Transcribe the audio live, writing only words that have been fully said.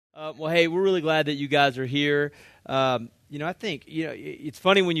Well, hey, we're really glad that you guys are here. I think, it's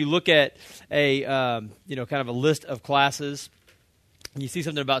funny when you look at a, kind of a list of classes and you see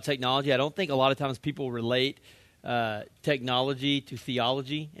something about technology. I don't think a lot of times people relate technology to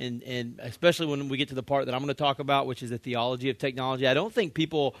theology, and especially when we get to the part that I'm going to talk about, which is the theology of technology. I don't think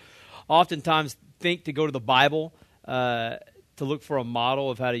people oftentimes think to go to the Bible to look for a model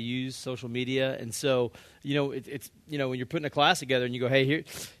of how to use social media. And so, it's when you're putting a class together and you go, hey, here,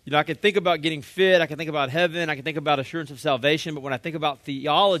 I can think about getting fit, I can think about heaven, I can think about assurance of salvation, but when I think about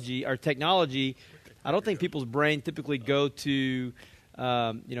theology or technology, I don't think people's brain typically go to,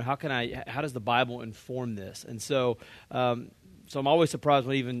 how does the Bible inform this? And so, so I'm always surprised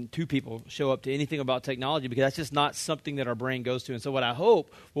when even two people show up to anything about technology, because that's just not something that our brain goes to. And so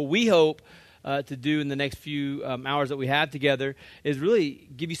what we hope to do in the next few hours that we have together is really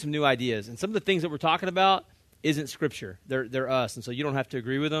give you some new ideas. And some of the things that we're talking about isn't Scripture. They're us. And so you don't have to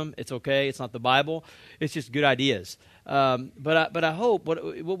agree with them. It's okay. It's not the Bible. It's just good ideas. But I hope,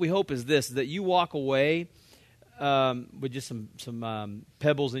 what we hope is this, that you walk away with just some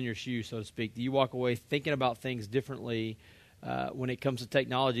pebbles in your shoe, so to speak. That you walk away thinking about things differently when it comes to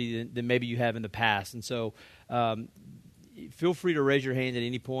technology than maybe you have in the past. And so feel free to raise your hand at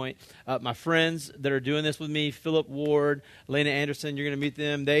any point. My friends that are doing this with me, Philip Ward, Lena Anderson, you're going to meet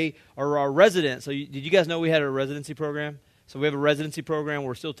them. They are our residents. So did you guys know we had a residency program? So we have a residency program.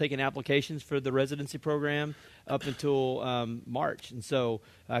 We're still taking applications for the residency program up until March. And so,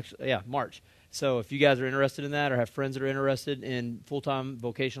 March. So if you guys are interested in that or have friends that are interested in full-time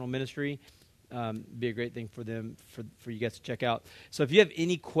vocational ministry, be a great thing for them, for you guys to check out. So if you have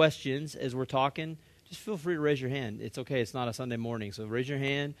any questions as we're talking, just feel free to raise your hand. It's okay. It's not a Sunday morning, so raise your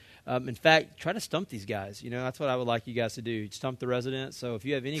hand. In fact, try to stump these guys. That's what I would like you guys to do. Stump the residents. So if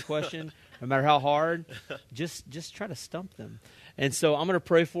you have any question, no matter how hard, just try to stump them. And so I'm going to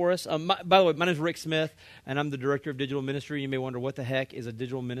pray for us. By the way, my name is Rick Smith, and I'm the Director of Digital Ministry. You may wonder, what the heck is a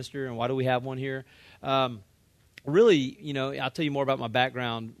digital minister, and why do we have one here? Really, I'll tell you more about my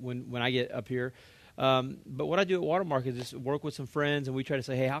background when I get up here. But what I do at Watermark is just work with some friends, and we try to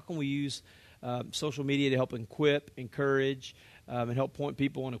say, hey, how can we use social media to help equip, encourage, and help point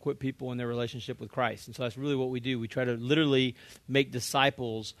people and equip people in their relationship with Christ. And so that's really what we do. We try to literally make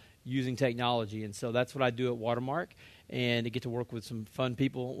disciples using technology. And so that's what I do at Watermark, and I get to work with some fun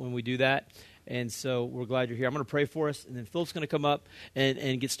people when we do that. And so we're glad you're here. I'm going to pray for us, and then Phil's going to come up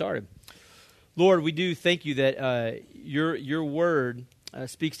and get started. Lord, we do thank you that your word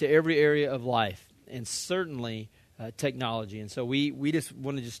speaks to every area of life, and certainly technology. And so we just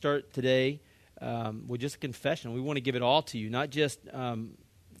want to just start today with just a confession. We want to give it all to you, not just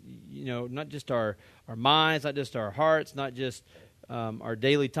not just our minds, not just our hearts, not just our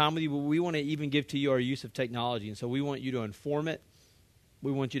daily time with you, but we want to even give to you our use of technology. And so we want you to inform it.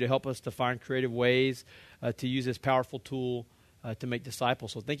 We want you to help us to find creative ways to use this powerful tool to make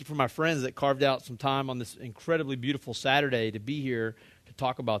disciples. So thank you for my friends that carved out some time on this incredibly beautiful Saturday to be here to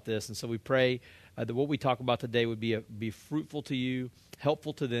talk about this. And so we pray that what we talk about today would be fruitful to you,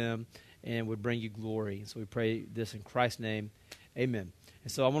 helpful to them, and would bring you glory. And so we pray this in Christ's name. Amen.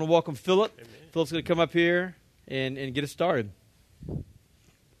 And so I want to welcome Philip. Amen. Philip's going to come up here and get us started.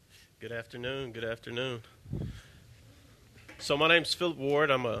 Good afternoon. Good afternoon. So my name's Philip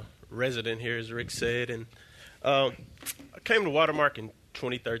Ward. I'm a resident here, as Rick said. And I came to Watermark in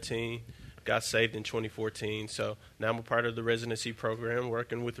 2013, got saved in 2014. So now I'm a part of the residency program,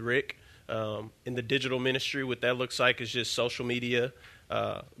 working with Rick in the digital ministry. What that looks like is just social media.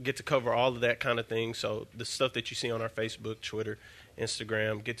 Get to cover all of that kind of thing. So the stuff that you see on our Facebook, Twitter,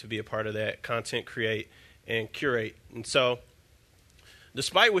 Instagram, get to be a part of that, content create and curate. And so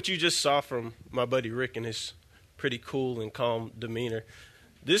despite what you just saw from my buddy Rick and his pretty cool and calm demeanor,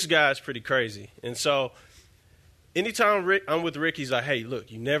 this guy's pretty crazy. And so anytime I'm with Rick, he's like, hey, look,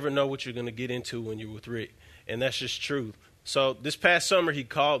 you never know what you're going to get into when you're with Rick. And that's just true. So this past summer, he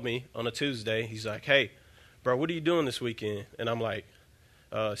called me on a Tuesday. He's like, hey, bro, what are you doing this weekend? And I'm like,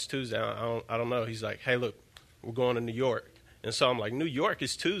 it's Tuesday. I don't know. He's like, hey, look, we're going to New York. And so I'm like, New York?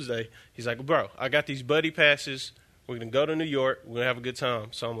 It's Tuesday. He's like, bro, I got these buddy passes. We're going to go to New York. We're going to have a good time.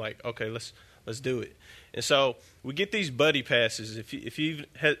 So I'm like, okay, let's do it. And so we get these buddy passes.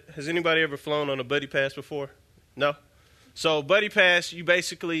 Has anybody ever flown on a buddy pass before? No? So buddy pass, you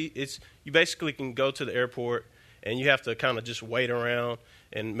basically can go to the airport and you have to kind of just wait around,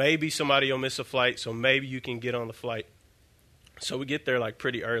 and maybe somebody will miss a flight, so maybe you can get on the flight. So we get there like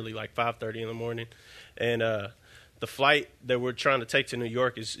pretty early, like 5:30 in the morning, and the flight that we're trying to take to New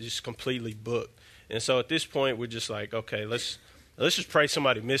York is just completely booked. And so at this point, we're just like, okay, let's just pray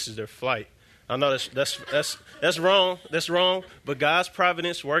somebody misses their flight. I know that's wrong. That's wrong. But God's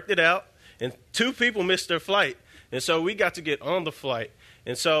providence worked it out, and 2 people missed their flight, and so we got to get on the flight.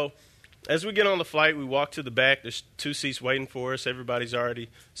 And so as we get on the flight, we walk to the back. There's 2 seats waiting for us. Everybody's already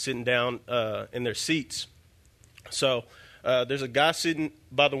sitting down in their seats. So there's a guy sitting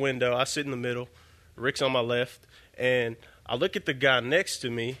by the window. I sit in the middle. Rick's on my left, and I look at the guy next to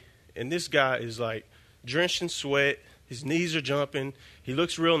me, and this guy is like drenched in sweat. His knees are jumping. He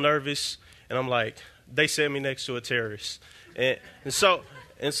looks real nervous. And I'm like, they set me next to a terrorist. And so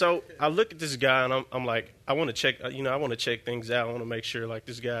I look at this guy, and I'm like, I want to check, I want to check things out. I want to make sure, like,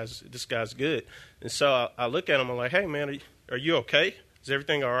 this guy's good. And so I look at him. I'm like, hey, man, are you okay? Is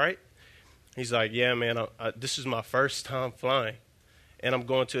everything all right? He's like, yeah, man, this is my first time flying, and I'm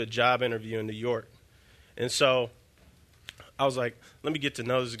going to a job interview in New York. And so I was like, let me get to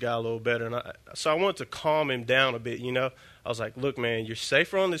know this guy a little better. And so I wanted to calm him down a bit, I was like, look, man, you're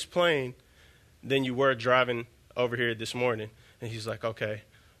safer on this plane than you were driving over here this morning. And he's like, okay.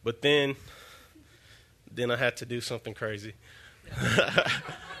 But then I had to do something crazy.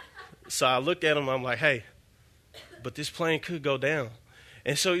 So I looked at him. I'm like, hey, but this plane could go down.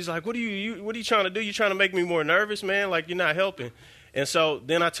 And so he's like, what are you trying to do? You trying to make me more nervous, man? Like, you're not helping. And so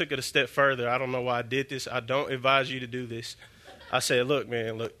then I took it a step further. I don't know why I did this. I don't advise you to do this. I said, look,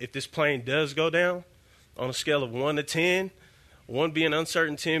 if this plane does go down on a scale of 1 to 10, 1 being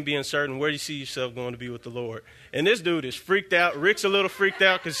uncertain, 10 being certain, where do you see yourself going to be with the Lord? And this dude is freaked out. Rick's a little freaked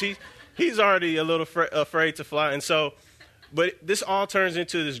out because he's already a little afraid to fly. And so, but this all turns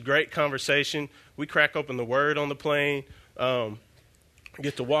into this great conversation. We crack open the Word on the plane,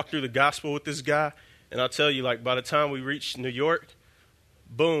 get to walk through the gospel with this guy. And I'll tell you, like, by the time we reached New York,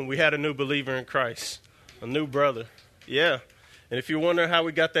 boom, we had a new believer in Christ, a new brother. Yeah. And if you're wondering how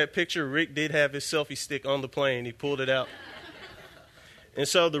we got that picture, Rick did have his selfie stick on the plane. He pulled it out. And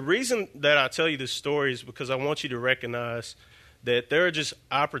so the reason that I tell you this story is because I want you to recognize that there are just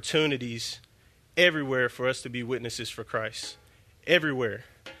opportunities everywhere for us to be witnesses for Christ. Everywhere.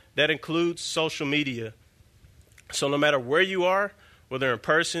 That includes social media. So no matter where you are, whether in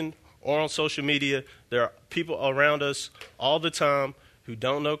person or on social media, there are people around us all the time who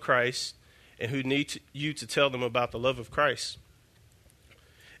don't know Christ and who need you to tell them about the love of Christ.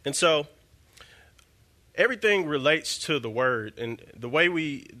 And so everything relates to the Word, and the way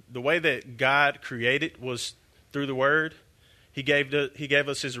that God created was through the Word. He gave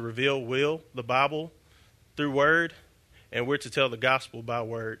us His revealed will, the Bible, through Word, and we're to tell the gospel by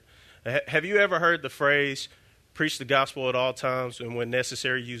Word. Have you ever heard the phrase, preach the gospel at all times, and when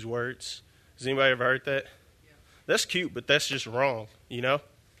necessary, use words? Has anybody ever heard that? Yeah. That's cute, but that's just wrong,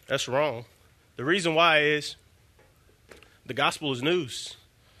 That's wrong. The reason why is the gospel is news.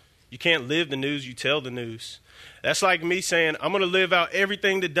 You can't live the news, you tell the news. That's like me saying, I'm going to live out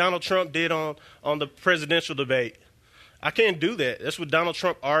everything that Donald Trump did on the presidential debate. I can't do that. That's what Donald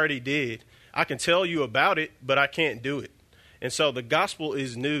Trump already did. I can tell you about it, but I can't do it. And so the gospel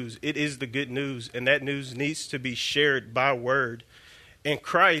is news. It is the good news, and that news needs to be shared by word. In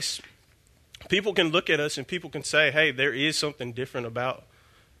Christ, people can look at us and people can say, hey, there is something different about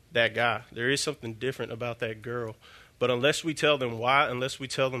that guy. There is something different about that girl. But unless we tell them why, unless we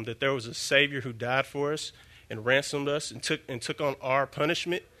tell them that there was a Savior who died for us and ransomed us and took on our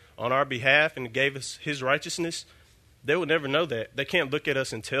punishment on our behalf and gave us His righteousness, they will never know that. They can't look at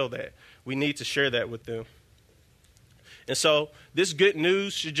us and tell that. We need to share that with them. And so this good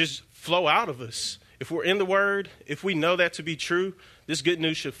news should just flow out of us. If we're in the Word, if we know that to be true, this good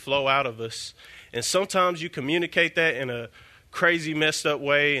news should flow out of us. And sometimes you communicate that in a crazy, messed up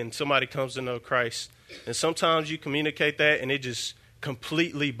way and somebody comes to know Christ. And sometimes you communicate that and it just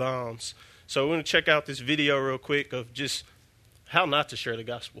completely bombs. So we're going to check out this video real quick of just how not to share the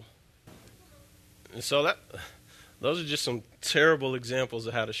gospel. And so those are just some terrible examples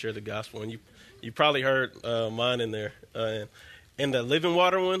of how to share the gospel. And you probably heard mine in there. And the Living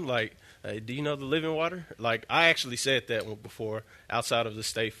Water one, like, hey, do you know the Living Water? Like, I actually said that one before outside of the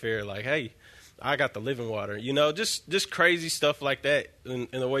state fair. Like, hey, I got the Living Water. Just crazy stuff like that in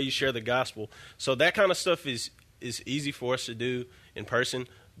the way you share the gospel. So that kind of stuff is easy for us to do in person,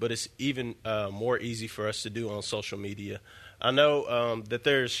 but it's even more easy for us to do on social media. I know that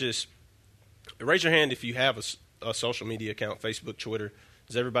there's just – raise your hand if you have a social media account, Facebook, Twitter.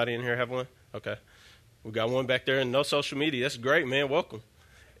 Does everybody in here have one? Okay. We got one back there and no social media. That's great, man. Welcome.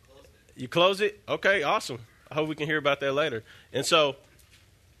 You close it? Okay, awesome. I hope we can hear about that later. And so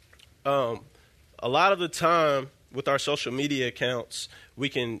a lot of the time with our social media accounts, we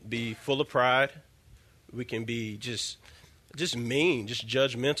can be full of pride. We can be just mean, just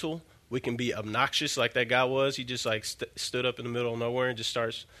judgmental. We can be obnoxious like that guy was. He just like stood up in the middle of nowhere and just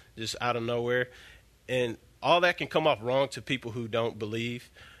starts just out of nowhere. And all that can come off wrong to people who don't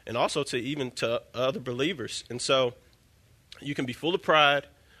believe, and also to even to other believers. And so you can be full of pride,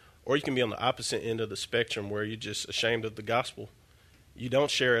 or you can be on the opposite end of the spectrum where you're just ashamed of the gospel. You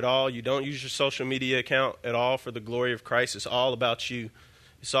don't share at all. You don't use your social media account at all for the glory of Christ. It's all about you.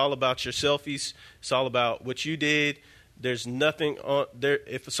 It's all about your selfies. It's all about what you did. There's nothing on there.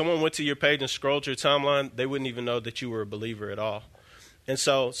 If someone went to your page and scrolled your timeline, they wouldn't even know that you were a believer at all. And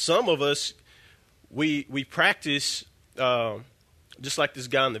so some of us, we practice just like this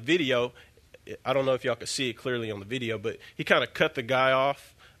guy in the video. I don't know if y'all can see it clearly on the video, but he kind of cut the guy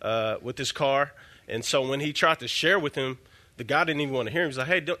off with his car. And so when he tried to share with him, the guy didn't even want to hear him. He's like,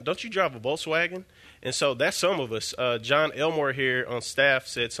 hey, don't you drive a Volkswagen? And so that's some of us. John Elmore here on staff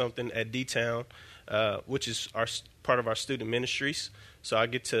said something at D-Town, which is part of our student ministries. So I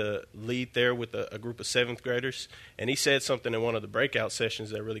get to lead there with a group of 7th graders. And he said something in one of the breakout sessions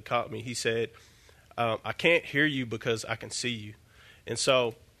that really caught me. He said, I can't hear you because I can see you. And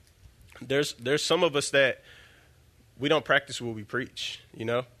so there's some of us that we don't practice what we preach. You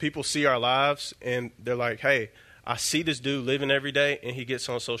know, people see our lives and they're like, hey, I see this dude living every day, and he gets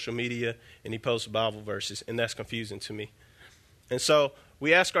on social media and he posts Bible verses, and that's confusing to me. And so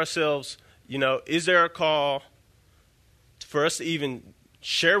we ask ourselves, you know, is there a call for us to even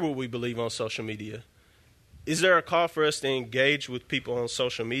share what we believe on social media? Is there a call for us to engage with people on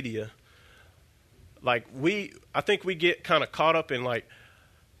social media? Like I think we get kind of caught up in like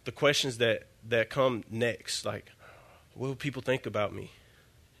the questions that come next. Like, what will people think about me?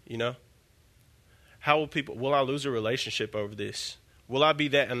 You know? Will I lose a relationship over this? Will I be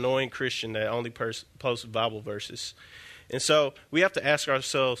that annoying Christian that only posts Bible verses? And so we have to ask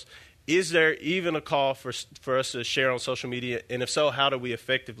ourselves, is there even a call for us to share on social media? And if so, how do we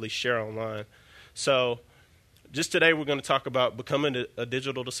effectively share online? So just today we're going to talk about becoming a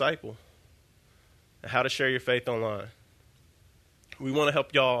digital disciple, how to share your faith online. We want to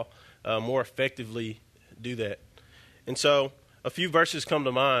help y'all more effectively do that. And so a few verses come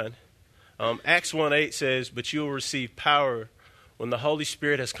to mind. Acts 1:8 says, but you will receive power when the Holy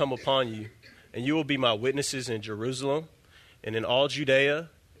Spirit has come upon you, and you will be my witnesses in Jerusalem and in all Judea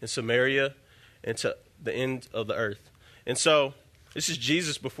and Samaria and to the end of the earth. And so this is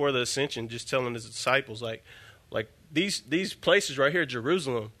Jesus before the ascension, just telling his disciples, like these places right here,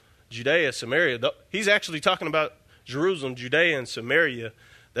 Jerusalem, Judea, Samaria. He's actually talking about Jerusalem, Judea, and Samaria.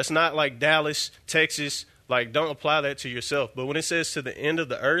 That's not like Dallas, Texas. Like, don't apply that to yourself. But when it says to the end of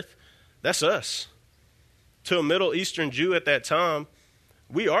the earth, that's us. To a Middle Eastern Jew at that time,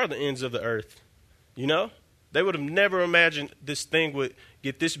 we are the ends of the earth. You know? They would have never imagined this thing would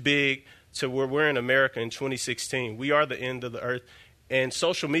get this big to where we're in America in 2016. We are the end of the earth. And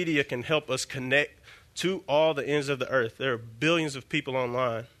social media can help us connect to all the ends of the earth. There are billions of people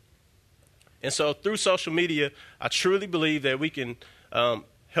online. And so through social media, I truly believe that we can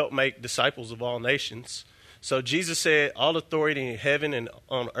help make disciples of all nations. So Jesus said, all authority in heaven and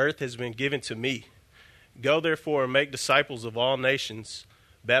on earth has been given to me. Go therefore and make disciples of all nations,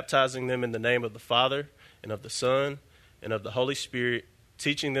 baptizing them in the name of the Father and of the Son and of the Holy Spirit,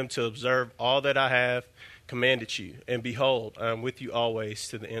 teaching them to observe all that I have commanded you. And behold, I am with you always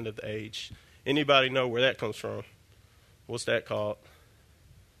to the end of the age. Anybody know where that comes from? What's that called?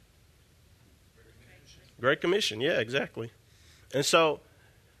 Great Commission. Yeah, exactly. And so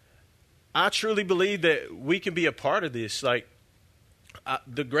I truly believe that we can be a part of this. Like,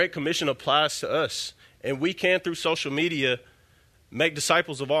 the Great Commission applies to us, and we can, through social media, make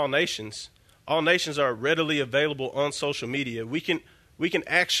disciples of all nations. All nations are readily available on social media. We can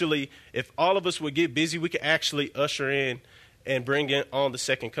actually, if all of us would get busy, we can actually usher in and bring in on the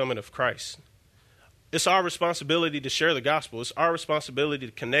second coming of Christ. It's our responsibility to share the gospel. It's our responsibility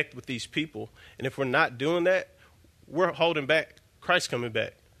to connect with these people. And if we're not doing that, we're holding back Christ coming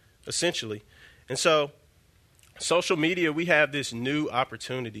back, essentially. And so social media, we have this new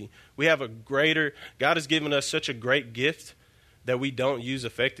opportunity. We have God has given us such a great gift that we don't use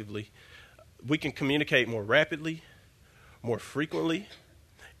effectively. We can communicate more rapidly, more frequently,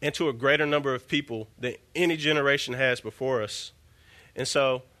 and to a greater number of people than any generation has before us. And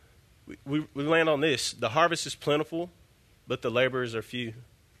so we land on this. The harvest is plentiful, but the laborers are few.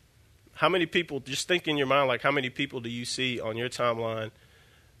 How many people, just think in your mind, like how many people do you see on your timeline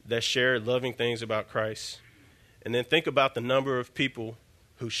that share loving things about Christ? And then think about the number of people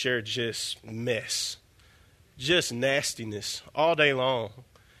who share just mess, just nastiness all day long.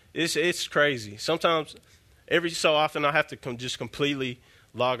 It's crazy. Sometimes, every so often, I have to just completely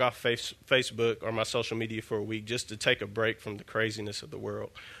log off Facebook or my social media for a week just to take a break from the craziness of the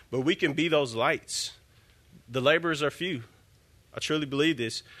world. But we can be those lights. The laborers are few. I truly believe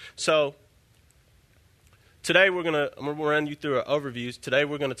this. So today I'm going to run you through an overview. Today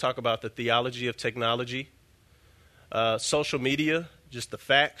we're going to talk about the theology of technology, social media, just the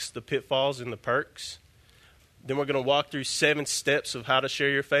facts, the pitfalls, and the perks. Then we're going to walk through 7 steps of how to share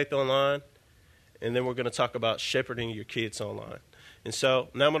your faith online. And then we're going to talk about shepherding your kids online. And so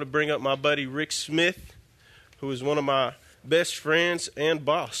now I'm going to bring up my buddy Rick Smith, who is one of my best friends and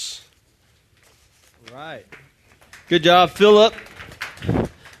boss. All right. Good job, Philip. I'm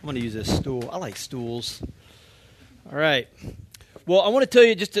going to use this stool. I like stools. All right. Well, I want to tell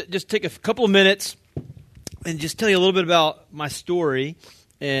you, just take a couple of minutes and just tell you a little bit about my story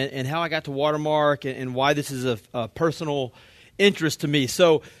and how I got to Watermark and why this is a personal interest to me.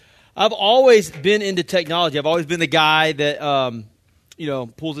 So I've always been into technology. I've always been the guy that,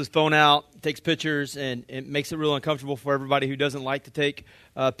 pulls his phone out, takes pictures, and it makes it real uncomfortable for everybody who doesn't like to take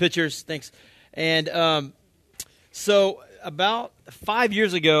pictures. Thanks. And so about 5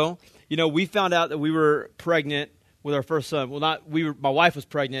 years ago, we found out that we were pregnant with our first son. Well, my wife was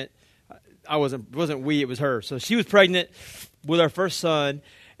pregnant. It wasn't we, it was her. So she was pregnant with our first son.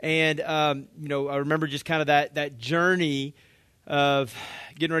 And, I remember just kind of that journey of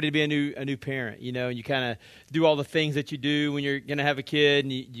getting ready to be a new parent, and you kind of do all the things that you do when you're going to have a kid,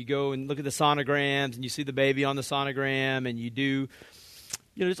 and you go and look at the sonograms, and you see the baby on the sonogram, and you do,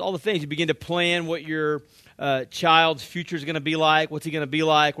 just all the things. You begin to plan what your child's future is going to be like. What's he going to be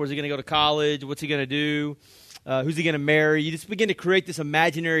like? Where's he going to go to college? What's he going to do? Who's he going to marry? You just begin to create this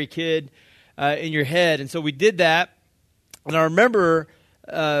imaginary kid in your head. And so we did that, and I remember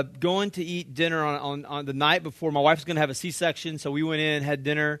going to eat dinner on the night before. My wife was going to have a C-section, so we went in and had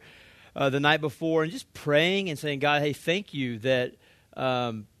dinner the night before, and just praying and saying, God, hey, thank you that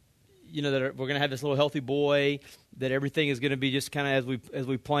that we're going to have this little healthy boy, that everything is going to be just kind of as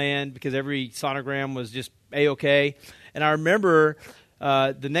we planned, because every sonogram was just A-okay. And I remember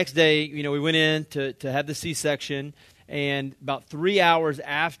the next day, we went in to have the C-section, and about 3 hours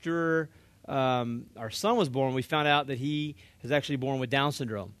after our son was born, we found out that he is actually born with Down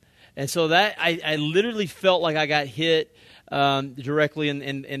syndrome. And so that I literally felt like I got hit directly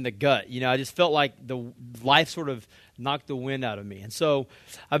in the gut. I just felt like the life sort of knocked the wind out of me. And so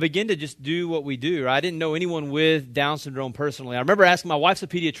I began to just do what we do. I didn't know anyone with Down syndrome personally. I remember asking, my wife's a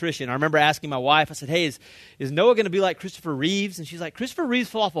pediatrician. I remember asking my wife, I said, hey, is Noah going to be like Christopher Reeves? And she's like, Christopher Reeves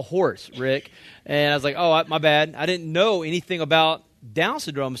fell off a horse, Rick. And I was like, oh, my bad. I didn't know anything about Down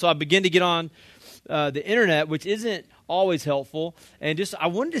syndrome. So I began to get on the internet, which isn't always helpful, and just I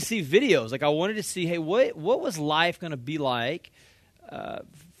wanted to see videos. Like I wanted to see, hey, what was life going to be like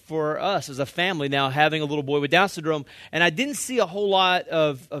for us as a family now having a little boy with Down syndrome? And I didn't see a whole lot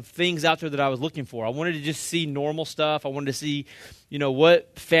of things out there that I was looking for. I wanted to just see normal stuff. I wanted to see,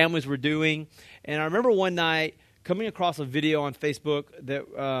 what families were doing. And I remember one night coming across a video on Facebook that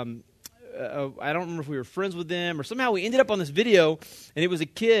I don't remember if we were friends with them or somehow we ended up on this video, and it was a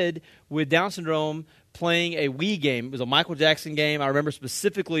kid with Down syndrome playing a Wii game. It was a Michael Jackson game. I remember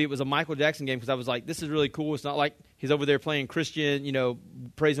specifically it was a Michael Jackson game because I was like, this is really cool. It's not like he's over there playing Christian,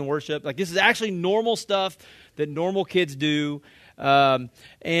 praise and worship. Like, this is actually normal stuff that normal kids do. And,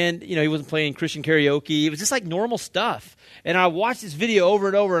 he wasn't playing Christian karaoke. It was just like normal stuff. And I watched this video over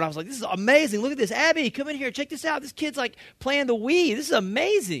and over, and I was like, this is amazing. Look at this. Abby, come in here. Check this out. This kid's like playing the Wii. This is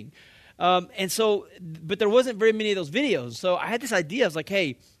amazing. And so, but there wasn't very many of those videos. So I had this idea. I was like,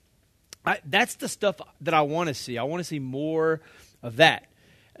 hey, that's the stuff that I want to see. I want to see more of that.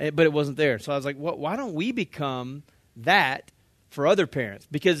 But it wasn't there. So I was like, why don't we become that for other parents?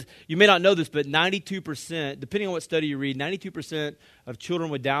 Because you may not know this, but 92%, depending on what study you read, 92% of children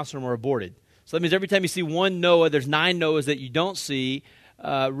with Down syndrome are aborted. So that means every time you see one Noah, there's 9 Noahs that you don't see,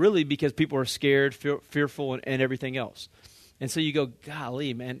 really because people are scared, fearful, and everything else. And so you go,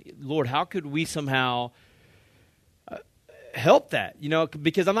 golly, man, Lord, how could we somehow help that?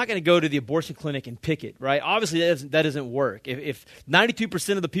 Because I'm not going to go to the abortion clinic and pick it, right? Obviously, that doesn't work. If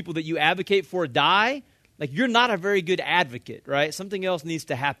 92% of the people that you advocate for die, like, you're not a very good advocate, right? Something else needs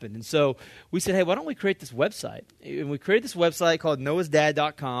to happen. And so we said, hey, why don't we create this website? And we created this website called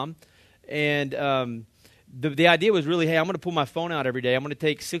noahsdad.com. And the idea was really, hey, I'm going to pull my phone out every day. I'm going to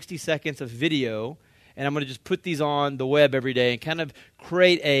take 60 seconds of video, and I'm going to just put these on the web every day and kind of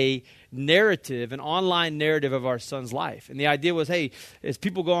create a narrative, an online narrative of our son's life. And the idea was, hey, as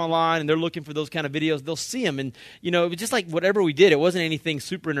people go online and they're looking for those kind of videos, they'll see them. And, it was just like whatever we did. It wasn't anything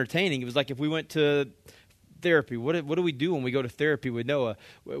super entertaining. It was like if we went to therapy, what do we do when we go to therapy with Noah?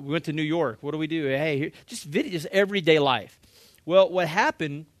 We went to New York. What do we do? Hey, just video, just everyday life. Well, what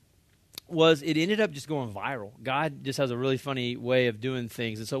happened was it ended up just going viral. God just has a really funny way of doing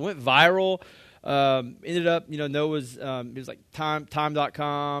things. And so it went viral. Ended up, Noah's, it was like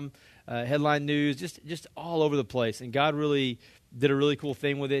time.com, Headline News, just all over the place. And God really did a really cool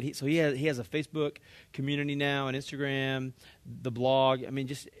thing with it. He has a Facebook community now, an Instagram, the blog. I mean,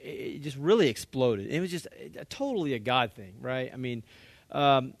 it just really exploded. It was just totally a God thing, right? I mean,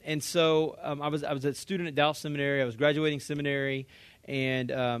 and so I was a student at Dallas Seminary. I was graduating seminary. And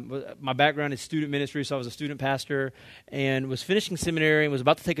my background is student ministry, so I was a student pastor and was finishing seminary and was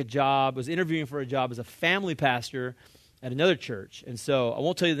about to take a job, was interviewing for a job as a family pastor at another church. And so I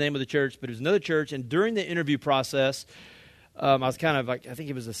won't tell you the name of the church, but it was another church. And during the interview process, I was kind of like, I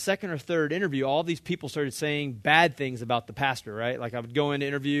think it was the second or third interview, all these people started saying bad things about the pastor, right? Like I would go into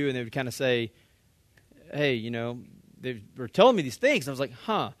interview and they would kind of say, hey, they were telling me these things. And I was like,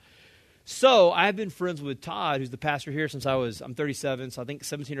 huh. So I've been friends with Todd, who's the pastor here since I'm 37, so I think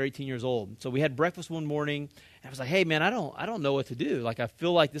 17 or 18 years old. So we had breakfast one morning, and I was like, hey, man, I don't know what to do. Like, I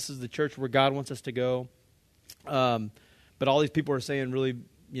feel like this is the church where God wants us to go. But all these people are saying really,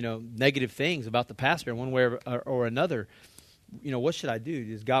 negative things about the pastor in one way or another. What should I do?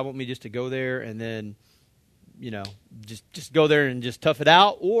 Does God want me just to go there and then, just go there and just tough it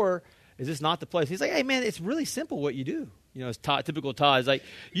out? Or is this not the place? He's like, hey, man, it's really simple what you do. It's typical Todd. It's like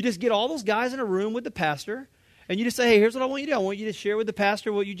you just get all those guys in a room with the pastor, and you just say, hey, here's what I want you to do. I want you to share with the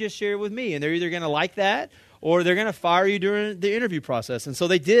pastor what you just shared with me. And they're either going to like that or they're going to fire you during the interview process. And so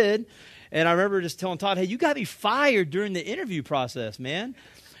they did. And I remember just telling Todd, hey, you got me fired during the interview process, man.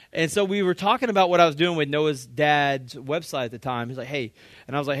 And so we were talking about what I was doing with Noah's dad's website at the time. He's like, hey,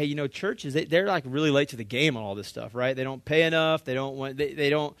 and I was like, hey, churches, they're like really late to the game on all this stuff, right? They don't pay enough. They don't,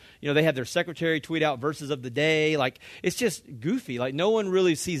 they have their secretary tweet out verses of the day. Like, it's just goofy. Like, no one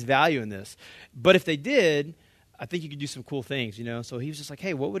really sees value in this. But if they did, I think you could do some cool things, So he was just like,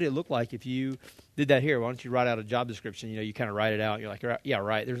 hey, what would it look like if you did that here? Why don't you write out a job description? You kind of write it out. You're like, yeah,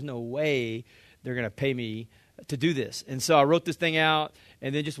 right. There's no way they're going to pay me to do this. And so I wrote this thing out,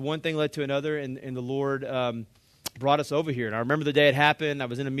 and then just one thing led to another, and the Lord brought us over here. And I remember the day it happened. I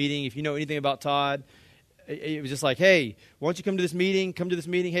was in a meeting. If you know anything about Todd, it was just like, hey, why don't you come to this meeting? Come to this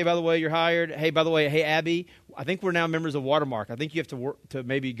meeting. Hey, by the way, you're hired. Hey, by the way, hey, Abby, I think we're now members of Watermark. I think you have to work to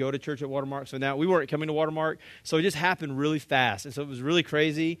maybe go to church at Watermark. So now we weren't coming to Watermark. So it just happened really fast. And so it was really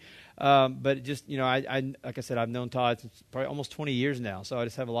crazy. But it just, I like I said, I've known Todd since probably almost 20 years now. So I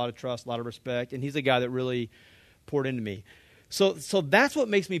just have a lot of trust, a lot of respect. And he's a guy that really poured into me. So that's what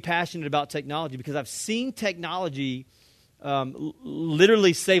makes me passionate about technology, because I've seen technology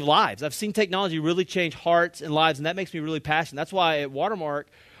literally save lives. I've seen technology really change hearts and lives, and that makes me really passionate. That's why at Watermark,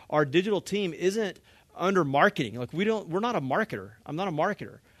 our digital team isn't under marketing. Like we're not a marketer. I'm not a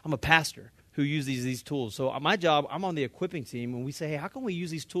marketer. I'm a pastor who uses these tools. So my job, I'm on the equipping team, and we say, hey, how can we use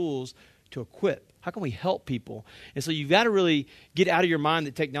these tools to equip? How can we help people? And so you've got to really get out of your mind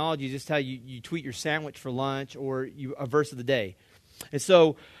that technology is just how you tweet your sandwich for lunch or a verse of the day. And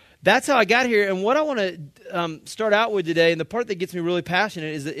so that's how I got here. And what I want to start out with today, and the part that gets me really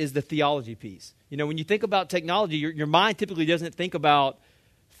passionate, is the theology piece. When you think about technology, your mind typically doesn't think about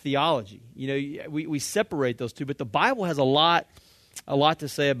theology. We separate those two, but the Bible has a lot to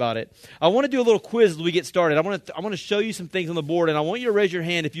say about it. I want to do a little quiz as we get started. I want to show you some things on the board, and I want you to raise your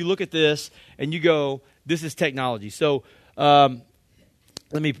hand if you look at this and you go, this is technology. So let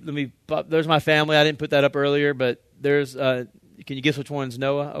me. There's my family. I didn't put that up earlier, but there's. Can you guess which one's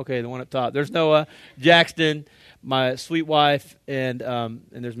Noah? Okay, the one up top. There's Noah, Jackson, my sweet wife, and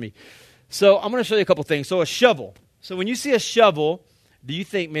there's me. So I'm going to show you a couple things. So a shovel. So when you see a shovel, do you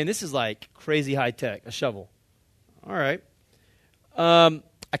think, man, this is like crazy high tech? A shovel. All right.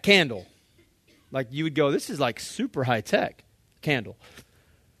 A candle. Like you would go, this is like super high tech. Candle.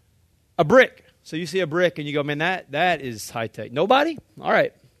 A brick. So you see a brick and you go, man, that is high tech. Nobody? All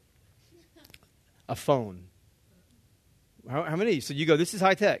right. A phone. How many? So you go, this is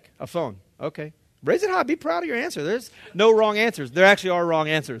high tech. A phone. Okay. Raise it high. Be proud of your answer. There's no wrong answers. There actually are wrong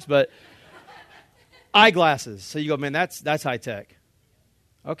answers, but eyeglasses. So you go, man, that's high tech.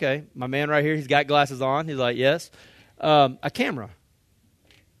 Okay. My man right here, he's got glasses on. He's like, yes. A camera.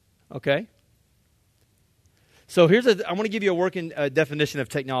 Okay. So I want to give you a working definition of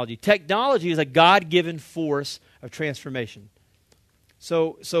technology. Technology is a God-given force of transformation.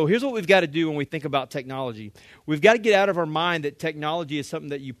 So here's what we've got to do when we think about technology. We've got to get out of our mind that technology is something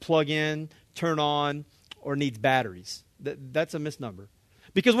that you plug in, turn on, or needs batteries. That's a misnomer.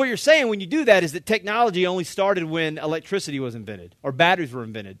 Because what you're saying when you do that is that technology only started when electricity was invented or batteries were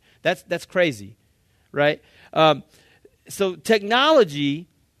invented. That's crazy, right? So technology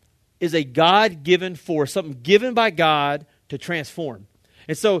is a God-given force, something given by God to transform.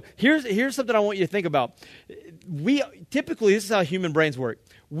 And so here's something I want you to think about. We typically, this is how human brains work.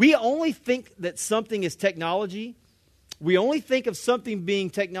 We only think that something is technology. We only think of something being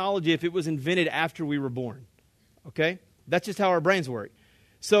technology if it was invented after we were born. Okay? That's just how our brains work.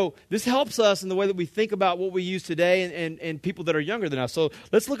 So this helps us in the way that we think about what we use today and people that are younger than us. So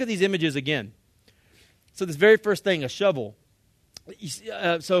let's look at these images again. So this very first thing, a shovel.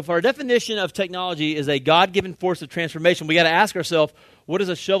 So if our definition of technology is a God-given force of transformation, we got to ask ourselves, what does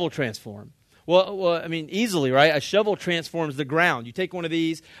a shovel transform? Well, I mean, easily, right? A shovel transforms the ground. You take one of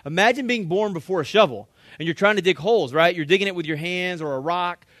these. Imagine being born before a shovel, and you're trying to dig holes, right? You're digging it with your hands or a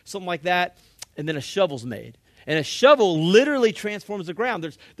rock, something like that, and then a shovel's made. And a shovel literally transforms the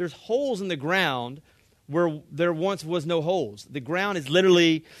ground. There's holes in the ground where there once was no holes. The ground is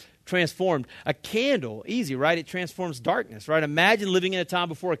literally transformed. A candle, easy, right? It transforms darkness, right? Imagine living in a time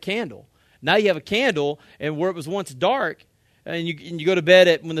before a candle. Now you have a candle, and where it was once dark, and you go to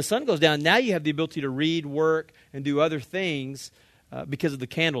bed when the sun goes down, now you have the ability to read, work, and do other things because of the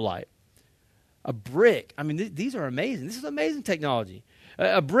candlelight. A brick, I mean, these are amazing. This is amazing technology.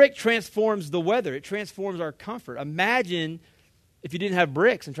 A brick transforms the weather. It transforms our comfort. Imagine if you didn't have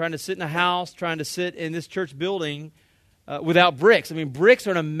bricks and trying to sit in a house, trying to sit in this church building without bricks. I mean, bricks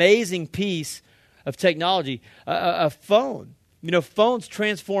are an amazing piece of technology. A phone. You know, phones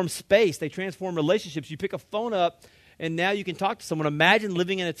transform space. They transform relationships. You pick a phone up, and now you can talk to someone. Imagine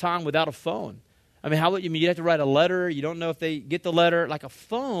living in a time without a phone. I mean, you have to write a letter. You don't know if they get the letter. Like a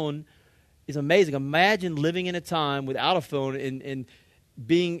phone is amazing. Imagine living in a time without a phone and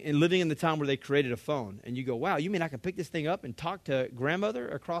living in the time where they created a phone. And you go, wow, you mean I can pick this thing up and talk to grandmother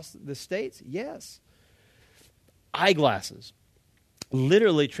across the states? Yes. Eyeglasses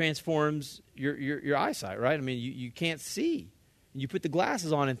literally transforms your eyesight, right? I mean, you can't see. You put the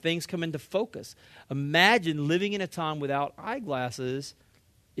glasses on and things come into focus. Imagine living in a time without eyeglasses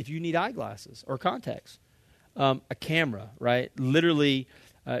if you need eyeglasses or contacts. A camera, right, literally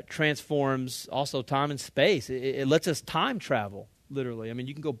transforms also time and space. It lets us time travel, literally. I mean,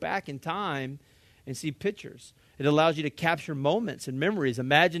 you can go back in time and see pictures. It allows you to capture moments and memories.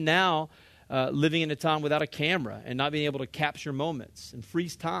 Imagine now living in a time without a camera and not being able to capture moments and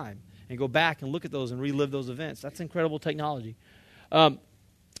freeze time and go back and look at those and relive those events. That's incredible technology. And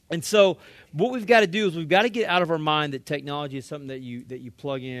so what we've got to do is we've got to get out of our mind that technology is something that you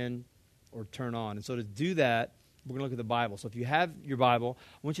plug in or turn on. And so to do that, we're going to look at the Bible. So if you have your Bible,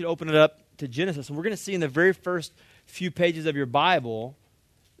 I want you to open it up to Genesis. And we're going to see in the very first few pages of your Bible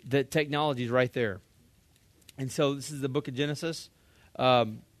that technology is right there. And so this is the book of Genesis.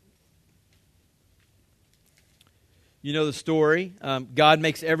 You know the story. God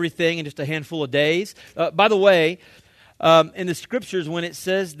makes everything in just a handful of days. By the way, in the scriptures, when it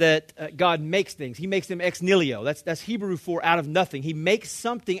says that God makes things, he makes them ex nihilo. That's Hebrew for out of nothing. He makes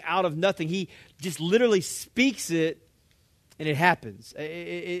something out of nothing. He just literally speaks it, and it happens.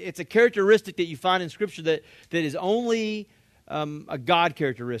 It's a characteristic that you find in Scripture that is only a God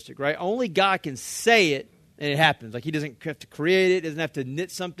characteristic, right? Only God can say it, and it happens. Like he doesn't have to create it, doesn't have to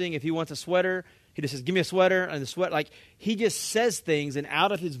knit something. If he wants a sweater, he just says, give me a sweater, and the sweater. Like he just says things, and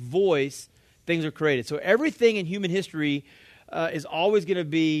out of his voice, things are created. So everything in human history is always going to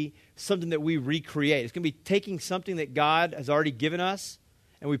be something that we recreate. It's going to be taking something that God has already given us,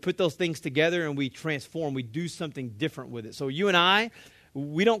 and we put those things together and we transform. We do something different with it. So you and I,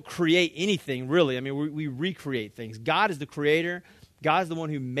 we don't create anything really. I mean, we recreate things. God is the creator. God is the one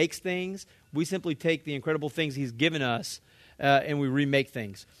who makes things. We simply take the incredible things he's given us and we remake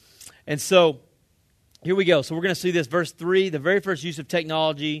things. And so here we go. So we're going to see this, verse 3, the very first use of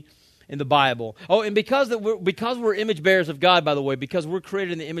technology in the Bible. Oh, and because we're image bearers of God, by the way, because we're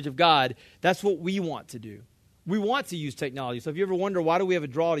created in the image of God, that's what we want to do. We want to use technology. So if you ever wonder why do we have a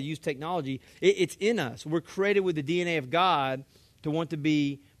draw to use technology, it's in us. We're created with the DNA of God to want to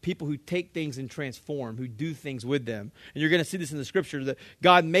be people who take things and transform, who do things with them. And you're going to see this in the Scripture, that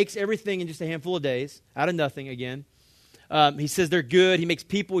God makes everything in just a handful of days, out of nothing again. He says they're good. He makes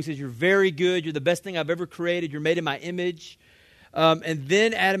people. He says, you're very good. You're the best thing I've ever created. You're made in my image. And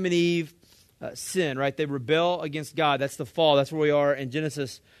then Adam and Eve sin, right? They rebel against God. That's the fall. That's where we are in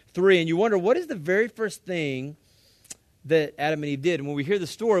Genesis 3. And you wonder, what is the very first thing that Adam and Eve did? And when we hear the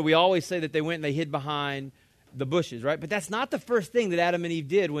story, we always say that they went and they hid behind the bushes, right? But that's not the first thing that Adam and Eve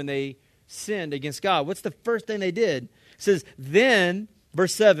did when they sinned against God. What's the first thing they did? It says, then,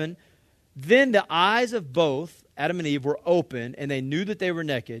 verse 7, then the eyes of both Adam and Eve were open, and they knew that they were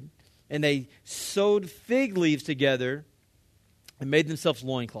naked, and they sewed fig leaves together and made themselves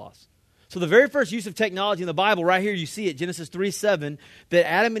loincloths. So the very first use of technology in the Bible, right here you see it, Genesis 3:7, that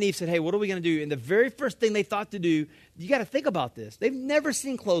Adam and Eve said, hey, what are we going to do? And the very first thing they thought to do, you got to think about this. They've never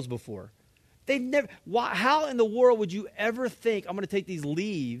seen clothes before. How in the world would you ever think, I'm going to take these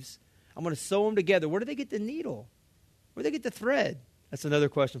leaves, I'm going to sew them together. Where do they get the needle? Where do they get the thread? That's another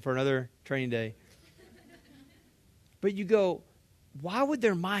question for another training day. But you go, why would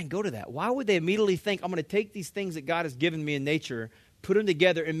their mind go to that? Why would they immediately think, I'm going to take these things that God has given me in nature, put them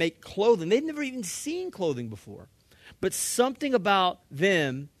together, and make clothing? They've never even seen clothing before. But something about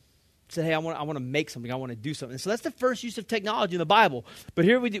them said, hey, I want to make something. I want to do something. And so that's the first use of technology in the Bible. But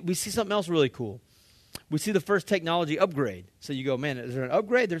here we see something else really cool. We see the first technology upgrade. So you go, man, is there an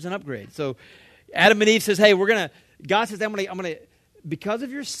upgrade? There's an upgrade. So Adam and Eve says, hey, God says, I'm going to, because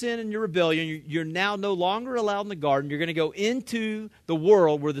of your sin and your rebellion, you're now no longer allowed in the garden. You're going to go into the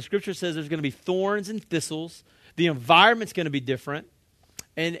world where the scripture says there's going to be thorns and thistles. The environment's going to be different.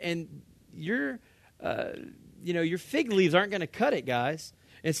 And your fig leaves aren't going to cut it, guys.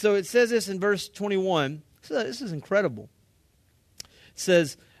 And so it says this in verse 21. So this is incredible. It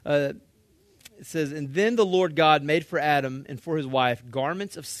says, and then the Lord God made for Adam and for his wife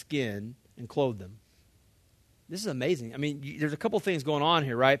garments of skin and clothed them. This is amazing. I mean, there's a couple things going on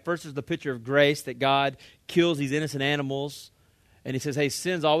here, right? First, there's the picture of grace that God kills these innocent animals. And he says, hey,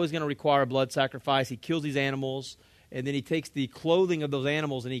 sin's always going to require a blood sacrifice. He kills these animals. And then he takes the clothing of those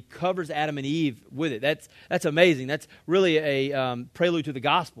animals and he covers Adam and Eve with it. That's amazing. That's really a prelude to the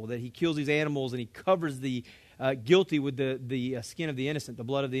gospel, that he kills these animals and he covers the guilty with the skin of the innocent, the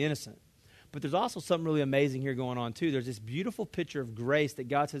blood of the innocent. But there's also something really amazing here going on too. There's this beautiful picture of grace that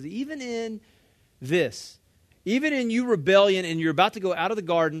God says, even in this, even in you rebellion and you're about to go out of the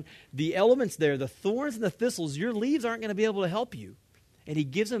garden, the elements there, the thorns and the thistles, your leaves aren't going to be able to help you. And he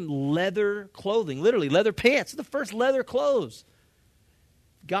gives them leather clothing, literally leather pants. The first leather clothes.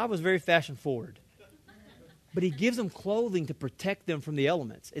 God was very fashion forward. But he gives them clothing to protect them from the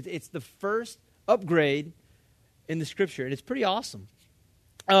elements. It's the first upgrade in the scripture, and it's pretty awesome.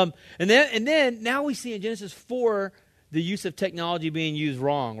 And then now we see in Genesis 4 the use of technology being used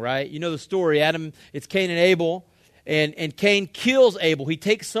wrong, right? You know the story. It's Cain and Abel, and Cain kills Abel. He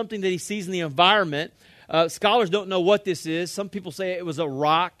takes something that he sees in the environment. Scholars don't know what this is. Some people say it was a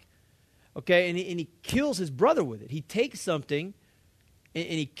rock, okay? And he kills his brother with it. He takes something and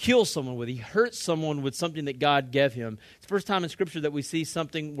he kills someone with it. He hurts someone with something that God gave him. It's the first time in Scripture that we see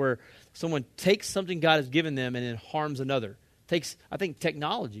something where someone takes something God has given them and then harms another. Takes, I think,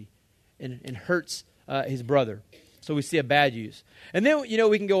 technology and hurts his brother. So we see a bad use. And then,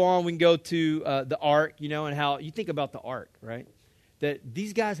 we can go on. We can go to the ark, and how you think about the ark, right? That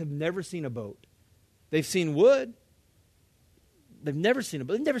these guys have never seen a boat. They've seen wood. They've never seen a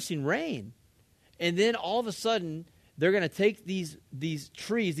boat. They've never seen rain. And then all of a sudden, they're going to take these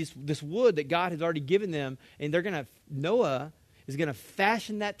trees, this wood that God has already given them, and Noah is going to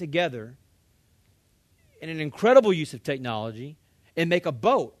fashion that together in an incredible use of technology and make a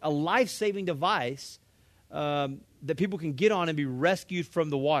boat, a life-saving device that people can get on and be rescued from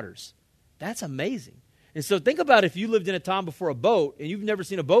the waters. That's amazing. And so think about if you lived in a time before a boat and you've never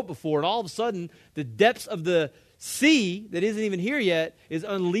seen a boat before, and all of a sudden the depths of the sea that isn't even here yet is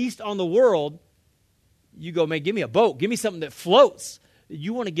unleashed on the world. You go, man, give me a boat. Give me something that floats.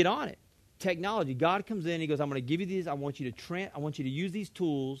 You want to get on it. Technology. God comes in. He goes, I'm going to give you these. I want you to use these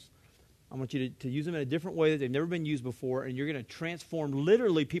tools. I want you to use them in a different way that they've never been used before, and you're going to transform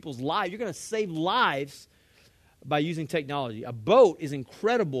literally people's lives. You're going to save lives by using technology. A boat is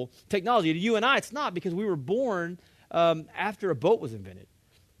incredible technology. To you and I, it's not, because we were born after a boat was invented.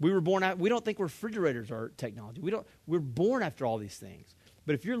 We don't think refrigerators are technology. We're born after all these things.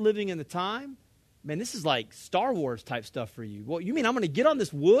 But if you're living in the time, man, this is like Star Wars type stuff for you. Well, you mean I'm going to get on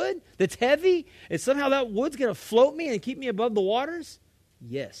this wood that's heavy, and somehow that wood's going to float me and keep me above the waters?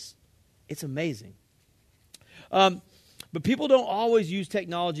 Yes. It's amazing. But people don't always use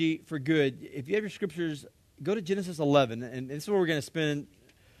technology for good. If you have your scriptures, go to Genesis 11, and this is where we're going to spend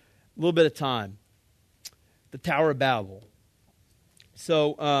a little bit of time. The Tower of Babel.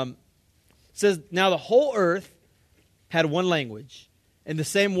 So it says, now the whole earth had one language and the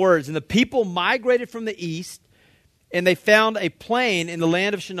same words. And the people migrated from the east, and they found a plain in the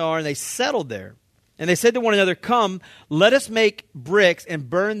land of Shinar, and they settled there. And they said to one another, come, let us make bricks and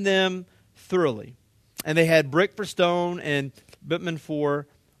burn them thoroughly. And they had brick for stone and bitumen for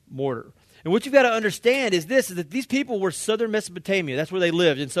mortar. And what you've got to understand is that these people were southern Mesopotamia. That's where they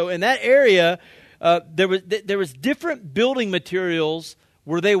lived. And so in that area, there was different building materials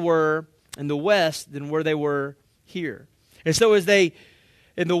where they were in the west than where they were here. And so as they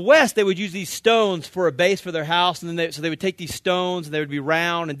in the West, they would use these stones for a base for their house, and then they would take these stones, and they would be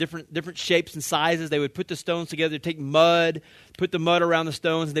round and different shapes and sizes. They would put the stones together, take mud, put the mud around the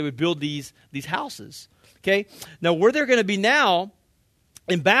stones, and they would build these houses. Okay? Now, where they're going to be now,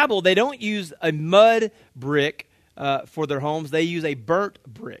 in Babel, they don't use a mud brick for their homes. They use a burnt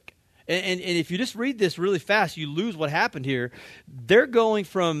brick. And if you just read this really fast, you lose what happened here. They're going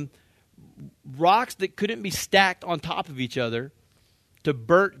from rocks that couldn't be stacked on top of each other to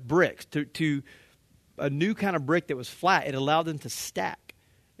burnt bricks, to a new kind of brick that was flat. It allowed them to stack.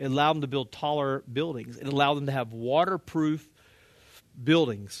 It allowed them to build taller buildings. It allowed them to have waterproof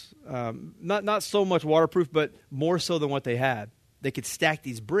buildings. Not so much waterproof, but more so than what they had. They could stack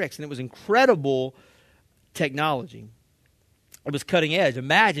these bricks, and it was incredible technology. It was cutting edge.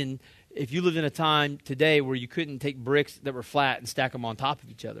 Imagine if you lived in a time today where you couldn't take bricks that were flat and stack them on top of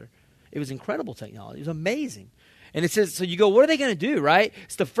each other. It was incredible technology. It was amazing. And it says, so you go, what are they going to do, right?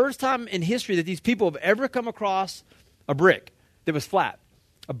 It's the first time in history that these people have ever come across a brick that was flat,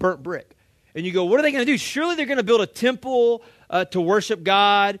 a burnt brick. And you go, what are they going to do? Surely they're going to build a temple to worship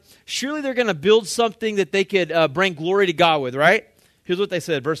God. Surely they're going to build something that they could bring glory to God with, right? Here's what they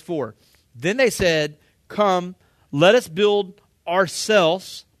said, verse 4. Then they said, come, let us build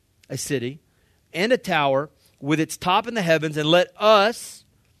ourselves a city and a tower with its top in the heavens, and let us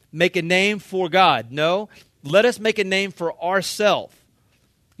make a name for God. No, let us make a name for ourselves,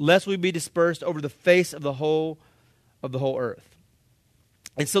 lest we be dispersed over the face of the whole earth.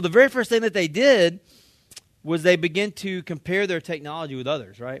 And so the very first thing that they did was they began to compare their technology with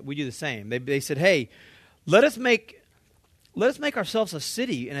others, right? We do the same. They said, hey, let us make ourselves a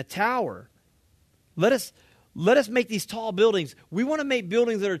city and a tower. Let us make these tall buildings. We want to make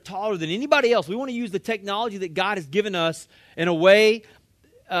buildings that are taller than anybody else. We want to use the technology that God has given us in a way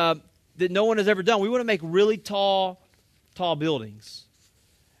that no one has ever done. We want to make really tall buildings.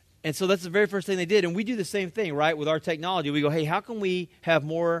 And so that's the very first thing they did. And we do the same thing, right, with our technology. We go, hey, how can we have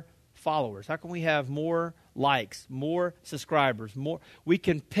more followers? How can we have more likes, more subscribers, more? We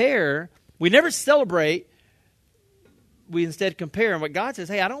compare. We never celebrate. We instead compare. And what God says,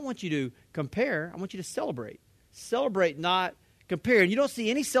 hey, I don't want you to compare. I want you to celebrate. Celebrate, not compare. And you don't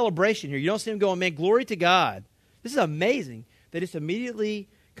see any celebration here. You don't see them going, man, glory to God. This is amazing. They just immediately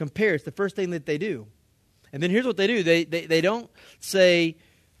compare. It's the first thing that they do. And then here's what they do. They don't say,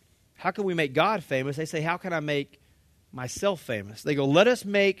 how can we make God famous? They say, how can I make myself famous? They go, let us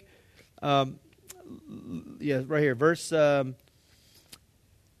make, right here, verse says,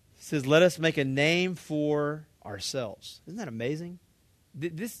 let us make a name for ourselves. Isn't that amazing?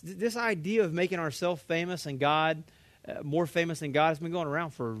 This idea of making ourselves famous and God, more famous than God, has been going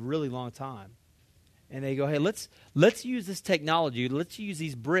around for a really long time. And they go, hey, let's use this technology. Let's use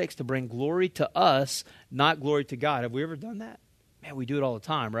these bricks to bring glory to us, not glory to God. Have we ever done that? Man, we do it all the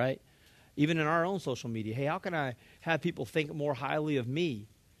time, right? Even in our own social media. Hey, how can I have people think more highly of me,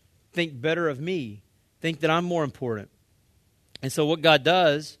 think better of me, think that I'm more important? And so what God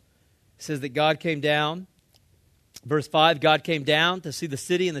does says that God came down. Verse 5, God came down to see the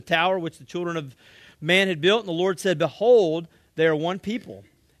city and the tower which the children of man had built. And the Lord said, behold, they are one people,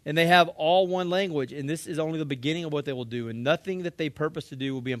 and they have all one language. And this is only the beginning of what they will do. And nothing that they purpose to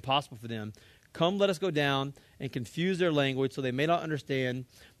do will be impossible for them. Come, let us go down and confuse their language so they may not understand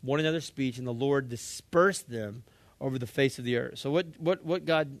one another's speech. And the Lord dispersed them over the face of the earth. So what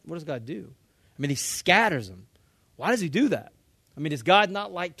does God do? I mean, he scatters them. Why does he do that? I mean, does God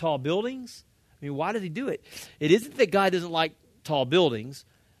not like tall buildings? I mean, why does he do it? It isn't that God doesn't like tall buildings.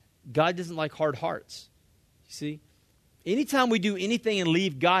 God doesn't like hard hearts. You see? Anytime we do anything and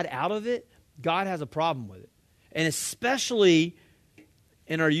leave God out of it, God has a problem with it. And especially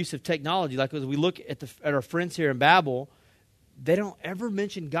in our use of technology, like as we look at our friends here in Babel, they don't ever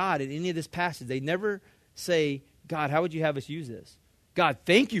mention God in any of this passage. They never say, God, how would you have us use this? God,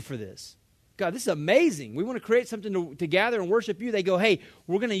 thank you for this. God, this is amazing. We want to create something to gather and worship you. They go, hey,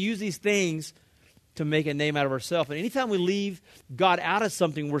 we're going to use these things to make a name out of ourselves. And anytime we leave God out of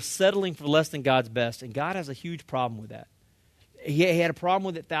something, we're settling for less than God's best. And God has a huge problem with that. He had a problem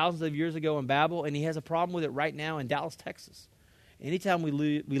with it thousands of years ago in Babel, and he has a problem with it right now in Dallas, Texas. Anytime we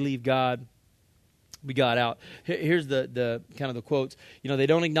leave God, we got out. Here's the kind of the quotes. You know, they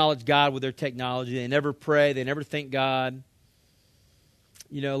don't acknowledge God with their technology. They never pray. They never thank God.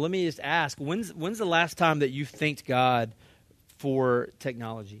 You know, let me just ask, when's the last time that you thanked God for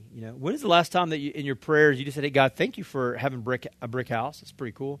technology? You know, when is the last time that in your prayers you just said, hey, God, thank you for having a brick house. It's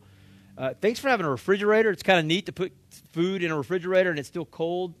pretty cool. Thanks for having a refrigerator. It's kind of neat to put food in a refrigerator and it's still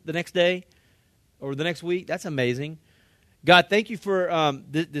cold the next day or the next week. That's amazing. God, thank you for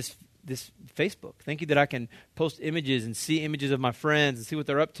this this Facebook. Thank you that I can post images and see images of my friends and see what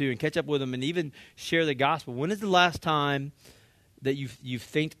they're up to and catch up with them and even share the gospel. When is the last time that you've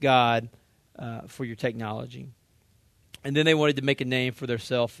thanked God for your technology? And then they wanted to make a name for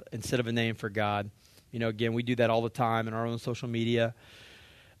themselves instead of a name for God. Again, we do that all the time in our own social media.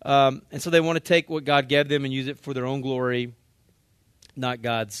 And so they want to take what God gave them and use it for their own glory, not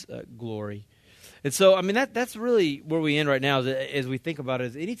God's glory. And so, that's really where we end right now as we think about it.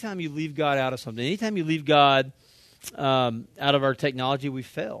 Is anytime you leave God out of something, anytime you leave God out of our technology, we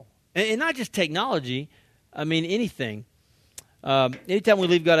fail. And not just technology, anything. Anytime we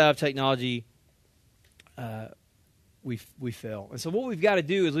leave God out of technology, we fail. And so what we've got to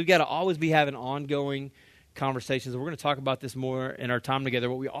do is we've got to always be having ongoing conversations. We're going to talk about this more in our time together,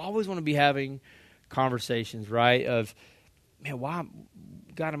 but we always want to be having conversations, right? Of, man, why,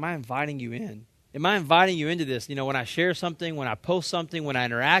 God, am I inviting you in? Am I inviting you into this? When I share something, when I post something, when I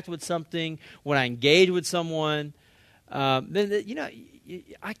interact with something, when I engage with someone, then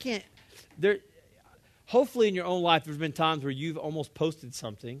I can't. Hopefully, in your own life, there's been times where you've almost posted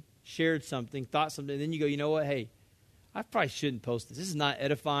something, shared something, thought something, and then you go, you know what? Hey, I probably shouldn't post this. This is not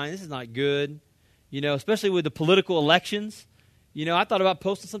edifying. This is not good. Especially with the political elections. I thought about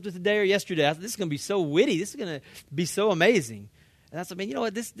posting something today or yesterday. I thought, this is going to be so witty. This is going to be so amazing. And that's, you know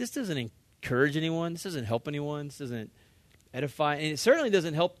what? This doesn't encourage anyone. This doesn't help anyone. This doesn't edify. And it certainly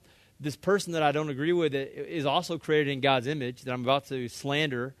doesn't help this person that I don't agree with that is also created in God's image that I'm about to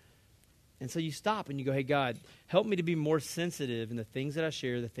slander. And so you stop and you go, hey, God, help me to be more sensitive in the things that I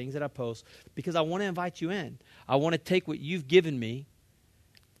share, the things that I post, because I want to invite you in. I want to take what you've given me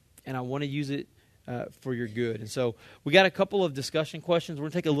and I want to use it for your good. And so we got a couple of discussion questions. We're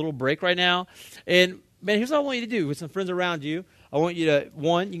going to take a little break right now. And, man, here's what I want you to do with some friends around you. I want you to,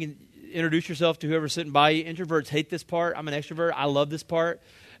 you can introduce yourself to whoever's sitting by you. Introverts hate this part. I'm an extrovert. I love this part.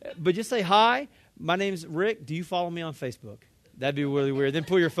 But just say, hi, my name's Rick. Do you follow me on Facebook? That'd be really weird. Then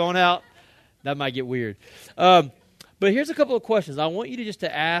pull your phone out. That might get weird. But here's a couple of questions. I want you to just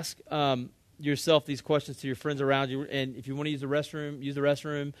to ask yourself these questions to your friends around you. And if you want to use the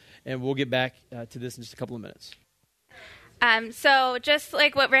restroom, and we'll get back to this in just a couple of minutes. So just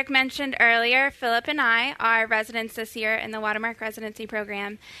like what Rick mentioned earlier, Philip and I are residents this year in the Watermark Residency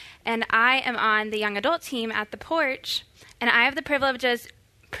Program, and I am on the young adult team at the Porch, and I have the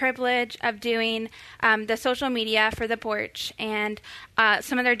privilege of doing the social media for the Porch and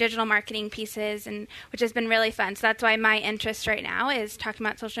some of their digital marketing pieces, and which has been really fun. So that's why my interest right now is talking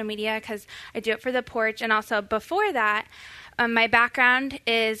about social media, because I do it for the Porch. And also before that, my background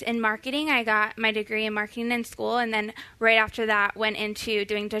is in marketing. I got my degree in marketing in school, and then right after that went into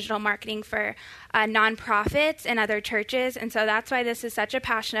doing digital marketing for nonprofits and other churches. And so that's why this is such a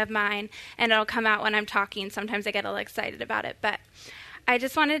passion of mine, and it'll come out when I'm talking. Sometimes I get a little excited about it, but I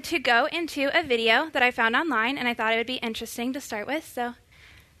just wanted to go into a video that I found online, and I thought it would be interesting to start with. So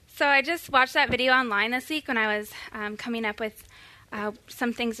I just watched that video online this week when I was coming up with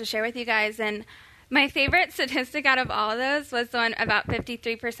some things to share with you guys. And my favorite statistic out of all of those was the one about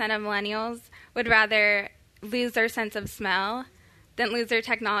 53% of millennials would rather lose their sense of smell than lose their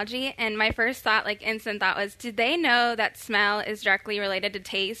technology. And my first thought, instant thought, was, did they know that smell is directly related to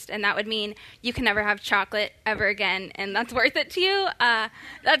taste? And that would mean you can never have chocolate ever again, and that's worth it to you?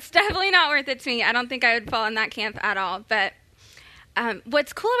 That's definitely not worth it to me. I don't think I would fall in that camp at all. But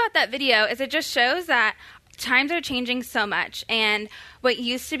what's cool about that video is it just shows that times are changing so much, and what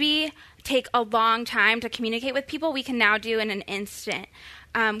used to be take a long time to communicate with people, we can now do in an instant.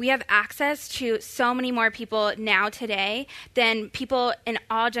 We have access to so many more people now today than people in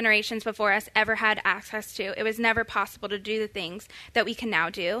all generations before us ever had access to. It was never possible to do the things that we can now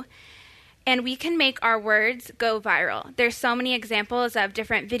do. And we can make our words go viral. There's so many examples of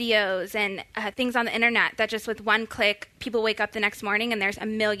different videos and things on the internet that just with one click, people wake up the next morning and there's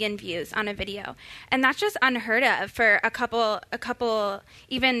 1 million views on a video. And that's just unheard of for a couple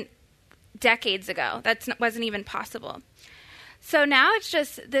even decades ago. That wasn't even possible. So now it's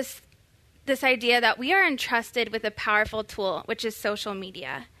just this idea that we are entrusted with a powerful tool, which is social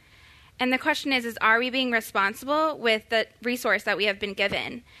media. And the question is are we being responsible with the resource that we have been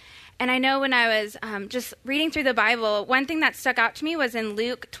given? And I know when I was just reading through the Bible, one thing that stuck out to me was in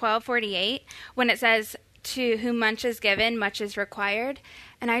Luke 12:48, when it says, to whom much is given, much is required.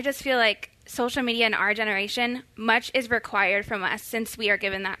 And I just feel like social media in our generation, much is required from us since we are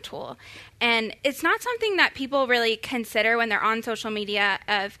given that tool. And it's not something that people really consider when they're on social media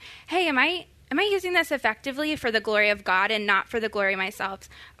of, hey, am I using this effectively for the glory of God and not for the glory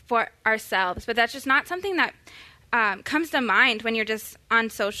for ourselves? But that's just not something that comes to mind when you're just on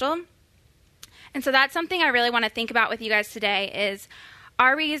social. And so that's something I really want to think about with you guys today is,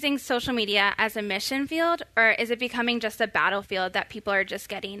 are we using social media as a mission field, or is it becoming just a battlefield that people are just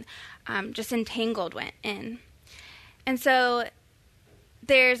getting just entangled in? And so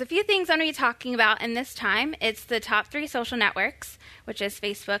there's a few things I'm going to be talking about in this time. It's the top 3 social networks, which is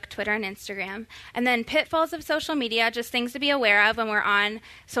Facebook, Twitter, and Instagram. And then pitfalls of social media, just things to be aware of when we're on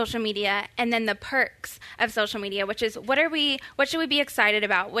social media. And then the perks of social media, which is what should we be excited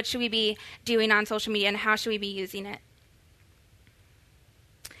about? What should we be doing on social media, and how should we be using it?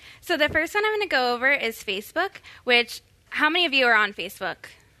 So the first one I'm going to go over is Facebook, which, how many of you are on Facebook?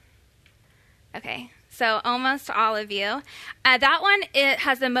 Okay. So almost all of you. That one, it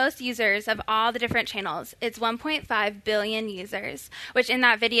has the most users of all the different channels. It's 1.5 billion users, which in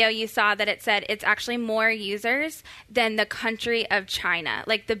that video you saw that it said it's actually more users than the country of China.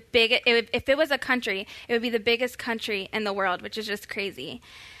 Like if it was a country, it would be the biggest country in the world, which is just crazy.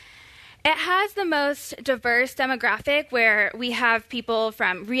 It has the most diverse demographic, where we have people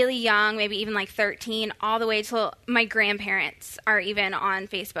from really young, maybe even like 13, all the way till my grandparents are even on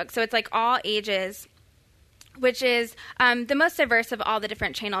Facebook. So it's like all ages, which is the most diverse of all the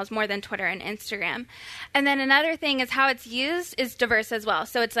different channels, more than Twitter and Instagram. And then another thing is how it's used is diverse as well.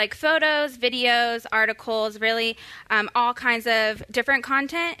 So it's like photos, videos, articles, really all kinds of different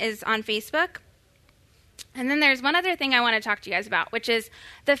content is on Facebook. And then there's one other thing I want to talk to you guys about, which is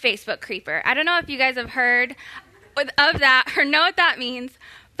the Facebook creeper. I don't know if you guys have heard of that or know what that means,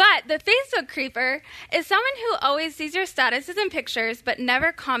 but the Facebook creeper is someone who always sees your statuses and pictures but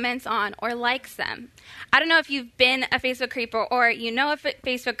never comments on or likes them. I don't know if you've been a Facebook creeper or you know a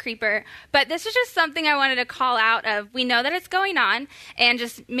Facebook creeper, but this is just something I wanted to call out of. We know that it's going on, and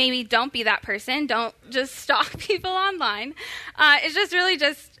just maybe don't be that person. Don't just stalk people online. It's just really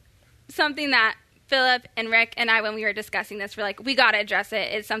just something that Philip and Rick and I, when we were discussing this, we're like, we got to address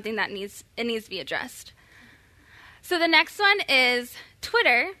it. It's something that needs to be addressed. So the next one is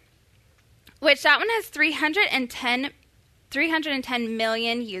Twitter, which that one has 310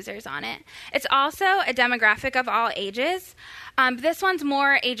 million users on it. It's also a demographic of all ages. This one's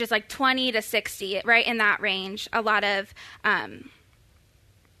more ages like 20 to 60, right in that range. A lot of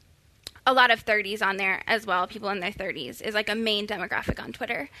 30s on there as well. People in their 30s is like a main demographic on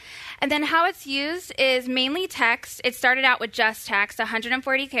Twitter. And then how it's used is mainly text. It started out with just text,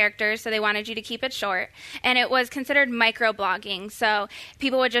 140 characters, so they wanted you to keep it short. And it was considered microblogging. So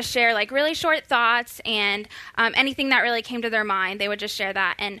people would just share like really short thoughts and anything that really came to their mind, they would just share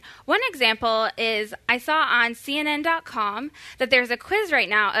that. And one example is I saw on CNN.com that there's a quiz right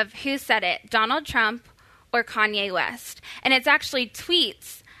now of who said it, Donald Trump or Kanye West. And it's actually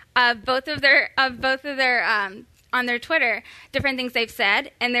tweets of both of their on their Twitter, different things they've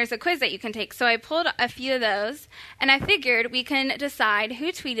said, and there's a quiz that you can take. So I pulled a few of those, and I figured we can decide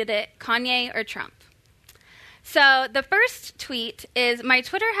who tweeted it, Kanye or Trump. So the first tweet is, my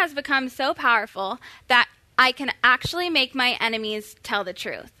Twitter has become so powerful that I can actually make my enemies tell the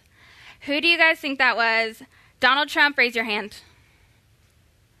truth. Who do you guys think that was? Donald Trump, raise your hand.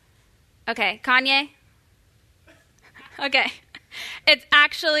 Okay, Kanye? Okay. It's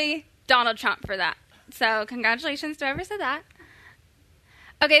actually Donald Trump for that. So congratulations to whoever said that.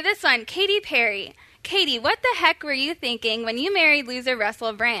 Okay, this one, Katy Perry. Katy, what the heck were you thinking when you married loser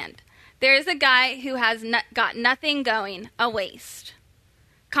Russell Brand? There's a guy who has got nothing going, a waste.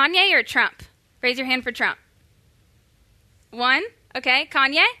 Kanye or Trump? Raise your hand for Trump. One? Okay,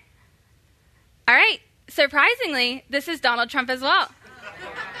 Kanye? All right. Surprisingly, this is Donald Trump as well.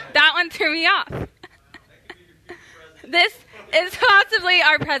 That one threw me off. This is possibly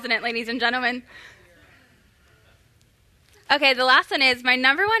our president, ladies and gentlemen. Okay, the last one is, my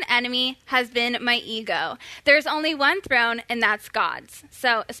number one enemy has been my ego. There's only one throne, and that's God's.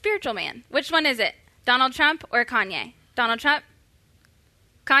 So, a spiritual man. Which one is it? Donald Trump or Kanye? Donald Trump?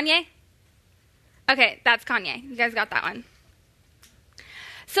 Kanye? Okay, that's Kanye. You guys got that one.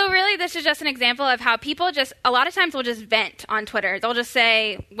 So really, this is just an example of how people a lot of times will just vent on Twitter. They'll just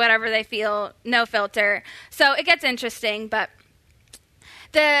say whatever they feel, no filter. So it gets interesting, but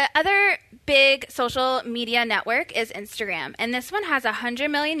the other big social media network is Instagram. And this one has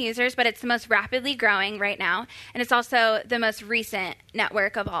 100 million users, but it's the most rapidly growing right now. And it's also the most recent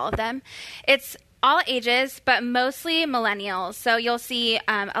network of all of them. It's all ages, but mostly millennials. So you'll see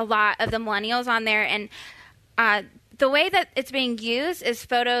a lot of the millennials on there. And the way that it's being used is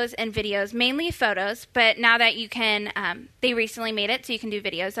photos and videos, mainly photos, but now that you can, they recently made it so you can do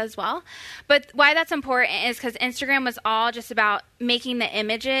videos as well. But why that's important is because Instagram was all just about making the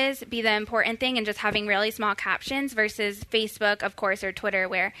images be the important thing and just having really small captions versus Facebook, of course, or Twitter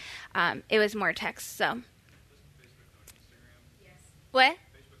where it was more text. So, what?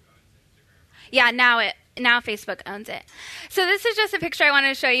 Yeah, now now Facebook owns it. So this is just a picture I wanted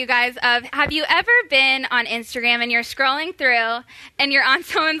to show you guys of, have you ever been on Instagram and you're scrolling through and you're on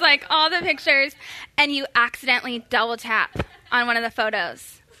someone's like all the pictures and you accidentally double tap on one of the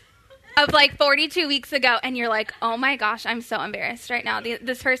photos of like 42 weeks ago and you're like, oh my gosh, I'm so embarrassed right now.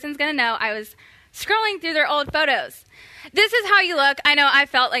 This person's going to know I was scrolling through their old photos. This is how you look. I know I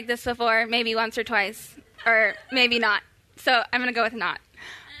felt like this before, maybe once or twice, or maybe not. So I'm going to go with not.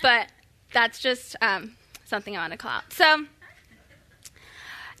 But that's just something I want to call out. So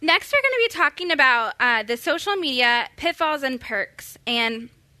next we're going to be talking about the social media pitfalls and perks. And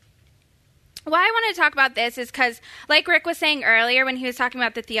why I want to talk about this is because, like Rick was saying earlier when he was talking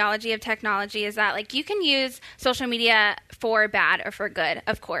about the theology of technology, is that like you can use social media for bad or for good,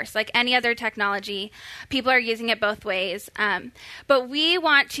 of course. Like any other technology, people are using it both ways. But we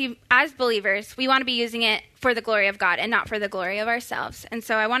want to, as believers, we want to be using it for the glory of God and not for the glory of ourselves. And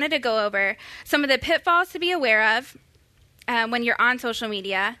so I wanted to go over some of the pitfalls to be aware of when you're on social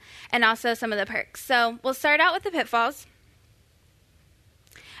media, and also some of the perks. So we'll start out with the pitfalls.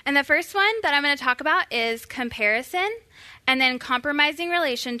 And the first one that I'm going to talk about is comparison, and then compromising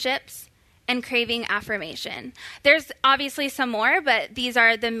relationships, and craving affirmation. There's obviously some more, but these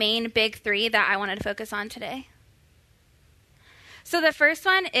are the main big three that I wanted to focus on today. So the first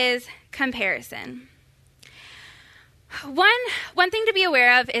one is comparison. One thing to be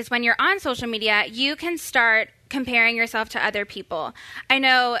aware of is when you're on social media, you can start comparing yourself to other people. I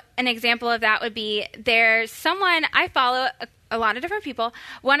know an example of that would be, there's someone I follow, a lot of different people.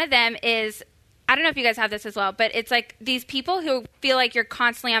 One of them is, I don't know if you guys have this as well, but it's like these people who feel like you're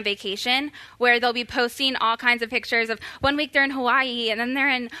constantly on vacation, where they'll be posting all kinds of pictures of 1 week they're in Hawaii, and then they're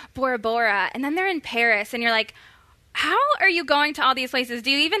in Bora Bora, and then they're in Paris, and you're like, how are you going to all these places?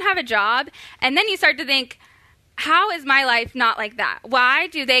 Do you even have a job? And then you start to think, how is my life not like that? Why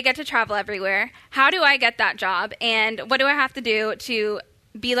do they get to travel everywhere? How do I get that job? And what do I have to do to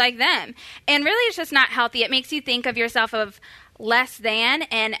be like them? And really, it's just not healthy. It makes you think of yourself of less than,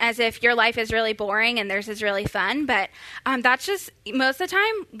 and as if your life is really boring and theirs is really fun. But that's just, most of the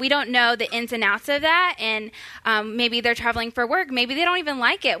time, we don't know the ins and outs of that. And maybe they're traveling for work. Maybe they don't even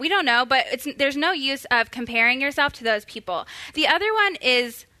like it. We don't know. But there's no use of comparing yourself to those people. The other one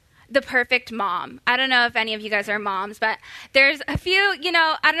is the perfect mom. I don't know if any of you guys are moms, but there's a few,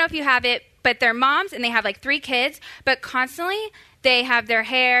 I don't know if you have it, but they're moms and they have like 3 kids, but constantly they have their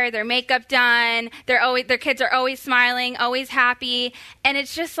hair, their makeup done. Their kids are always smiling, always happy. And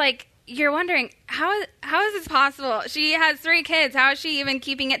it's just like, you're wondering, how is this possible? She has 3 kids. How is she even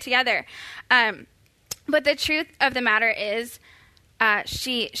keeping it together? But the truth of the matter is,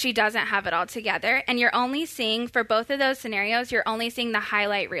 she doesn't have it all together. And you're only seeing, for both of those scenarios, you're only seeing the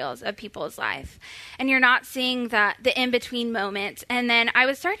highlight reels of people's life. And you're not seeing the in-between moments. And then I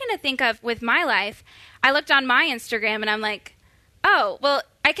was starting to think of, with my life, I looked on my Instagram and I'm like, oh, well,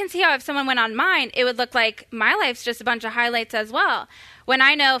 I can see how if someone went on mine, it would look like my life's just a bunch of highlights as well. When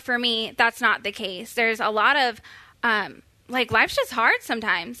I know, for me, that's not the case. There's a lot of, life's just hard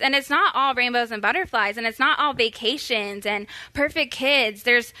sometimes. And it's not all rainbows and butterflies. And it's not all vacations and perfect kids.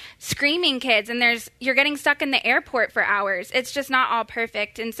 There's screaming kids. And you're getting stuck in the airport for hours. It's just not all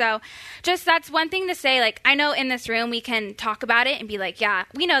perfect. And so just that's one thing to say. Like, I know in this room we can talk about it and be like, yeah,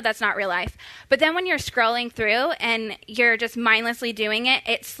 we know that's not real life. But then when you're scrolling through and you're just mindlessly doing it,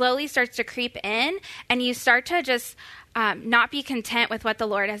 it slowly starts to creep in. And you start to just not be content with what the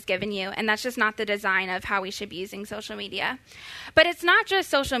Lord has given you. And that's just not the design of how we should be using social media. But it's not just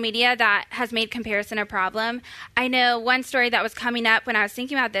social media that has made comparison a problem. I know one story that was coming up when I was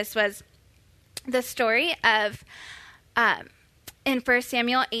thinking about this was the story of in 1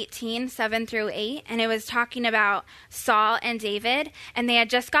 Samuel 18, 7 through 8. And it was talking about Saul and David. And they had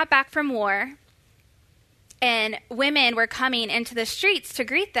just got back from war. And women were coming into the streets to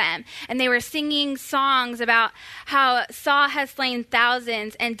greet them. And they were singing songs about how Saul has slain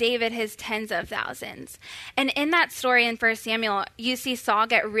thousands and David his tens of thousands. And in that story in 1 Samuel, you see Saul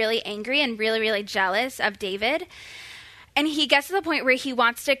get really angry and really, really jealous of David. And he gets to the point where he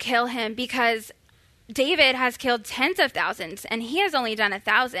wants to kill him because David has killed tens of thousands and he has only done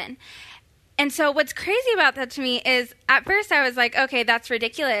 1,000. And so what's crazy about that to me is, at first I was like, okay, that's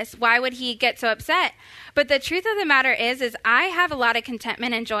ridiculous. Why would he get so upset? But the truth of the matter is I have a lot of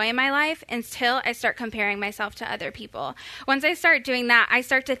contentment and joy in my life until I start comparing myself to other people. Once I start doing that, I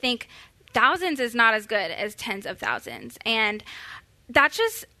start to think thousands is not as good as tens of thousands. And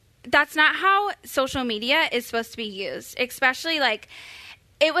that's not how social media is supposed to be used, especially like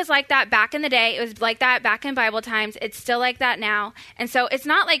it was like that back in the day. It was like that back in Bible times. It's still like that now. And so it's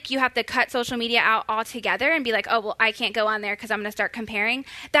not like you have to cut social media out altogether and be like, oh, well, I can't go on there because I'm going to start comparing.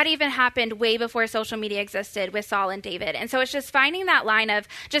 That even happened way before social media existed with Saul and David. And so it's just finding that line of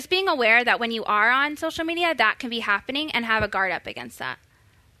just being aware that when you are on social media, that can be happening, and have a guard up against that.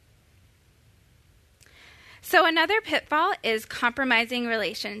 So another pitfall is compromising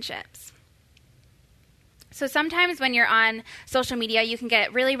relationships. So sometimes when you're on social media, you can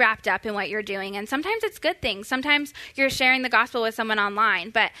get really wrapped up in what you're doing. And sometimes it's good things. Sometimes you're sharing the gospel with someone online,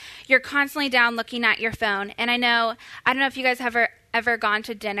 but you're constantly down looking at your phone. And I don't know if you guys have ever gone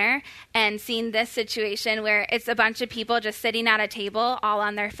to dinner and seen this situation where it's a bunch of people just sitting at a table all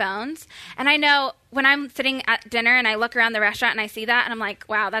on their phones. And I know when I'm sitting at dinner and I look around the restaurant and I see that, and I'm like,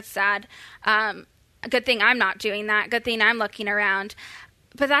 wow, that's sad. Good thing I'm not doing that. Good thing I'm looking around.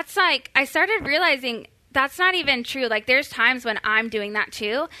 But that's like, I started realizing that's not even true. Like, there's times when I'm doing that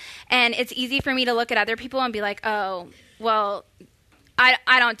too, and it's easy for me to look at other people and be like, oh, well, I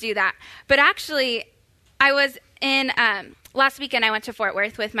don't do that. But actually, I was in, last weekend I went to Fort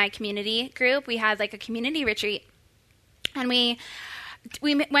Worth with my community group. We had like a community retreat, and we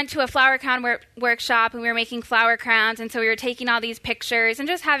went to a flower crown workshop, and we were making flower crowns, and so we were taking all these pictures and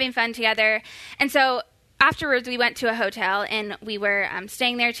just having fun together. And so afterwards, we went to a hotel, and we were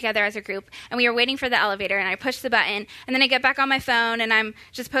staying there together as a group, and we were waiting for the elevator, and I pushed the button, and then I get back on my phone, and I'm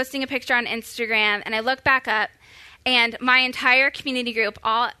just posting a picture on Instagram, and I look back up, and my entire community group,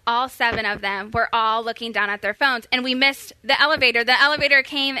 all 7 of them, were all looking down at their phones, and we missed the elevator. The elevator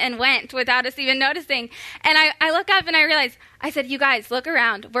came and went without us even noticing, and I look up, and I realize, I said, you guys, look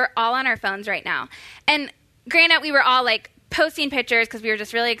around. We're all on our phones right now. And granted, we were all like posting pictures because we were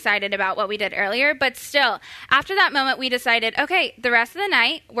just really excited about what we did earlier. But still, after that moment, we decided, okay, the rest of the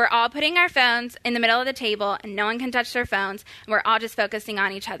night, we're all putting our phones in the middle of the table, and no one can touch their phones. And we're all just focusing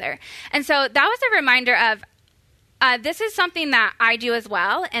on each other. And so that was a reminder of, this is something that I do as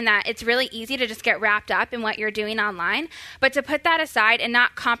well, and that it's really easy to just get wrapped up in what you're doing online. But to put that aside and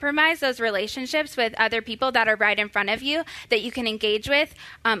not compromise those relationships with other people that are right in front of you that you can engage with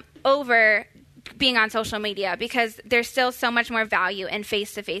over being on social media, because there's still so much more value in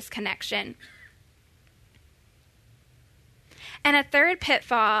face-to-face connection. And a third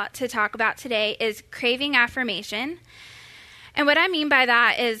pitfall to talk about today is craving affirmation. And what I mean by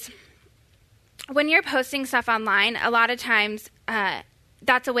that is, when you're posting stuff online, a lot of times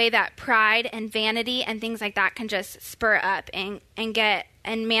that's a way that pride and vanity and things like that can just spur up and get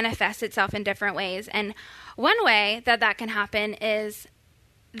and manifest itself in different ways. And one way that can happen is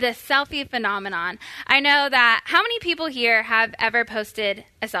the selfie phenomenon. I know that how many people here have ever posted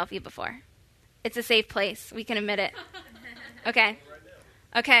a selfie before? It's a safe place. We can admit it. Okay.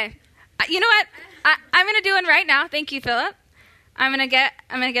 Okay. You know what? I'm going to do one right now. Thank you, Philip. I'm going to get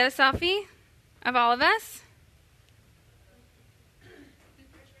a selfie of all of us.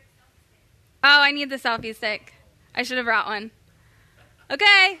 Oh, I need the selfie stick. I should have brought one.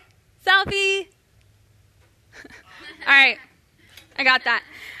 Okay, selfie. All right, I got that.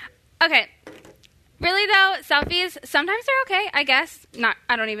 Okay, really though, selfies, sometimes they're okay, I guess.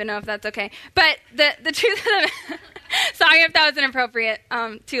 I don't even know if that's okay. But the truth of the sorry if that was inappropriate,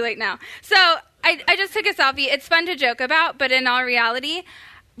 too late now. So I just took a selfie. It's fun to joke about, but in all reality,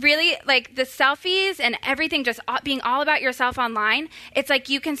 really, like, the selfies and everything just being all about yourself online, it's like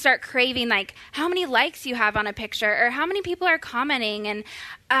you can start craving, like, how many likes you have on a picture or how many people are commenting,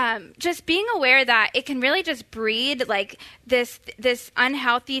 and just being aware that it can really just breed, like, this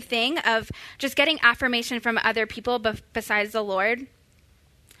unhealthy thing of just getting affirmation from other people besides the Lord.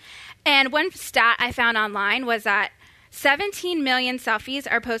 And one stat I found online was that 17 million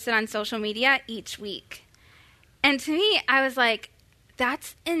selfies are posted on social media each week. And to me, I was like,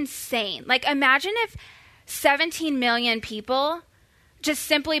 that's insane. Like, imagine if 17 million people just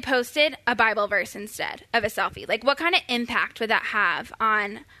simply posted a Bible verse instead of a selfie. Like, what kind of impact would that have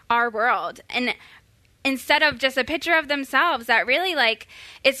on our world? And instead of just a picture of themselves, that really, like,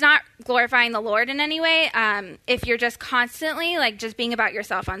 it's not glorifying the Lord in any way if you're just constantly, like, just being about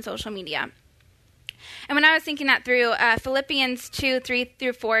yourself on social media. And when I was thinking that through, Philippians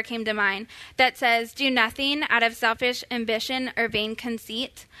 2:3-4 came to mind, that says, "Do nothing out of selfish ambition or vain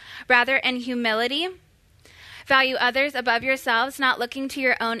conceit. Rather, in humility, value others above yourselves, not looking to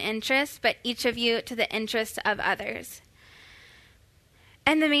your own interests, but each of you to the interest of others."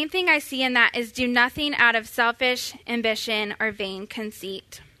 And the main thing I see in that is do nothing out of selfish ambition or vain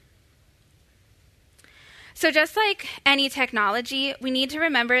conceit. So just like any technology, we need to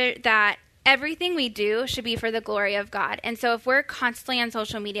remember that everything we do should be for the glory of God. And so if we're constantly on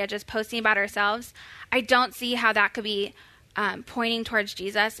social media just posting about ourselves, I don't see how that could be pointing towards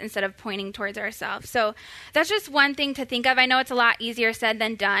Jesus instead of pointing towards ourselves. So that's just one thing to think of. I know it's a lot easier said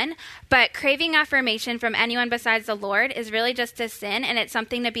than done, but craving affirmation from anyone besides the Lord is really just a sin, and it's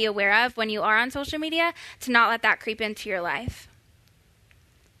something to be aware of when you are on social media, to not let that creep into your life.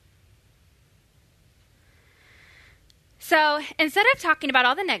 So instead of talking about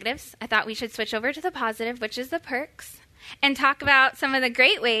all the negatives, I thought we should switch over to the positive, which is the perks, and talk about some of the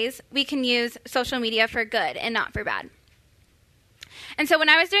great ways we can use social media for good and not for bad. And so when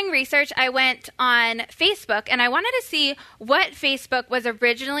I was doing research, I went on Facebook, and I wanted to see what Facebook was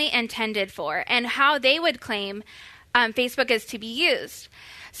originally intended for and how they would claim Facebook is to be used.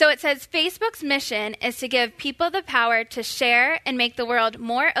 So it says Facebook's mission is to give people the power to share and make the world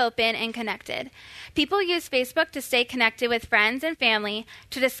more open and connected. People use Facebook to stay connected with friends and family,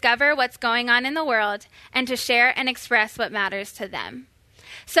 to discover what's going on in the world, and to share and express what matters to them.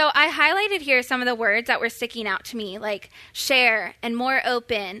 So I highlighted here some of the words that were sticking out to me, like share and more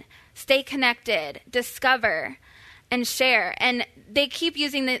open, stay connected, discover, and share. And they keep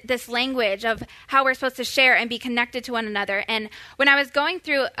using this language of how we're supposed to share and be connected to one another. And when I was going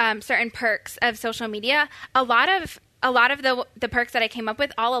through certain perks of social media, a lot of the perks that I came up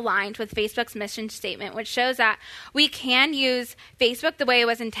with all aligned with Facebook's mission statement, which shows that we can use Facebook the way it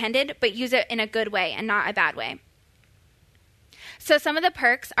was intended, but use it in a good way and not a bad way. So some of the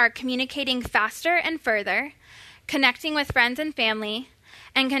perks are communicating faster and further, connecting with friends and family,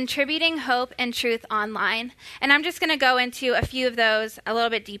 and contributing hope and truth online. And I'm just going to go into a few of those a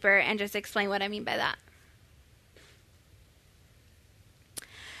little bit deeper and just explain what I mean by that.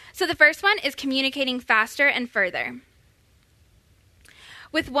 So the first one is communicating faster and further.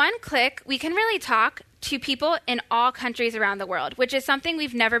 With one click, we can really talk to people in all countries around the world, which is something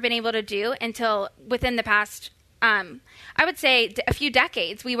we've never been able to do until within the past I would say a few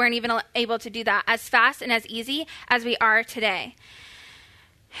decades. We weren't even able to do that as fast and as easy as we are today.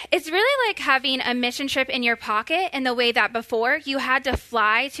 It's really like having a mission trip in your pocket in the way that before you had to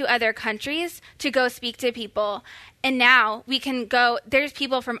fly to other countries to go speak to people. And now we can go, there's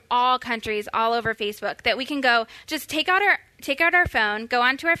people from all countries all over Facebook that we can go just take out our phone, go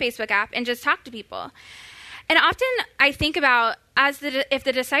onto our Facebook app, and just talk to people. And often I think about if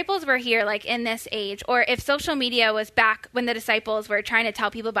the disciples were here, like in this age, or if social media was back when the disciples were trying to tell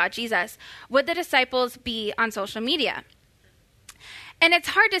people about Jesus, would the disciples be on social media? And it's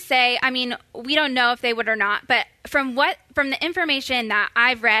hard to say. I mean, we don't know if they would or not, but from the information that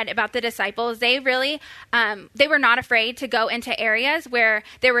I've read about the disciples, they really, they were not afraid to go into areas where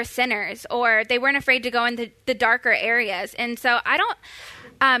there were sinners, or they weren't afraid to go into the darker areas. And so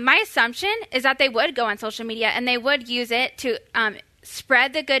my assumption is that they would go on social media and they would use it to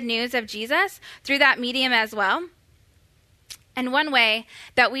spread the good news of Jesus through that medium as well. And one way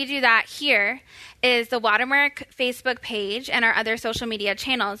that we do that here is the Watermark Facebook page and our other social media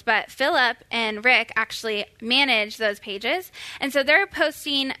channels. But Philip and Rick actually manage those pages. And so they're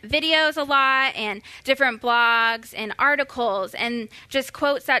posting videos a lot and different blogs and articles and just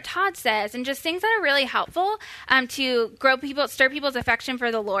quotes that Todd says and just things that are really helpful to stir people's affection for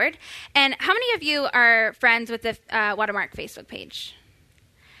the Lord. And how many of you are friends with the Watermark Facebook page?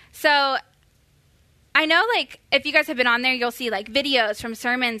 So I know, like, if you guys have been on there, you'll see, like, videos from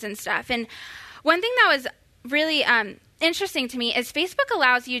sermons and stuff. And one thing that was really interesting to me is Facebook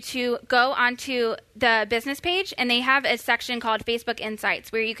allows you to go onto the business page, and they have a section called Facebook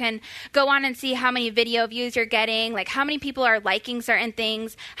Insights where you can go on and see how many video views you're getting, like how many people are liking certain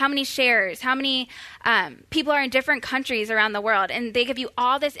things, how many shares, how many people are in different countries around the world. And they give you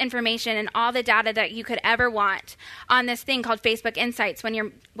all this information and all the data that you could ever want on this thing called Facebook Insights when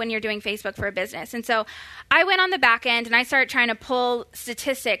you're doing Facebook for a business. And so I went on the back end and I started trying to pull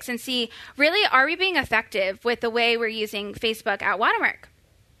statistics and see, really, are we being effective with the way we're using Facebook at Watermark?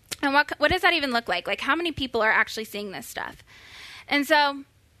 And what does that even look like? Like, how many people are actually seeing this stuff? And so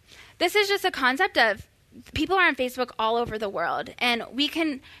this is just a concept of people are on Facebook all over the world, and we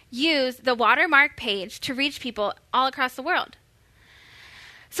can use the Watermark page to reach people all across the world.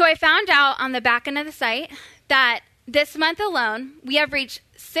 So I found out on the back end of the site that this month alone, we have reached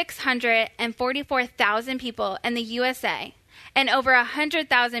 644,000 people in the USA and over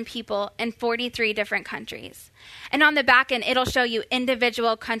 100,000 people in 43 different countries. And on the back end, it'll show you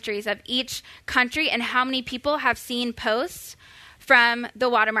individual countries of each country and how many people have seen posts from the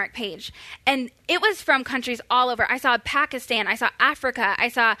Watermark page. And it was from countries all over. I saw Pakistan, I saw Africa, I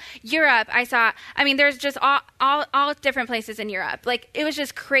saw Europe, there's just all different places in Europe. Like, it was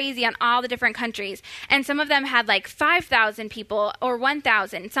just crazy on all the different countries. And some of them had like 5,000 people or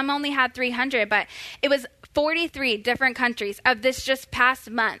 1,000. Some only had 300, but it was 43 different countries of this just past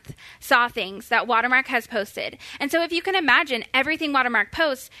month saw things that Watermark has posted. And so if you can imagine everything Watermark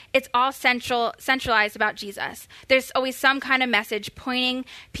posts, it's all centralized about Jesus. There's always some kind of message pointing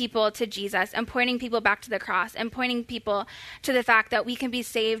people to Jesus and pointing people back to the cross and pointing people to the fact that we can be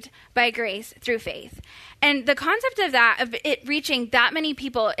saved by grace through faith. And the concept of that, of it reaching that many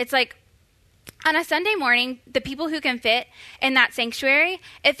people, it's like on a Sunday morning, the people who can fit in that sanctuary,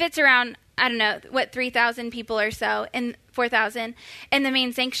 it fits around 3,000 people or so, and 4,000 in the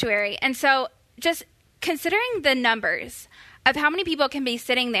main sanctuary. And so just considering the numbers of how many people can be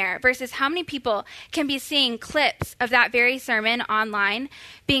sitting there versus how many people can be seeing clips of that very sermon online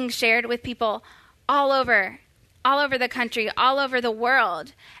being shared with people all over the country, all over the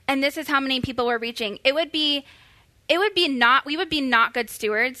world. And this is how many people we're reaching. We would be not good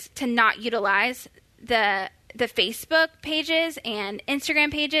stewards to not utilize the Facebook pages and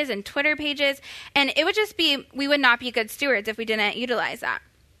Instagram pages and Twitter pages. And it would just be, we would not be good stewards if we didn't utilize that.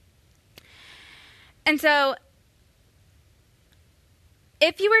 And so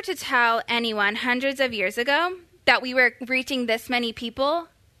if you were to tell anyone hundreds of years ago that we were reaching this many people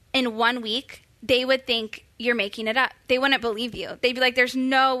in 1 week, they would think you're making it up. They wouldn't believe you. They'd be like, there's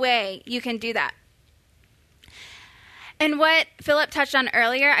no way you can do that. And what Philip touched on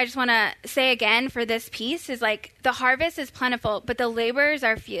earlier, I just want to say again for this piece is like the harvest is plentiful, but the laborers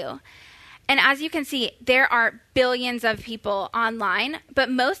are few. And as you can see, there are billions of people online, but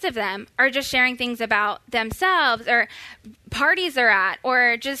most of them are just sharing things about themselves or parties they're at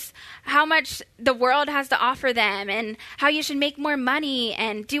or just how much the world has to offer them and how you should make more money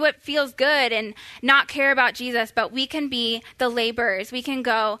and do what feels good and not care about Jesus. But we can be the laborers. We can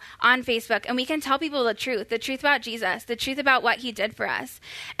go on Facebook and we can tell people the truth about Jesus, the truth about what he did for us.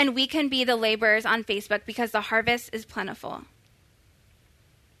 And we can be the laborers on Facebook because the harvest is plentiful.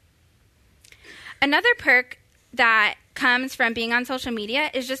 Another perk that comes from being on social media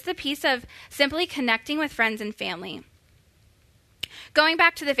is just the piece of simply connecting with friends and family. Going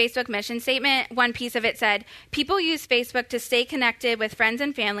back to the Facebook mission statement, one piece of it said, people use Facebook to stay connected with friends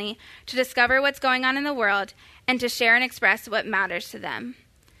and family, to discover what's going on in the world, and to share and express what matters to them.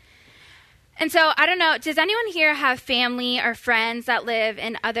 And so, I don't know, does anyone here have family or friends that live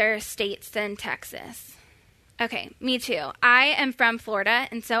in other states than Texas? Okay, me too. I am from Florida,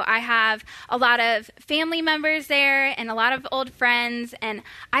 and so I have a lot of family members there and a lot of old friends, and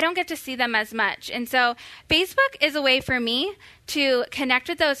I don't get to see them as much. And so Facebook is a way for me to connect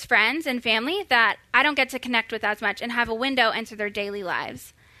with those friends and family that I don't get to connect with as much and have a window into their daily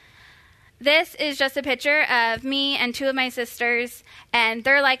lives. This is just a picture of me and two of my sisters, and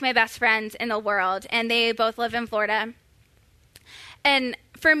they're like my best friends in the world, and they both live in Florida. And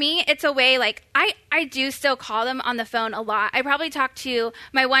for me, it's a way, like, I do still call them on the phone a lot. I probably talk to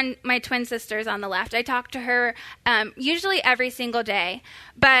my twin sisters on the left. I talk to her usually every single day.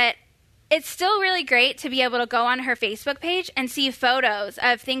 But it's still really great to be able to go on her Facebook page and see photos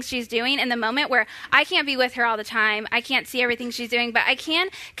of things she's doing in the moment where I can't be with her all the time. I can't see everything she's doing, but I can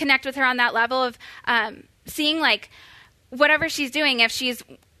connect with her on that level of seeing, like, whatever she's doing.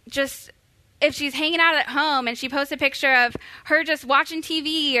 If she's hanging out at home and she posts a picture of her just watching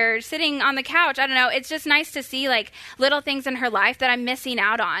TV or sitting on the couch, I don't know, it's just nice to see like little things in her life that I'm missing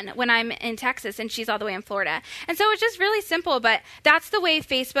out on when I'm in Texas and she's all the way in Florida. And so it's just really simple, but that's the way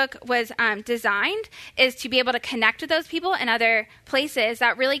Facebook was designed, is to be able to connect with those people in other places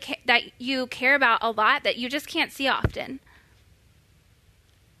that really that you care about a lot that you just can't see often.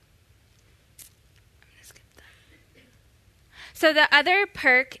 So the other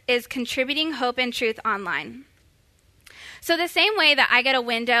perk is contributing hope and truth online. So the same way that I get a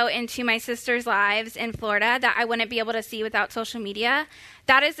window into my sister's lives in Florida that I wouldn't be able to see without social media,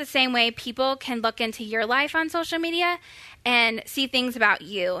 that is the same way people can look into your life on social media and see things about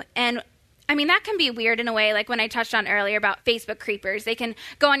you. And I mean, that can be weird in a way, like when I touched on earlier about Facebook creepers. They can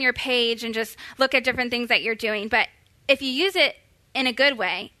go on your page and just look at different things that you're doing. But if you use it in a good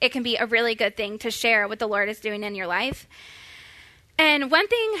way, it can be a really good thing to share what the Lord is doing in your life. And one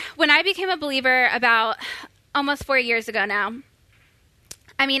thing, when I became a believer about almost 4 years ago now,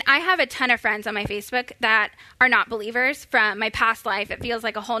 I mean, I have a ton of friends on my Facebook that are not believers from my past life. It feels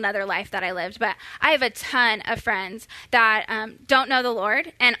like a whole nother life that I lived. But I have a ton of friends that don't know the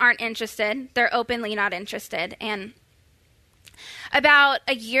Lord and aren't interested. They're openly not interested. And about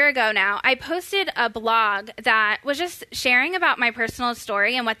a year ago now, I posted a blog that was just sharing about my personal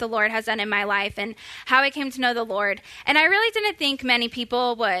story and what the Lord has done in my life and how I came to know the Lord. And I really didn't think many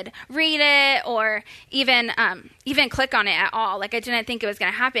people would read it or even click on it at all. Like, I didn't think it was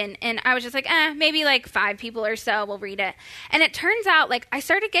going to happen. And I was just like, maybe like 5 people or so will read it. And it turns out, like, I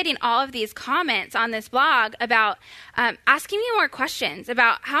started getting all of these comments on this blog about asking me more questions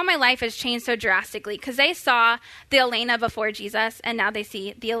about how my life has changed so drastically, because they saw the Elena before Jesus and now they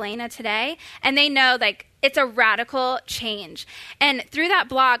see the Elena today, and they know, like, it's a radical change. And through that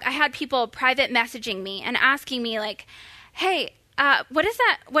blog, I had people private messaging me and asking me, like, hey, what is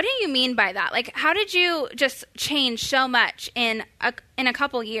that? What do you mean by that? Like, how did you just change so much in a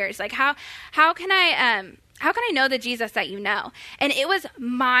couple years? Like, how can I know the Jesus that you know? And it was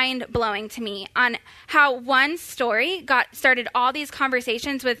mind blowing to me on how one story started all these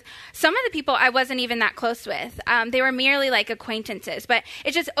conversations with some of the people I wasn't even that close with. They were merely like acquaintances, but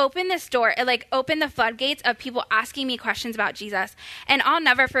it just opened this door. It like opened the floodgates of people asking me questions about Jesus. And I'll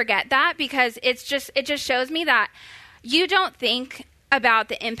never forget that, because it just shows me that you don't think about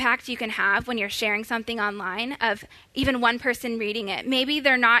the impact you can have when you're sharing something online of even one person reading it. Maybe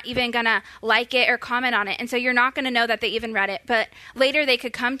they're not even going to like it or comment on it, and so you're not going to know that they even read it. But later they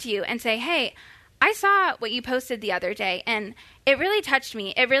could come to you and say, hey, I saw what you posted the other day, and it really touched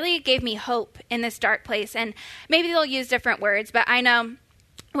me. It really gave me hope in this dark place. And maybe they'll use different words, but I know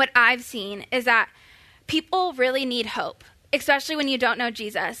what I've seen is that people really need hope, especially when you don't know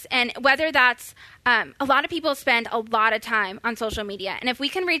Jesus. And whether that's, a lot of people spend a lot of time on social media. And if we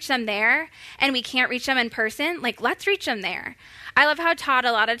can reach them there and we can't reach them in person, like, let's reach them there. I love how Todd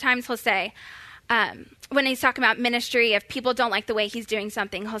a lot of times will say, when he's talking about ministry, if people don't like the way he's doing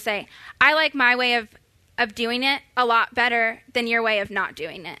something, he'll say, I like my way of doing it a lot better than your way of not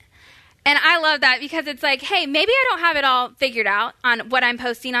doing it. And I love that, because it's like, hey, maybe I don't have it all figured out on what I'm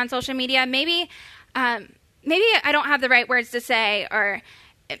posting on social media. Maybe I don't have the right words to say, or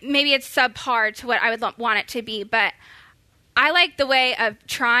maybe it's subpar to what I would want it to be, but I like the way of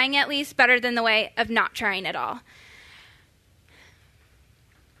trying at least better than the way of not trying at all.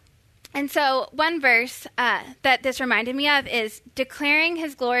 And so one verse that this reminded me of is declaring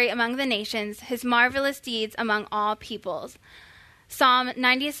his glory among the nations, his marvelous deeds among all peoples. Psalm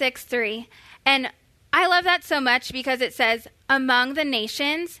 96:3. And I love that so much because it says among the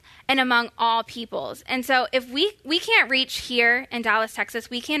nations and among all peoples. And so if we can't reach here in Dallas, Texas,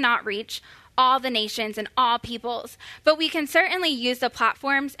 we cannot reach all the nations and all peoples, but we can certainly use the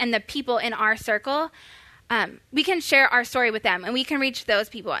platforms and the people in our circle. We can share our story with them, and we can reach those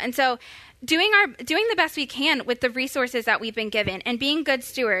people. And so doing the best we can with the resources that we've been given and being good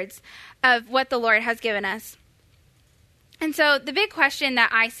stewards of what the Lord has given us. And so the big question that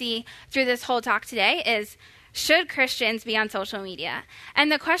I see through this whole talk today is, should Christians be on social media?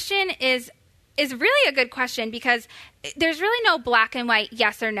 And the question is really a good question, because there's really no black and white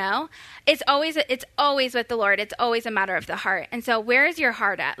yes or no. It's always with the Lord. It's always a matter of the heart. And so where is your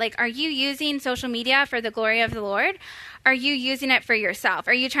heart at? Like, are you using social media for the glory of the Lord? Are you using it for yourself?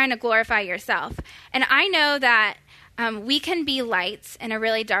 Are you trying to glorify yourself? And I know that we can be lights in a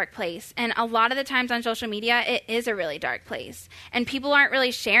really dark place. And a lot of the times on social media, it is a really dark place. And people aren't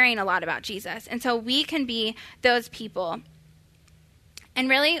really sharing a lot about Jesus. And so we can be those people. And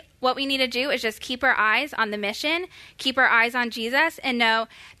really, what we need to do is just keep our eyes on the mission, keep our eyes on Jesus, and know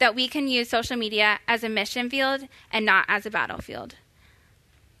that we can use social media as a mission field and not as a battlefield.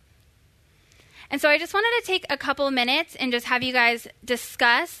 And so I just wanted to take a couple of minutes and just have you guys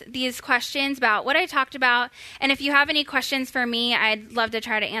discuss these questions about what I talked about. And if you have any questions for me, I'd love to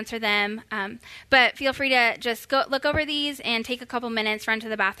try to answer them. But feel free to just go look over these and take a couple minutes, run to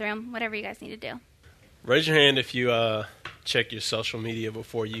the bathroom, whatever you guys need to do. Raise your hand if you check your social media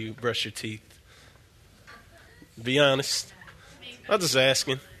before you brush your teeth. Be honest. I'm just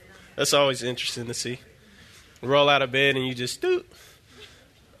asking. That's always interesting to see. Roll out of bed and you just do.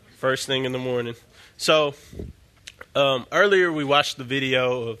 First thing in the morning. So earlier we watched the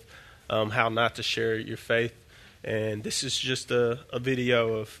video of how not to share your faith. And this is just a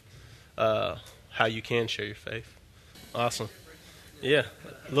video of how you can share your faith. Awesome. Yeah,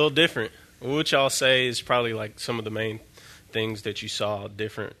 a little different. What y'all say is probably like some of the main things that you saw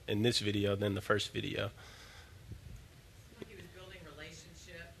different in this video than the first video. Like he was building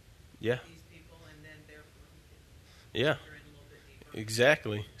relationship Yeah. with these people, and then therefore Yeah. enter in a little bit deeper.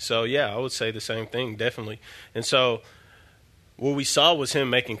 Exactly. So, yeah, I would say the same thing, definitely. And so what we saw was him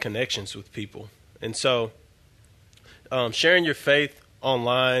making connections with people. And so sharing your faith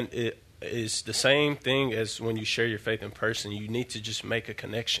online is the same thing as when you share your faith in person. You need to just make a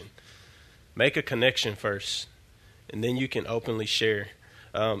connection. Make a connection first. and then you can openly share.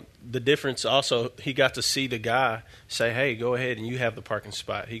 The difference also, he got to see the guy say, hey, go ahead and you have the parking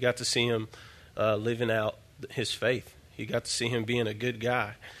spot. He got to see him living out his faith. He got to see him being a good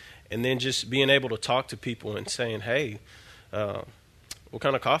guy. And then just being able to talk to people and saying, hey, what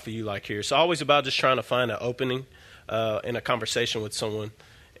kind of coffee you like here? It's always about just trying to find an opening in a conversation with someone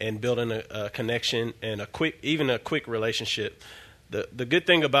and building a connection and a quick relationship. The good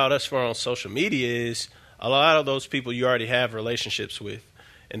thing about us for on social media is a lot of those people you already have relationships with,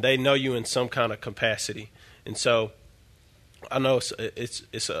 and they know you in some kind of capacity. And so I know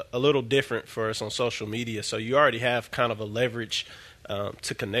it's a little different for us on social media. So you already have kind of a leverage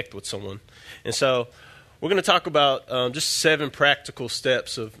to connect with someone. And so we're going to talk about just 7 practical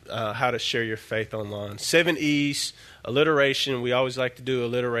steps of how to share your faith online. 7 E's, alliteration. We always like to do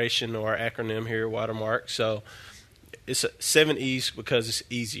alliteration or our acronym here at Watermark. So it's 7 E's because it's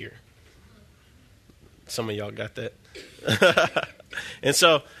easier. Some of y'all got that. And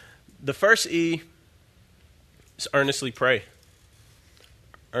so the first E is earnestly pray.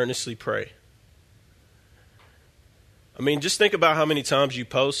 Earnestly pray. I mean, just think about how many times you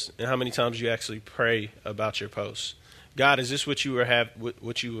post and how many times you actually pray about your posts. God, is this what you would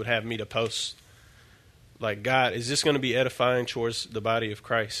have me to post? Like, God, is this going to be edifying towards the body of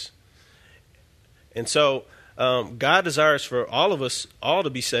Christ? And so God desires for all of us all to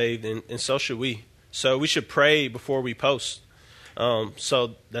be saved, and so should we. So we should pray before we post,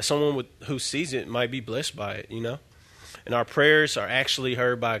 so that someone who sees it might be blessed by it, you know. And our prayers are actually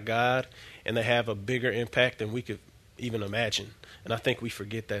heard by God, and they have a bigger impact than we could even imagine. And I think we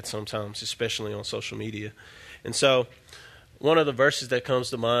forget that sometimes, especially on social media. And so one of the verses that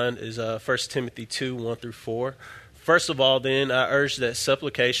comes to mind is 1 Timothy 2, 1 through 4. First of all, then, I urge that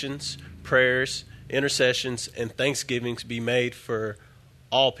supplications, prayers, intercessions, and thanksgivings be made for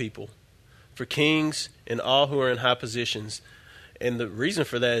all people, for kings and all who are in high positions. And the reason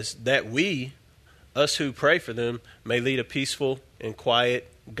for that is that we, us who pray for them, may lead a peaceful and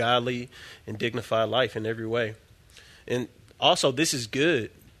quiet, godly, and dignified life in every way. And also, this is good,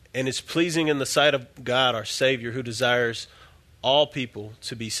 and it's pleasing in the sight of God, our Savior, who desires all people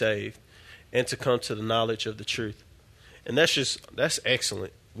to be saved and to come to the knowledge of the truth. And that's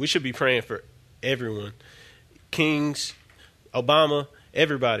excellent. We should be praying for everyone. Kings, Obama,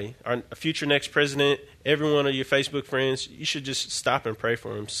 everybody, our future next president, every one of your Facebook friends, you should just stop and pray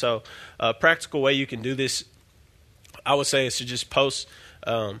for them. So a practical way you can do this, I would say, is to just post,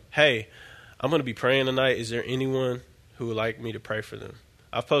 hey, I'm going to be praying tonight. Is there anyone who would like me to pray for them?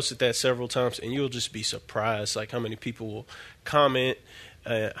 I've posted that several times, and you'll just be surprised, like how many people will comment,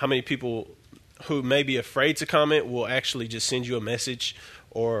 how many people who may be afraid to comment will actually just send you a message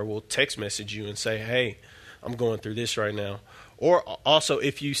or will text message you and say, hey, I'm going through this right now. Or also,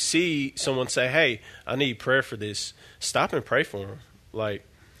 if you see someone say, hey, I need prayer for this, stop and pray for them. Like,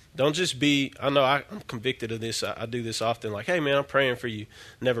 don't just be, I know I'm convicted of this. I do this often. Like, hey, man, I'm praying for you.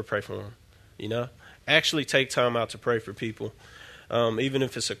 Never pray for them, you know? Actually take time out to pray for people, even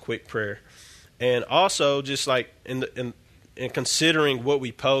if it's a quick prayer. And also, just like in considering what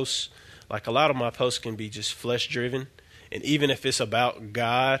we post, like a lot of my posts can be just flesh-driven. And even if it's about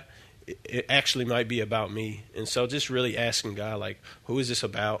God, it actually might be about me. And so just really asking God, like, who is this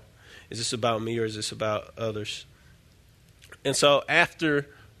about? Is this about me or is this about others? And so after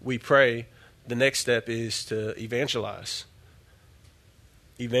we pray, the next step is to evangelize.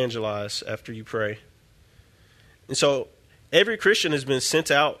 Evangelize after you pray. And so every Christian has been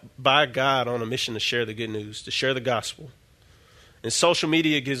sent out by God on a mission to share the good news, to share the gospel. And social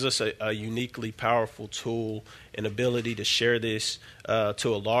media gives us a uniquely powerful tool and ability to share this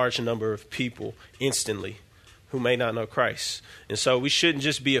to a large number of people instantly who may not know Christ. And so we shouldn't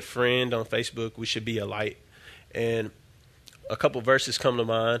just be a friend on Facebook. We should be a light. And a couple verses come to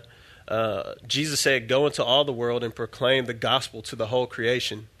mind. Jesus said, go into all the world and proclaim the gospel to the whole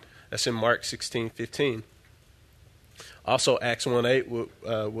creation. That's in Mark 16:15. Also, Acts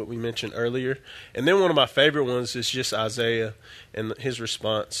 1:8, what we mentioned earlier. And then one of my favorite ones is just Isaiah and his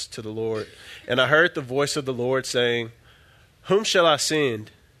response to the Lord. And I heard the voice of the Lord saying, whom shall I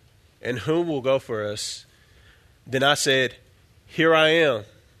send, and whom will go for us? Then I said, here I am,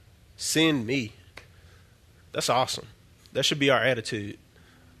 send me. That's awesome. That should be our attitude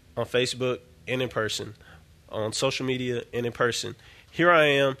on Facebook and in person, on social media and in person. Here I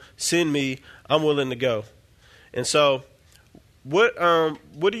am, send me, I'm willing to go. And so what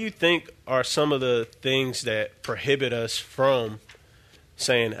do you think are some of the things that prohibit us from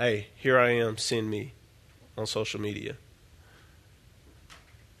saying, hey, here I am, send me on social media?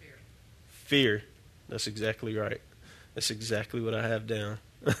 Fear. That's exactly right. That's exactly what I have down.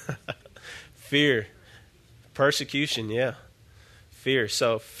 Fear. Persecution, yeah. Fear.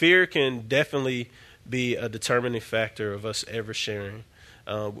 So fear can definitely be a determining factor of us ever sharing.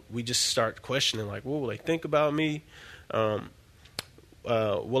 We just start questioning, like, what will they think about me? Will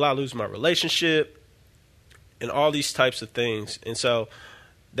I lose my relationship? And all these types of things. And so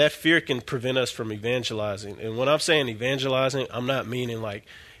that fear can prevent us from evangelizing. And when I'm saying evangelizing, I'm not meaning like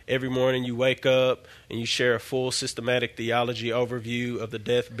every morning you wake up and you share a full systematic theology overview of the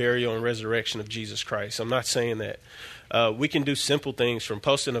death, burial, and resurrection of Jesus Christ. I'm not saying that. We can do simple things from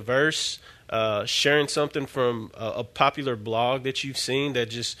posting a verse, sharing something from a popular blog that you've seen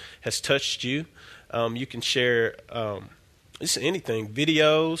that just has touched you. You can share just anything,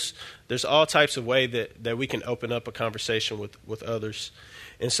 videos. There's all types of way that we can open up a conversation with others.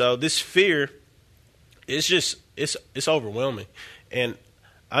 And so this fear is just, it's overwhelming. And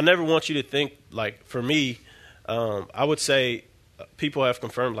I never want you to think, like, for me, I would say people have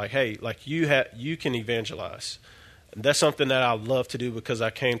confirmed, like, hey, like you can evangelize. And that's something that I love to do because I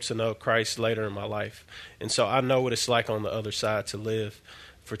came to know Christ later in my life. And so I know what it's like on the other side to live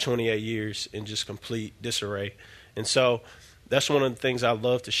for 28 years in just complete disarray. And so that's one of the things I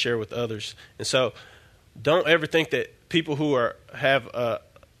love to share with others. And so don't ever think that people who have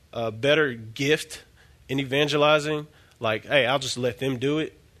a better gift in evangelizing, like, hey, I'll just let them do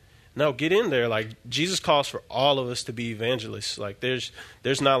it. No, get in there. Like, Jesus calls for all of us to be evangelists. Like, there's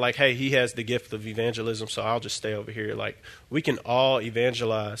not like, hey, he has the gift of evangelism, so I'll just stay over here. Like, we can all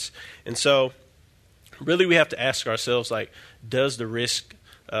evangelize. And so really we have to ask ourselves, like, does the risk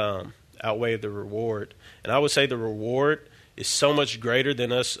outweigh the reward? And I would say the reward is so much greater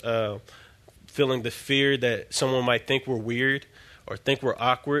than us feeling the fear that someone might think we're weird or think we're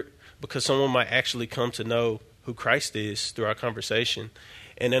awkward, because someone might actually come to know who Christ is through our conversation.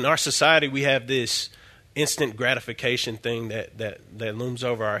 And in our society, we have this instant gratification thing that looms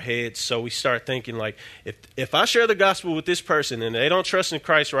over our heads. So we start thinking, like, if I share the gospel with this person and they don't trust in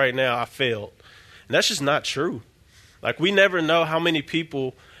Christ right now, I failed. And that's just not true. Like, we never know how many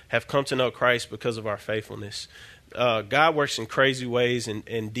people have come to know Christ because of our faithfulness. God works in crazy ways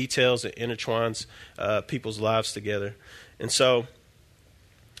and details that intertwines people's lives together. And so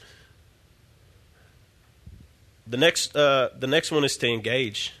the next one is to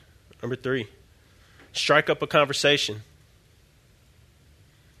engage. Number 3, strike up a conversation.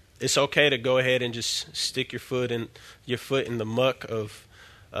 It's okay to go ahead and just stick your foot in the muck of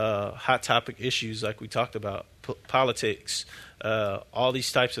hot topic issues like we talked about, politics, all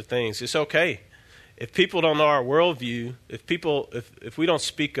these types of things. It's okay. If people don't know our worldview, if we don't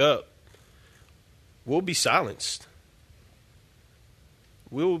speak up, we'll be silenced.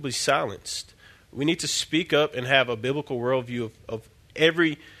 We will be silenced. We need to speak up and have a biblical worldview of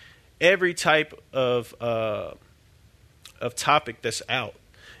every type of topic that's out.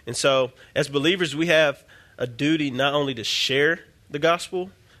 And so, as believers, we have a duty not only to share the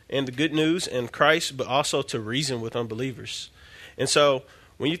gospel and the good news and Christ, but also to reason with unbelievers. And so,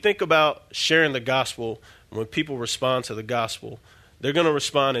 when you think about sharing the gospel, when people respond to the gospel, they're going to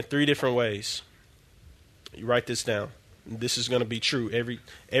respond in 3 different ways. You write this down. This is going to be true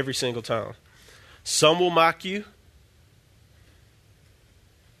every single time. Some will mock you.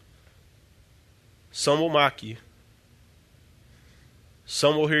 Some will mock you.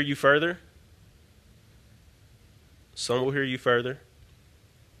 Some will hear you further. Some will hear you further.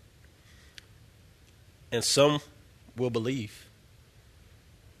 And some will believe.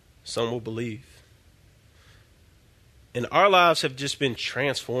 Some will believe. And our lives have just been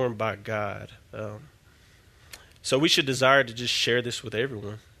transformed by God. So we should desire to just share this with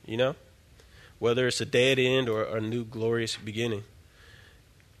everyone, you know, whether it's a dead end or a new glorious beginning.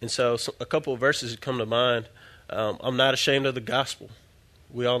 And so a couple of verses come to mind. I'm not ashamed of the gospel.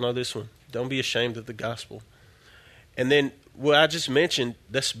 We all know this one. Don't be ashamed of the gospel. And then what I just mentioned,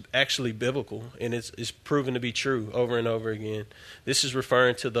 that's actually biblical, and it's proven to be true over and over again. This is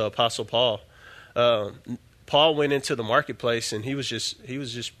referring to the Apostle Paul. Paul went into the marketplace, and he was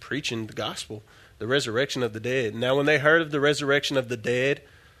just preaching the gospel, the resurrection of the dead. Now, when they heard of the resurrection of the dead,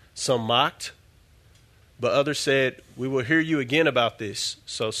 some mocked, but others said, "We will hear you again about this."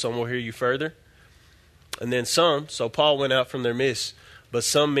 So some will hear you further. And then some, so Paul went out from their midst, but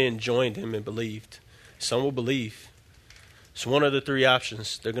some men joined him and believed. Some will believe. So one of the 3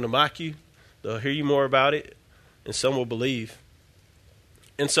 options. They're going to mock you, they'll hear you more about it, and some will believe.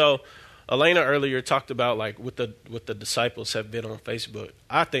 And so Elena earlier talked about like what the disciples have been on Facebook.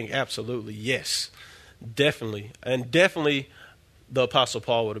 I think absolutely yes, definitely, and definitely the Apostle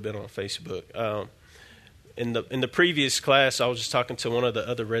Paul would have been on Facebook. In the previous class, I was just talking to one of the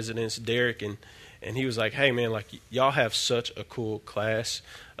other residents, Derek, and he was like, "Hey man, like y'all have such a cool class.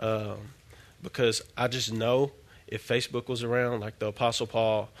 because I just know if Facebook was around, like the Apostle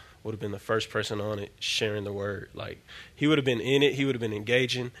Paul would have been the first person on it sharing the word. Like, he would have been in it. He would have been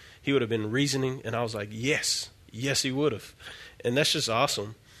engaging. He would have been reasoning. And I was like, yes, he would have. And that's just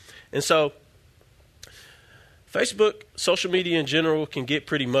awesome. And so Facebook, social media in general, can get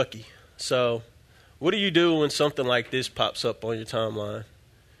pretty mucky. So what do you do when something like this pops up on your timeline?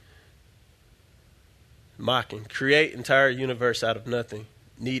 Mocking. Create entire universe out of nothing.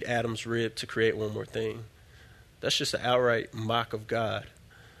 Need Adam's rib to create one more thing. That's just an outright mock of God.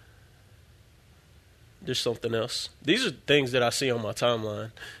 There's something else. These are things that I see on my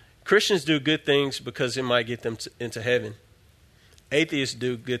timeline. Christians do good things because it might get them into heaven. Atheists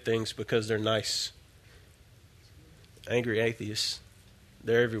do good things because they're nice. Angry atheists.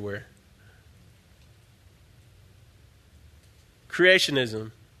 They're everywhere.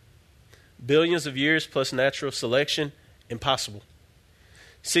 Creationism. Billions of years plus natural selection. Impossible.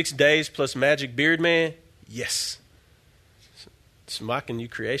 6 days plus magic beard man. Yes. It's mocking you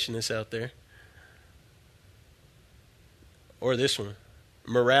creationists out there. Or this one.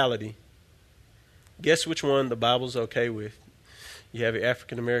 Morality. Guess which one the Bible's okay with? You have your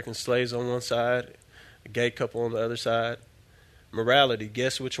African American slaves on one side, a gay couple on the other side. Morality.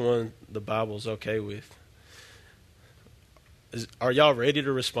 Guess which one the Bible's okay with? Are y'all ready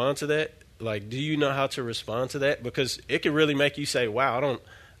to respond to that? Like, do you know how to respond to that? Because it can really make you say, "Wow,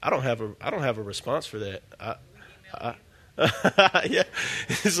 I don't have a response for that." Yeah,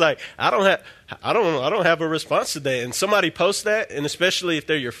 it's like I don't have a response to that. And somebody posts that, and especially if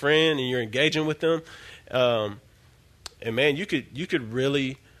they're your friend and you're engaging with them, and man, you could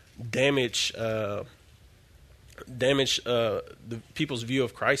really damage the people's view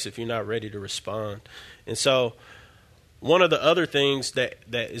of Christ if you're not ready to respond. And so, one of the other things that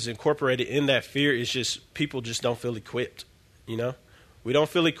is incorporated in that fear is just people just don't feel equipped. You know, we don't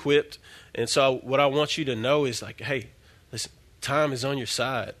feel equipped, and so what I want you to know is like, hey, listen, time is on your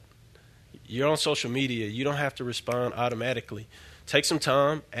side. You're on social media. You don't have to respond automatically. Take some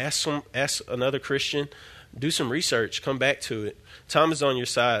time. Ask another Christian. Do some research. Come back to it. Time is on your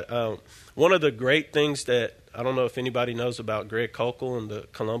side. One of the great things that I don't know if anybody knows about Greg Koukl and the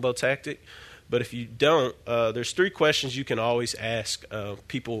Columbo tactic, but if you don't, there's 3 questions you can always ask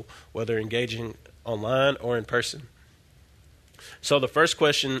people, whether engaging online or in person. So the first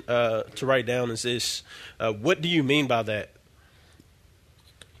question to write down is this: what do you mean by that?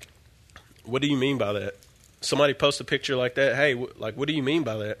 What do you mean by that? Somebody posts a picture like that. Hey, what do you mean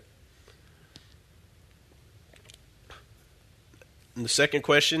by that? And the second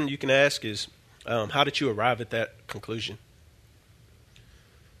question you can ask is, how did you arrive at that conclusion?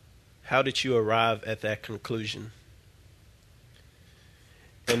 How did you arrive at that conclusion?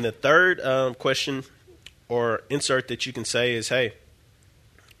 And the third question or insert that you can say is, hey,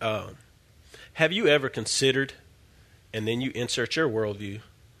 have you ever considered, and then you insert your worldview.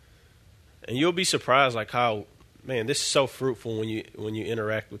 And you'll be surprised like how, man, this is so fruitful when you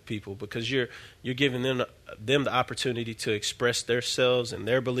interact with people, because you're giving them the opportunity to express themselves and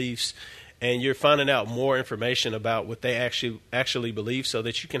their beliefs, and you're finding out more information about what they actually believe so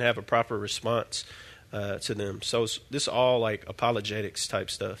that you can have a proper response to them. So this is all like apologetics type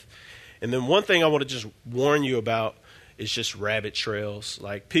stuff. And then one thing I want to just warn you about is just rabbit trails.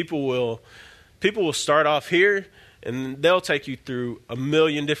 Like people will start off here and they'll take you through a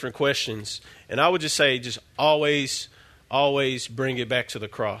million different questions. And I would just say just always bring it back to the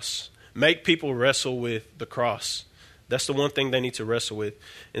cross. Make people wrestle with the cross. That's the one thing they need to wrestle with.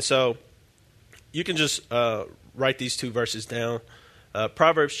 And so you can just write these 2 verses down.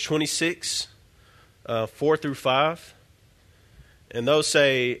 Proverbs 26, 4 through 5. And those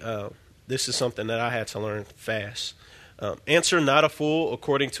say, this is something that I had to learn fast. Answer not a fool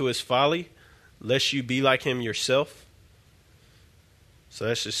according to his folly, lest you be like him yourself. So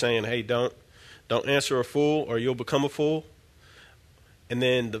that's just saying, hey, don't answer a fool or you'll become a fool. And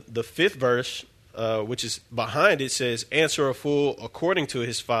then the 5th verse, which is behind it, says, answer a fool according to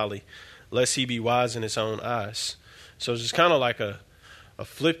his folly, lest he be wise in his own eyes. So it's just kind of like a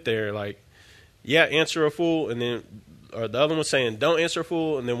flip there. Like, yeah, answer a fool, and then or the other one saying don't answer a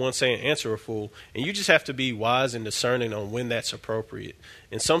fool, and then one saying answer a fool. And you just have to be wise and discerning on when that's appropriate.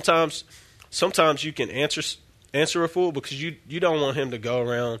 And sometimes you can answer a fool because you don't want him to go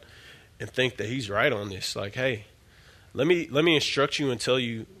around and think that he's right on this. Like, hey, let me instruct you and tell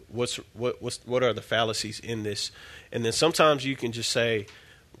you what are the fallacies in this. And then sometimes you can just say,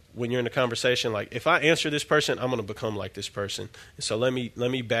 when you're in a conversation, like, if I answer this person, I'm going to become like this person. And so let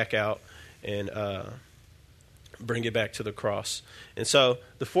me back out and bring it back to the cross. And so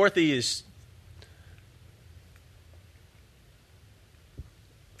the 4th E is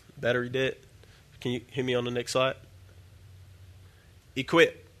battery dead. Can you hit me on the next slide?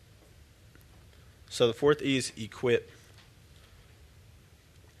 Equip. So the fourth E is equip.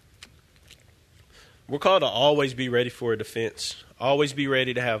 We're called to always be ready for a defense. Always be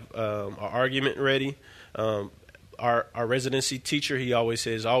ready to have our argument ready. Our residency teacher, he always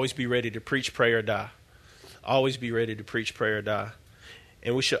says, always be ready to preach, pray, or die. Always be ready to preach, pray, or die.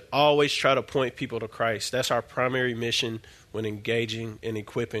 And we should always try to point people to Christ. That's our primary mission when engaging and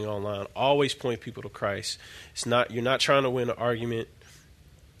equipping online. Always point people to Christ. You're not trying to win an argument.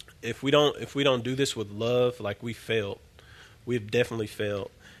 If we don't do this with love, like, we failed. We've definitely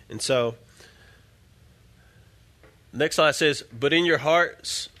failed. And so, next slide says, but in your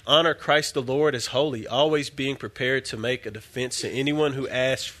hearts, honor Christ the Lord as holy, always being prepared to make a defense to anyone who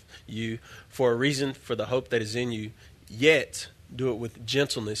asks you for a reason for the hope that is in you, yet do it with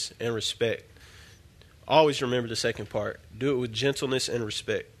gentleness and respect. Always remember the second part. Do it with gentleness and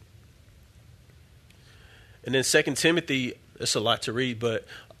respect. And then 2 Timothy, it's a lot to read, but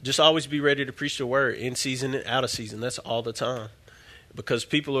just always be ready to preach the word in season and out of season. That's all the time. Because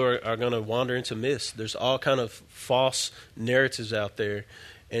people are going to wander into myths. There's all kind of false narratives out there.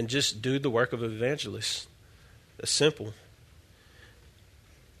 And just do the work of an evangelist. That's simple.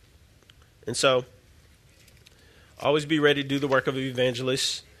 And so, always be ready to do the work of an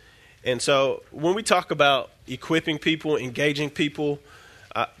evangelist. And so, when we talk about equipping people, engaging people,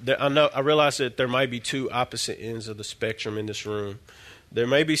 I realize that there might be two opposite ends of the spectrum in this room. There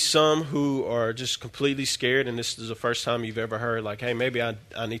may be some who are just completely scared, and this is the first time you've ever heard, like, hey, maybe I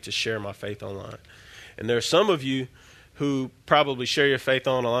need to share my faith online. And there are some of you who probably share your faith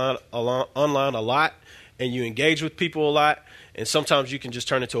online a lot, and you engage with people a lot, and sometimes you can just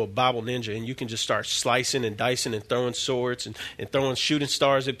turn into a Bible ninja, and you can just start slicing and dicing and throwing swords and throwing shooting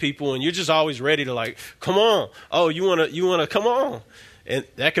stars at people, and you're just always ready to, like, come on. Oh, you wanna come on. And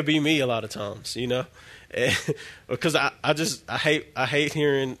that could be me a lot of times, you know. Because I hate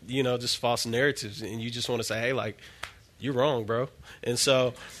hearing, you know, just false narratives, and you just want to say, hey, like, you're wrong, bro. And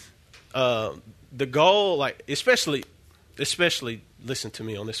so the goal, like, especially listen to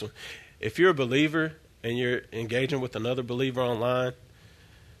me on this one. If you're a believer and you're engaging with another believer online,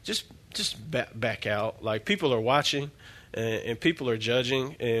 just back out. Like, people are watching and people are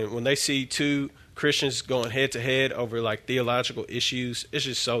judging, and when they see two Christians going head to head over, like, theological issues, it's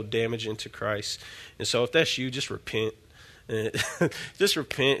just so damaging to Christ. And so if that's you, just repent. And just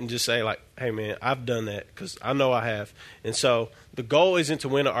repent and just say, like, hey, man, I've done that, because I know I have. And so the goal isn't to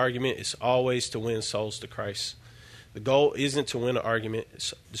win an argument. It's always to win souls to Christ. The goal isn't to win an argument.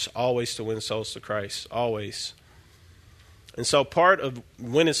 It's just always to win souls to Christ. Always. And so part of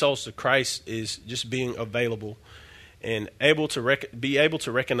winning souls to Christ is just being available and able to be able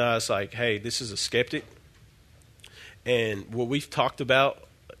to recognize, like, hey, this is a skeptic. And what we've talked about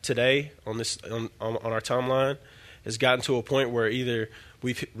today on our timeline has gotten to a point where either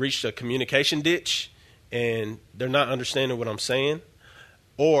we've reached a communication ditch and they're not understanding what I'm saying,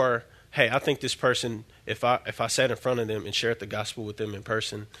 or, hey, I think this person, if I sat in front of them and shared the gospel with them in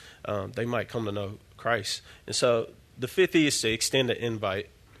person, they might come to know Christ. And so the fifth E is to extend an invite.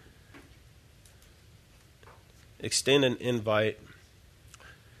 Extend an invite.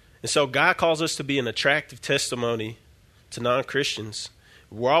 And so God calls us to be an attractive testimony to non-Christians.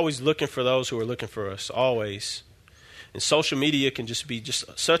 We're always looking for those who are looking for us, always. And social media can just be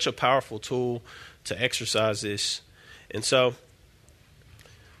just such a powerful tool to exercise this. And so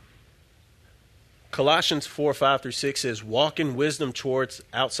Colossians 4:5-6 says, walk in wisdom towards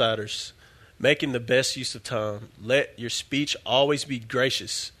outsiders, making the best use of time. Let your speech always be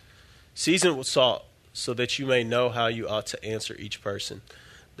gracious, seasoned with salt, so that you may know how you ought to answer each person.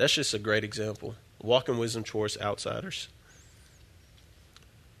 That's just a great example. Walk in wisdom towards outsiders.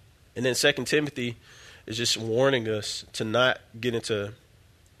 And then 2 Timothy is just warning us to not get into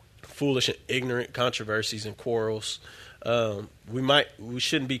foolish and ignorant controversies and quarrels. We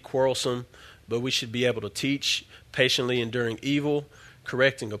shouldn't be quarrelsome, but we should be able to teach, patiently enduring evil,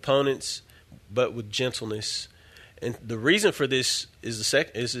 correcting opponents, but with gentleness. And the reason for this is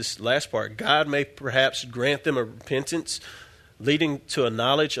this last part. God may perhaps grant them a repentance, leading to a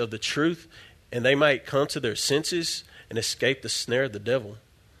knowledge of the truth, and they might come to their senses and escape the snare of the devil.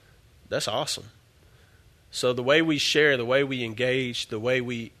 That's awesome. So the way we share, the way we engage, the way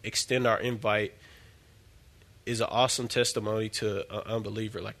we extend our invite is an awesome testimony to an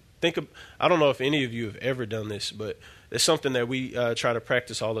unbeliever. Like, I don't know if any of you have ever done this, but it's something that we try to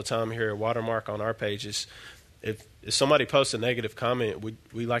practice all the time here at Watermark on our pages. If somebody posts a negative comment,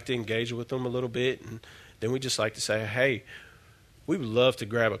 we like to engage with them a little bit, and then we just like to say, hey, we would love to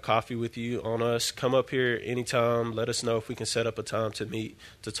grab a coffee with you on us. Come up here anytime. Let us know if we can set up a time to meet,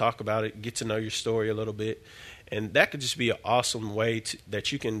 to talk about it, get to know your story a little bit. And that could just be an awesome way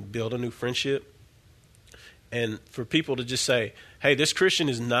that you can build a new friendship. And for people to just say, hey, this Christian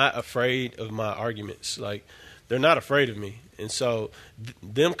is not afraid of my arguments. Like, they're not afraid of me. And so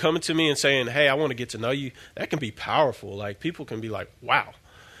them coming to me and saying, hey, I want to get to know you, that can be powerful. Like, people can be like, wow,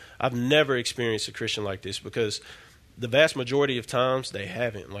 I've never experienced a Christian like this, because the vast majority of times they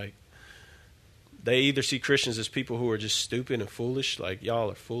haven't. Like, they either see Christians as people who are just stupid and foolish, like,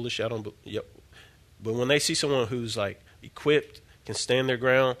 y'all are foolish. But when they see someone who's like equipped, can stand their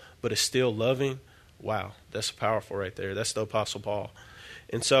ground, but is still loving, wow, that's powerful right there. That's the Apostle Paul.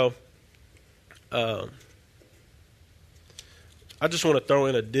 And so I just want to throw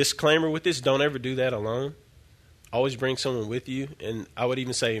in a disclaimer with this. Don't ever do that alone. Always bring someone with you. And I would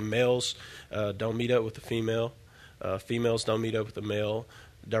even say males don't meet up with a female. Females don't meet up with a male.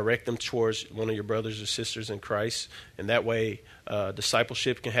 Direct them towards one of your brothers or sisters in Christ. And that way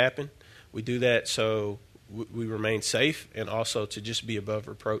discipleship can happen. We do that so we remain safe, and also to just be above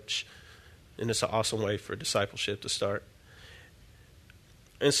reproach. And it's an awesome way for discipleship to start.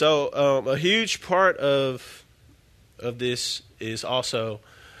 And so a huge part of this is also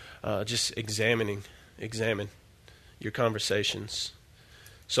just examine your conversations.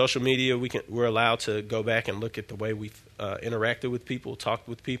 Social media, we're allowed to go back and look at the way we've interacted with people, talked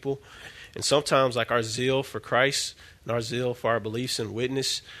with people. And sometimes, like, our zeal for Christ and our zeal for our beliefs and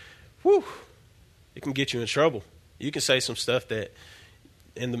witness, it can get you in trouble. You can say some stuff that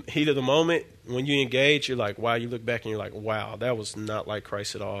in the heat of the moment, when you engage, you're like, wow, you look back and you're like, wow, that was not like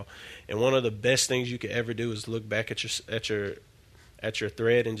Christ at all. And one of the best things you could ever do is look back at your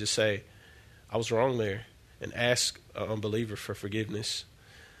thread and just say, I was wrong there, and ask an unbeliever for forgiveness.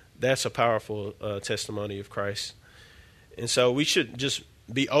 That's a powerful testimony of Christ. And so we should just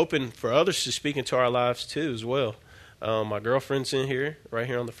be open for others to speak into our lives too as well. My girlfriend's in here, right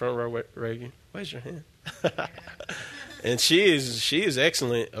here on the front row. Reagan, raise your hand. And she is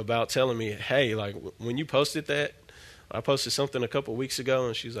excellent about telling me, hey, like, when you posted that, I posted something a couple weeks ago,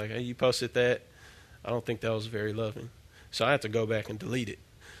 and she's like, hey, you posted that. I don't think that was very loving. So I have to go back and delete it,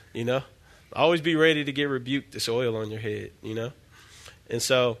 you know. Always be ready to get rebuked, this oil on your head, you know. And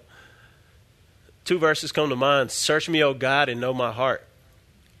so 2 verses come to mind. Search me, O God, and know my heart.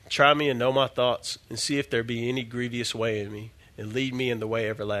 Try me and know my thoughts, and see if there be any grievous way in me, and lead me in the way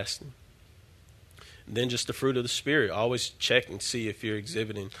everlasting. And then just the fruit of the Spirit. Always check and see if you're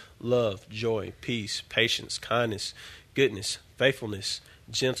exhibiting love, joy, peace, patience, kindness, goodness, faithfulness,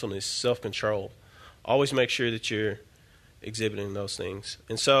 gentleness, self-control. Always make sure that you're exhibiting those things.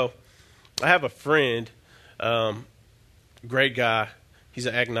 And so I have a friend, great guy. He's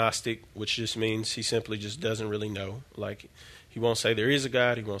an agnostic, which just means he simply just doesn't really know. Like, he won't say there is a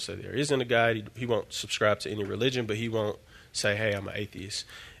God. He won't say there isn't a God. He won't subscribe to any religion, but he won't say, hey, I'm an atheist.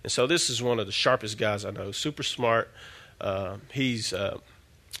 And so this is one of the sharpest guys I know, super smart. He's a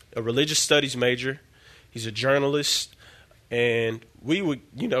religious studies major. He's a journalist. And we would,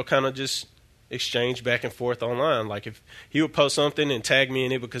 kind of just exchange back and forth online. Like, if he would post something and tag me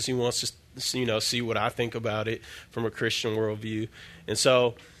in it because he wants to, see what I think about it from a Christian worldview. And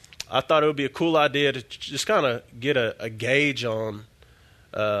so I thought it would be a cool idea to just kind of get a gauge on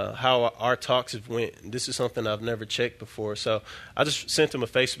how our talks have went. This is something I've never checked before. So I just sent him a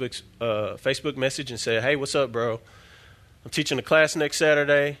Facebook message and said, hey, what's up, bro? I'm teaching a class next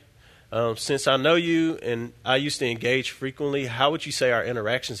Saturday. Since I know you and I used to engage frequently, how would you say our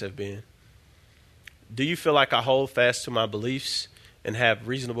interactions have been? Do you feel like I hold fast to my beliefs and have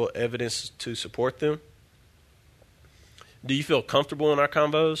reasonable evidence to support them? Do you feel comfortable in our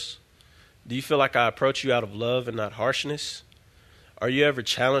convos? Do you feel like I approach you out of love and not harshness? Are you ever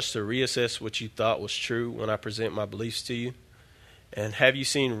challenged to reassess what you thought was true when I present my beliefs to you? And have you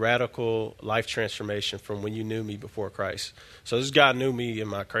seen radical life transformation from when you knew me before Christ? So this guy knew me in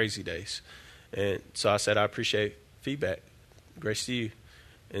my crazy days. And so I said, I appreciate feedback. Grace to you.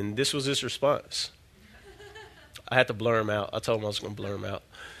 And this was his response. I had to blur him out. I told him I was going to blur him out.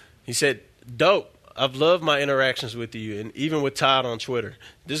 He said, dope. I've loved my interactions with you, and even with Todd on Twitter.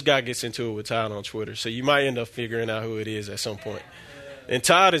 This guy gets into it with Todd on Twitter, so you might end up figuring out who it is at some point. And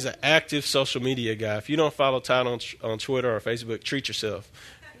Todd is an active social media guy. If you don't follow Todd on Twitter or Facebook, treat yourself.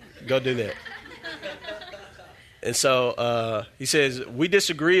 Go do that. And so he says, we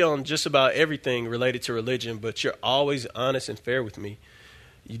disagree on just about everything related to religion, but you're always honest and fair with me.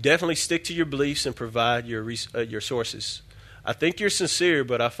 You definitely stick to your beliefs and provide your sources. I think you're sincere,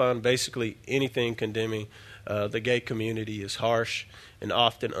 but I find basically anything condemning the gay community is harsh and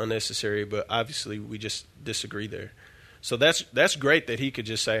often unnecessary, but obviously we just disagree there. So that's great that he could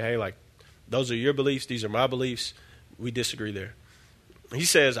just say, hey, like, those are your beliefs, these are my beliefs. We disagree there. He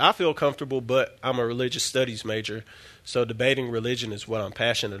says, I feel comfortable, but I'm a religious studies major, so debating religion is what I'm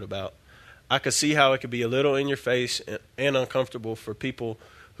passionate about. I could see how it could be a little in your face and uncomfortable for people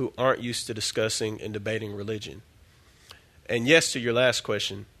who aren't used to discussing and debating religion. And yes, to your last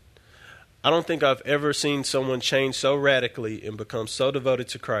question, I don't think I've ever seen someone change so radically and become so devoted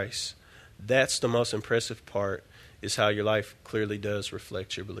to Christ. That's the most impressive part, is how your life clearly does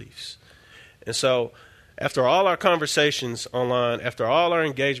reflect your beliefs. And so, after all our conversations online, after all our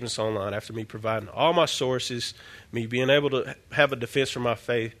engagements online, after me providing all my sources, me being able to have a defense for my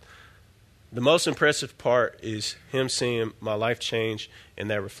faith, the most impressive part is him seeing my life change and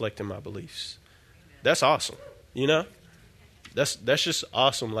that reflecting my beliefs. That's awesome, you know? That's just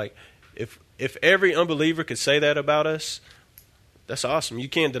awesome. Like, if every unbeliever could say that about us, that's awesome. You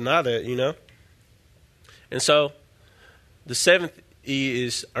can't deny that, you know? And so, the seventh E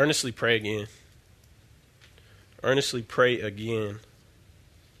is earnestly pray again. Earnestly pray again.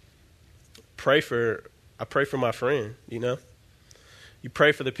 I pray for my friend, you know? You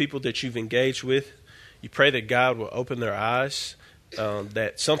pray for the people that you've engaged with. You pray that God will open their eyes,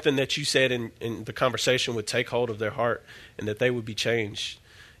 that something that you said in the conversation would take hold of their heart and that they would be changed.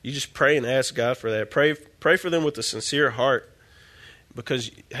 You just pray and ask God for that. Pray for them with a sincere heart because,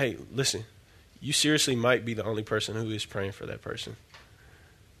 hey, listen, you seriously might be the only person who is praying for that person.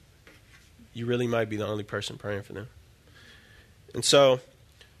 You really might be the only person praying for them. And so,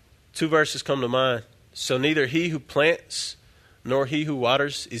 2 verses come to mind. So neither he who plants nor he who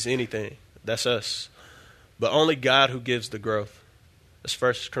waters is anything. That's us. But only God who gives the growth. That's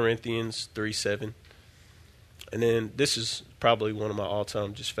 1 Corinthians 3:7. And then this is probably one of my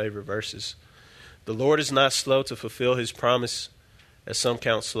all-time just favorite verses. The Lord is not slow to fulfill his promise, as some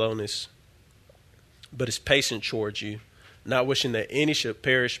count slowness, but is patient towards you, not wishing that any should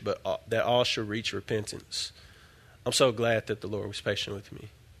perish, but that all should reach repentance. I'm so glad that the Lord was patient with me.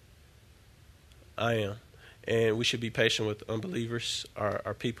 I am. And we should be patient with unbelievers,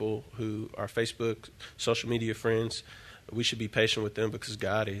 our people who are Facebook, social media friends. We should be patient with them because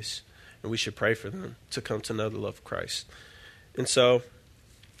God is. And we should pray for them to come to know the love of Christ. And so,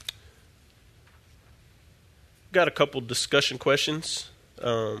 got a couple discussion questions.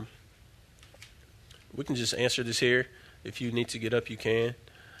 We can just answer this here. If you need to get up, you can.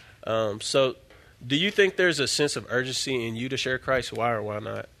 So, do you think there's a sense of urgency in you to share Christ? Why or why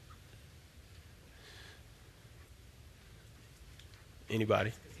not? Anybody?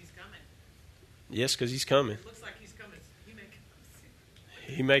 Because he's coming. Yes, because he's coming. It looks like he's coming. He may come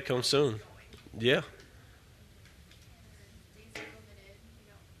soon. He may come soon. Yeah. Days are limited. We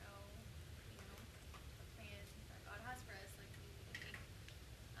don't know, the plans that God has for us. Like we make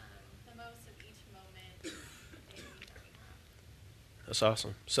the most of each moment that we have. That's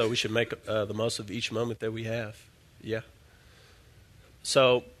awesome. So we should make the most of each moment that we have. Yeah.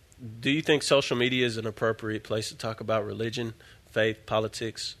 So, do you think social media is an appropriate place to talk about religion, faith,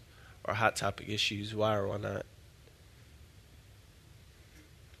 politics, or hot topic issues? Why or why not?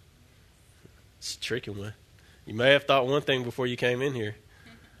 It's a tricky one. You may have thought one thing before you came in here.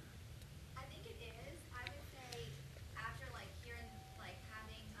 I think it is. I would say after hearing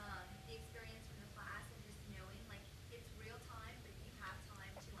having the experience from the class and just knowing it's real time, but you have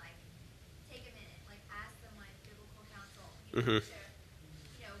time to take a minute, ask them biblical counsel. Mm-hmm. To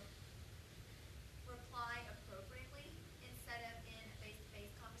reply appropriately instead of in a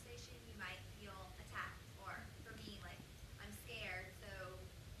face-to-face conversation you might feel attacked, or for me I'm scared, so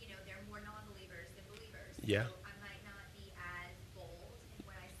there are more non-believers than believers. Yeah. So I might not be as bold in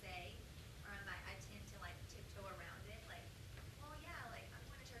what I say, or I tend to tiptoe around it. Well, yeah, I'm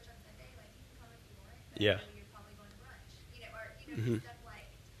going to church on Sunday. You can come if you want. But Yeah. You're probably going to brunch. Or Mhm. stuff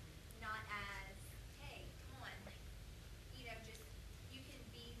not as, hey, come on, just you can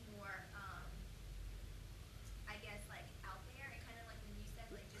be more, I guess out there and kind of when you said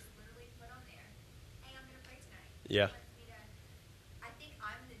just literally put on there, hey, I'm going to pray tonight. Yeah. I think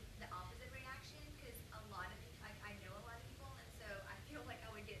I'm the opposite reaction because a lot of I know a lot of people, and so I feel I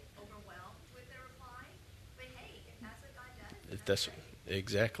would get overwhelmed with their reply. But hey, if that's what God does, If that's great.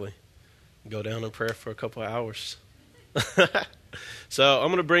 exactly. Go down in prayer for a couple of hours. So I'm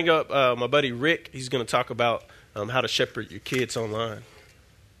going to bring up my buddy Rick. He's going to talk about how to shepherd your kids online. All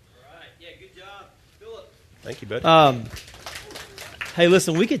right. Yeah, good job, Philip. Thank you, buddy. Hey,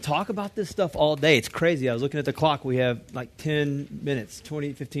 listen, we could talk about this stuff all day. It's crazy. I was looking at the clock. We have 10 minutes,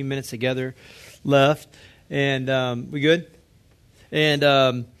 20, 15 minutes together left. And we good?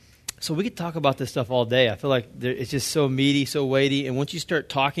 And so we could talk about this stuff all day. I feel like it's just so meaty, so weighty. And once you start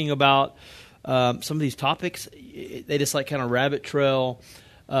talking about some of these topics, they just like kind of rabbit trail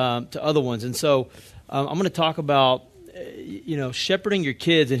to other ones. And so I'm going to talk about, shepherding your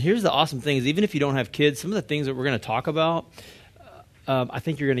kids. And here's the awesome thing is even if you don't have kids, some of the things that we're going to talk about, I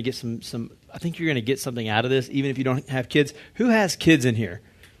think you're going to get I think you're going to get something out of this, even if you don't have kids. Who has kids in here?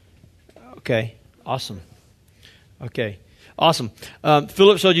 Okay, awesome. Okay, awesome.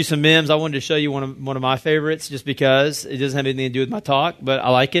 Philip showed you some memes. I wanted to show you one of my favorites, just because it doesn't have anything to do with my talk, but I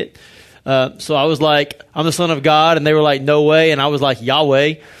like it. So I was like, I'm the Son of God, and they were like, no way, and I was like,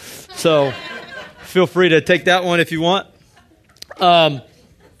 Yahweh. So feel free to take that one if you want. There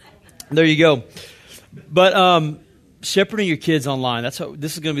you go. But shepherding your kids online. This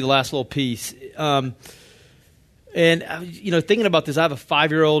is going to be the last little piece. And thinking about this, I have a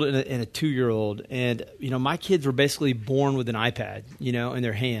 5-year-old and a 2-year-old, and my kids were basically born with an iPad, in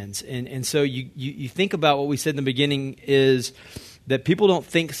their hands. And so you think about what we said in the beginning is that people don't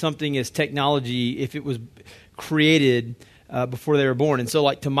think something is technology if it was created before they were born. And so,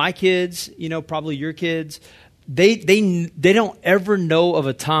 like, to my kids, probably your kids, they don't ever know of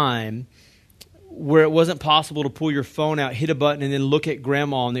a time where it wasn't possible to pull your phone out, hit a button, and then look at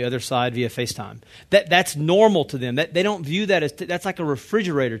grandma on the other side via FaceTime. That's normal to them. They don't view that as that's like a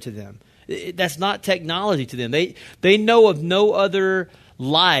refrigerator to them. That's not technology to them. They know of no other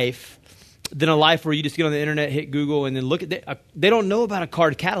life than a life where you just get on the internet, hit Google, and then look at. They don't know about a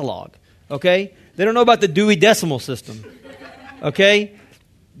card catalog. Okay, they don't know about the Dewey Decimal System. Okay,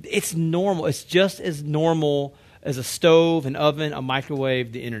 it's normal. It's just as normal as a stove, an oven, a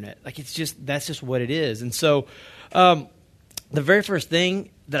microwave, the internet. Like, that's just what it is. And so the very first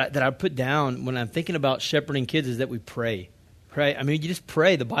thing that I put down when I'm thinking about shepherding kids is that we pray. Right? I mean, you just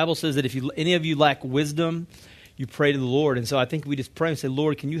pray. The Bible says that if any of you lack wisdom, you pray to the Lord. And so I think we just pray and say,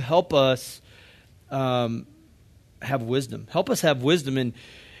 Lord, can you help us have wisdom? Help us have wisdom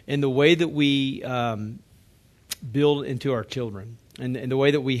in the way that we build into our children and the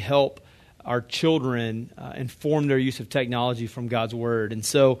way that we help our children inform their use of technology from God's Word. And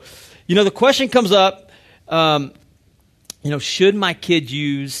so, the question comes up, should my kids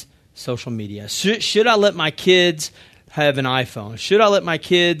use social media? Should I let my kids have an iPhone? Should I let my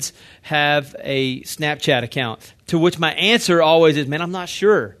kids have a Snapchat account? To which my answer always is, man, I'm not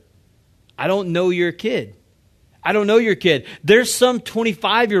sure. I don't know your kid. I don't know your kid. There's some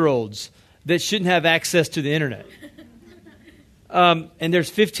 25-year-olds that shouldn't have access to the internet. And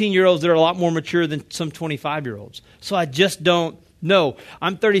there's 15-year-olds that are a lot more mature than some 25-year-olds. So I just don't know.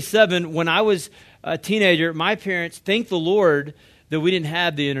 I'm 37. When I was a teenager, my parents, thank the Lord that we didn't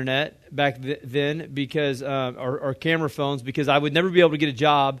have the internet back then because or camera phones, because I would never be able to get a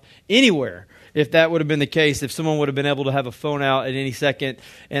job anywhere if that would have been the case, if someone would have been able to have a phone out at any second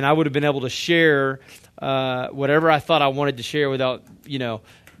and I would have been able to share whatever I thought I wanted to share without,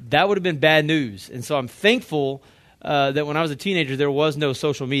 that would have been bad news. And so I'm thankful that when I was a teenager, there was no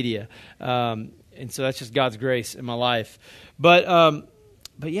social media. And so that's just God's grace in my life. But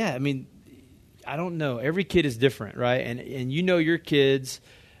yeah, I mean, I don't know. Every kid is different, right? And you know your kids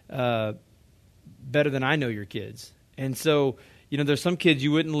better than I know your kids. And so, there's some kids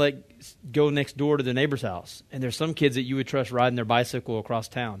you wouldn't let go next door to the neighbor's house. And there's some kids that you would trust riding their bicycle across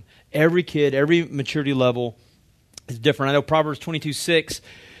town. Every kid, every maturity level is different. I know Proverbs 22:6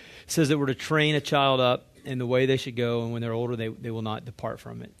 says that we're to train a child up in the way they should go, and when they're older, they will not depart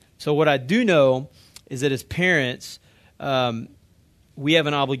from it. So what I do know is that as parents, we have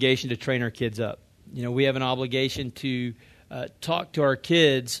an obligation to train our kids up. We have an obligation to talk to our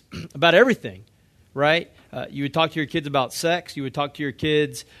kids about everything, right? You would talk to your kids about sex. You would talk to your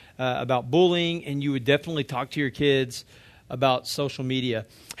kids about bullying, and you would definitely talk to your kids about social media.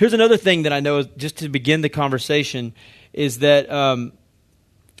 Here's another thing that I know, just to begin the conversation, is that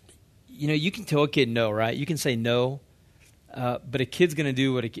you can tell a kid no, right? You can say no, but a kid's going to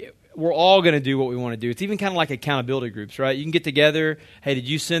do we're all going to do what we want to do. It's even kind of like accountability groups, right? You can get together. Hey, did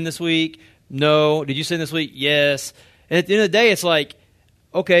you sin this week? No. Did you sin this week? Yes. And at the end of the day, it's like,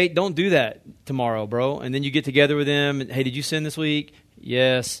 okay, don't do that tomorrow, bro. And then you get together with them. And, hey, did you sin this week?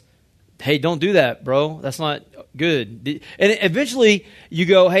 Yes. Hey, don't do that, bro. That's not good. And eventually you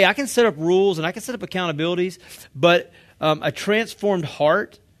go, hey, I can set up rules and I can set up accountabilities, but a transformed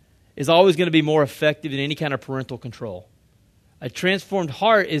heart is always going to be more effective than any kind of parental control. A transformed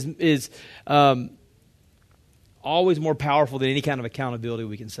heart is always more powerful than any kind of accountability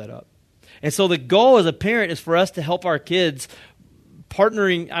we can set up. And so the goal as a parent is for us to help our kids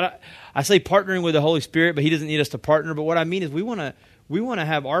partnering. I say partnering with the Holy Spirit, but He doesn't need us to partner. But what I mean is we want to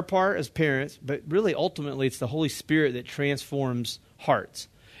have our part as parents, but really ultimately it's the Holy Spirit that transforms hearts.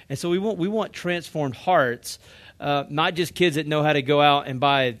 And so we want transformed hearts, not just kids that know how to go out and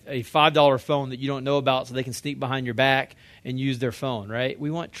buy a $5 phone that you don't know about so they can sneak behind your back and use their phone, right?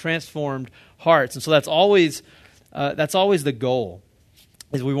 We want transformed hearts. And so that's always the goal,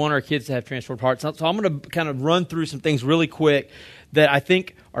 is we want our kids to have transformed hearts. So I'm going to kind of run through some things really quick that I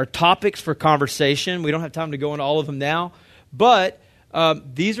think are topics for conversation. We don't have time to go into all of them now, but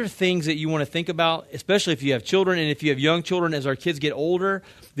these are things that you want to think about, especially if you have children and if you have young children. As our kids get older,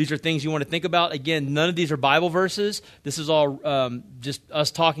 these are things you want to think about. Again, none of these are Bible verses. This is all just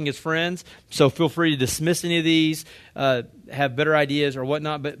us talking as friends, so feel free to dismiss any of these, have better ideas or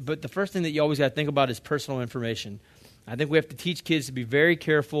whatnot. But the first thing that you always got to think about is personal information. I think we have to teach kids to be very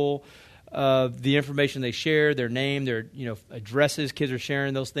careful of the information they share, their name, their addresses. Kids are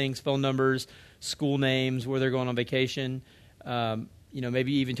sharing those things, phone numbers, school names, where they're going on vacation.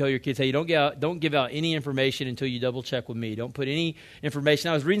 Maybe even tell your kids, hey, don't give out any information until you double check with me. Don't put any information.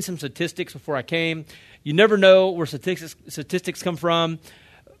 I was reading some statistics before I came. You never know where statistics come from,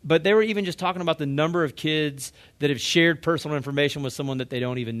 but they were even just talking about the number of kids that have shared personal information with someone that they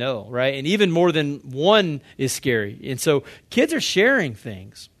don't even know, right? And even more than one is scary. And so kids are sharing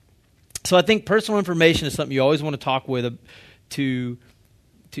things. So I think personal information is something you always want to talk with to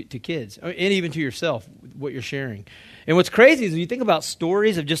kids, and even to yourself, what you're sharing. And what's crazy is when you think about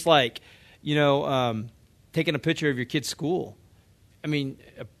stories of just like, taking a picture of your kid's school. I mean,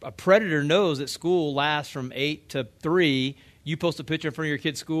 a predator knows that school lasts from 8 to 3. You post a picture in front of your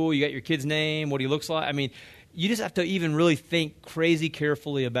kid's school, you got your kid's name, what he looks like. I mean, you just have to even really think crazy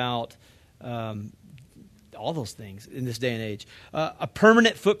carefully about all those things in this day and age. A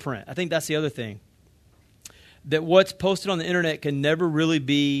permanent footprint. I think that's the other thing. That what's posted on the internet can never really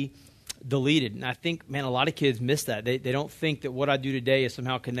be deleted. And I think, man, a lot of kids miss that. They don't think that what I do today is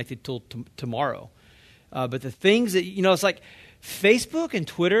somehow connected till tomorrow. But the things that, it's like Facebook and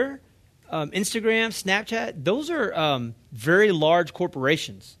Twitter, Instagram, Snapchat, those are very large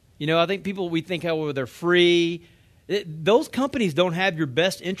corporations. I think we think how they're free. Those companies don't have your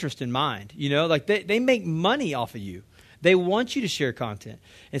best interest in mind. Like they make money off of you. They want you to share content.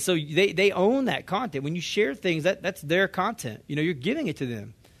 And so they own that content. When you share things, that's their content. You're giving it to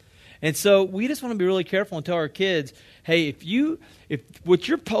them. And so we just want to be really careful and tell our kids, hey, if what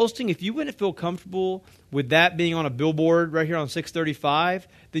you're posting, if you wouldn't feel comfortable with that being on a billboard right here on 635,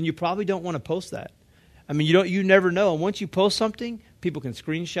 then you probably don't want to post that. I mean, you never know. And once you post something, people can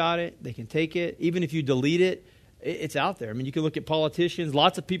screenshot it. They can take it. Even if you delete it, it's out there. I mean, you can look at politicians.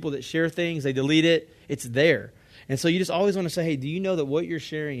 Lots of people that share things, they delete it. It's there. And so you just always want to say, hey, do you know that what you're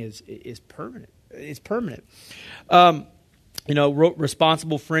sharing is permanent? It's permanent. Responsible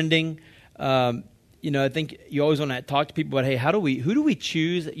friending. I think you always want to talk to people about, hey, who do we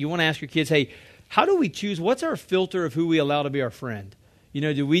choose? You want to ask your kids, hey, how do we choose? What's our filter of who we allow to be our friend?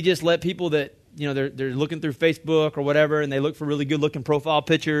 Do we just let people that, they're looking through Facebook or whatever, and they look for really good-looking profile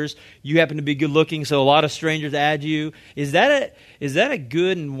pictures. You happen to be good-looking, so a lot of strangers add you. Is that a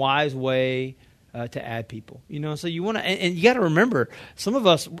good and wise way to add people? So you want to, and you got to remember, some of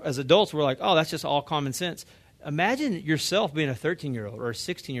us as adults, we're like, oh, that's just all common sense. Imagine yourself being a 13-year-old or a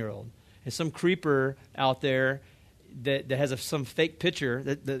 16-year-old, and some creeper out there that has some fake picture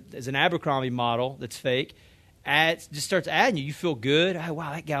that is an Abercrombie model that's fake, just starts adding you. You feel good. Oh,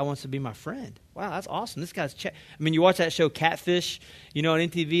 wow, that guy wants to be my friend. Wow, that's awesome. This guy's I mean, you watch that show Catfish, on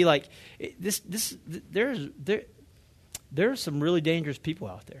MTV. Like there's some really dangerous people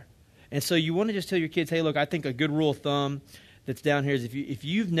out there, and so you want to just tell your kids, hey, look, I think a good rule of thumb that's down here is if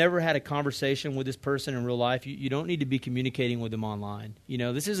you've never had a conversation with this person in real life, you don't need to be communicating with them online.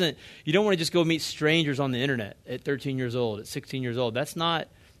 This isn't. You don't want to just go meet strangers on the internet at 13 years old, at 16 years old. That's not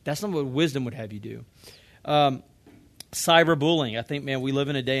what wisdom would have you do. Cyberbullying. I think, man, we live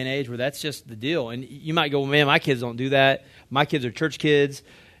in a day and age where that's just the deal. And you might go, well, man, my kids don't do that. My kids are church kids.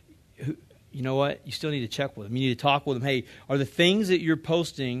 You know what? You still need to check with them. You need to talk with them. Hey, are the things that you're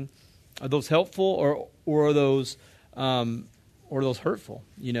posting, are those helpful or are those hurtful?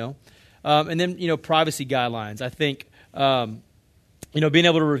 And then privacy guidelines. I think being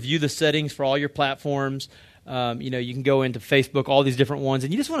able to review the settings for all your platforms. You can go into Facebook, all these different ones,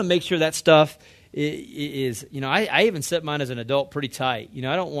 and you just want to make sure that stuff is, I even set mine as an adult pretty tight.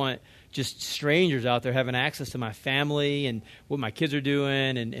 I don't want just strangers out there having access to my family and what my kids are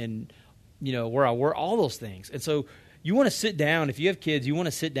doing and where I work, all those things. And so you want to sit down, if you have kids, you want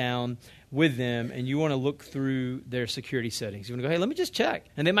to sit down with them and you want to look through their security settings. You want to go, hey, let me just check.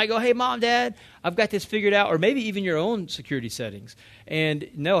 And they might go, hey, Mom, Dad, I've got this figured out. Or maybe even your own security settings. And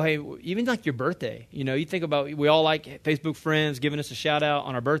no, hey, even like your birthday. You think about, we all like Facebook friends giving us a shout out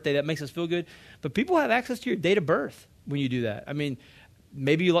on our birthday. That makes us feel good. But people have access to your date of birth when you do that. I mean,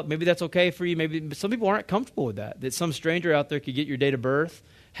 maybe that's okay for you. Maybe some people aren't comfortable with that. That some stranger out there could get your date of birth,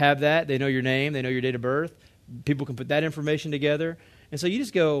 have that. They know your name. They know your date of birth. People can put that information together. And so you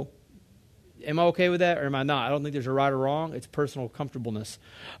just go, am I okay with that or am I not? I don't think there's a right or wrong. It's personal comfortableness.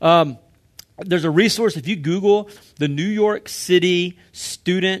 There's a resource. If you Google the New York City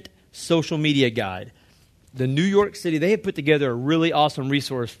Student Social Media Guide, the New York City, they have put together a really awesome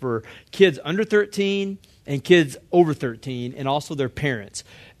resource for kids under 13 and kids over 13 and also their parents.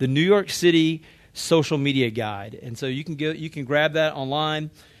 The New York City Social Media Guide. And so you can grab that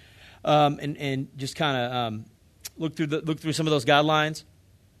online and just kind of look through some of those guidelines.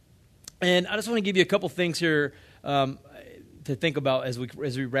 And I just want to give you a couple things here to think about as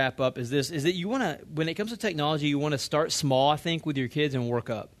we wrap up. Is that you want to, when it comes to technology, you want to start small, I think, with your kids and work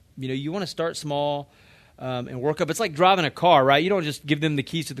up. You want to start small and work up. It's like driving a car, right? You don't just give them the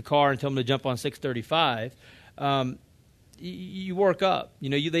keys to the car and tell them to jump on 635. You work up.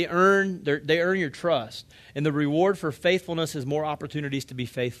 They earn your trust, and the reward for faithfulness is more opportunities to be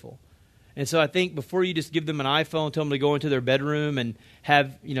faithful. And so I think before you just give them an iPhone, tell them to go into their bedroom and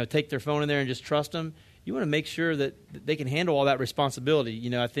take their phone in there and just trust them, you want to make sure that they can handle all that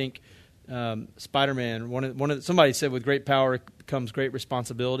responsibility. I think Spider-Man, somebody said, with great power comes great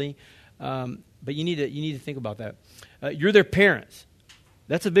responsibility. But you need to think about that. You're their parents.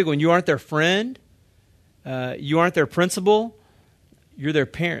 That's a big one. You aren't their friend. You aren't their principal. You're their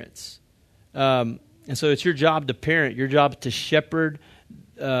parents. And so it's your job to parent. Your job to shepherd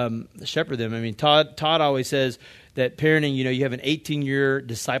them. I mean, Todd always says that parenting, you have an 18-year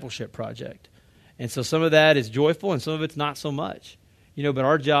discipleship project. And so some of that is joyful and some of it's not so much. But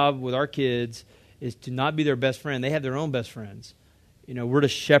our job with our kids is to not be their best friend. They have their own best friends. We're to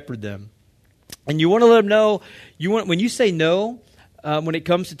shepherd them. And you want to let them know, when you say no, when it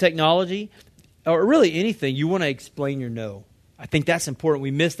comes to technology, or really anything, you want to explain your no. I think that's important.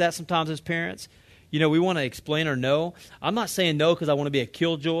 We miss that sometimes as parents. We want to explain our no. I'm not saying no because I want to be a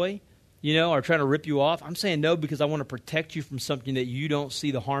killjoy, or trying to rip you off. I'm saying no because I want to protect you from something that you don't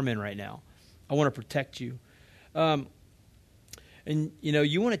see the harm in right now. I want to protect you. And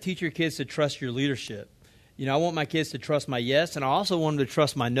you want to teach your kids to trust your leadership. I want my kids to trust my yes, and I also want them to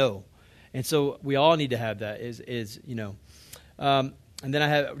trust my no. And so we all need to have that. And then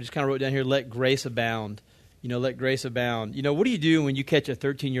I just kind of wrote down here, let grace abound. Let grace abound. What do you do when you catch a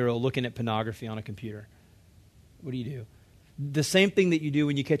 13-year-old looking at pornography on a computer? What do you do? The same thing that you do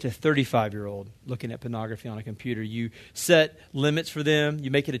when you catch a 35-year-old looking at pornography on a computer. You set limits for them. You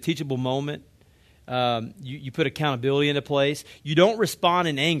make it a teachable moment. You put accountability into place. You don't respond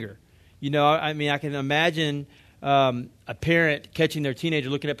in anger. I can imagine a parent catching their teenager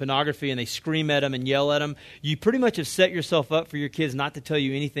looking at pornography and they scream at them and yell at them. You pretty much have set yourself up for your kids not to tell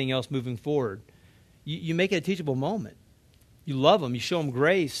you anything else moving forward. You make it a teachable moment. You love them. You show them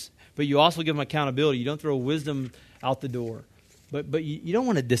grace, but you also give them accountability. You don't throw wisdom out the door. But you don't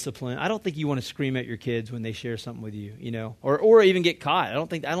want to discipline. I don't think you want to scream at your kids when they share something with you, or even get caught. I don't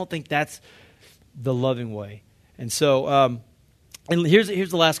think that's the loving way. And so, and here's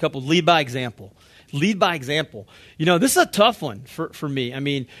the last couple. Lead by example. Lead by example. This is a tough one for me. I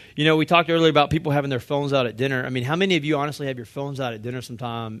mean, we talked earlier about people having their phones out at dinner. I mean, how many of you honestly have your phones out at dinner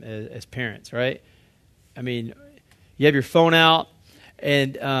sometime as parents, right? I mean, you have your phone out,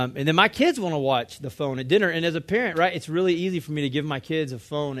 and then my kids want to watch the phone at dinner. And as a parent, right, it's really easy for me to give my kids a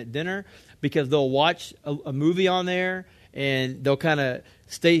phone at dinner because they'll watch a movie on there, and they'll kind of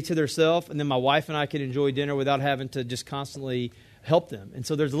stay to themselves, and then my wife and I can enjoy dinner without having to just constantly help them. And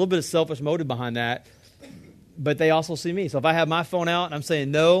so there's a little bit of selfish motive behind that, but they also see me. So if I have my phone out and I'm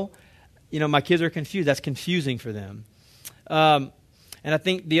saying no, my kids are confused. That's confusing for them. And I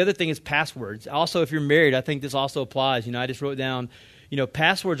think the other thing is passwords. Also, if you're married, I think this also applies. I just wrote down,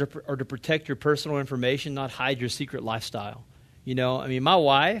 passwords are to protect your personal information, not hide your secret lifestyle. My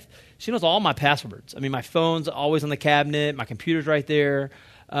wife, she knows all my passwords. My phone's always on the cabinet. My computer's right there.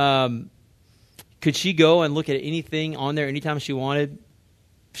 Could she go and look at anything on there anytime she wanted?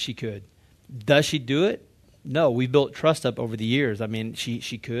 She could. Does she do it? No. We built trust up over the years.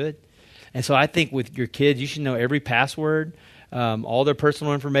 She could. And so I think with your kids, you should know every password, all their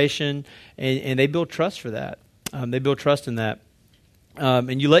personal information, and they build trust for that. They build trust in that.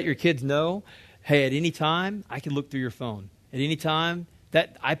 And you let your kids know, hey, at any time, I can look through your phone. At any time,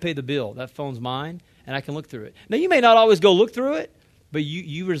 that I pay the bill. That phone's mine, and I can look through it. Now, you may not always go look through it, but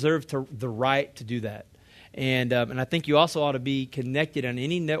you reserve the right to do that. And I think you also ought to be connected on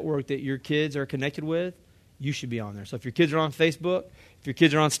any network that your kids are connected with. You should be on there. So if your kids are on Facebook, if your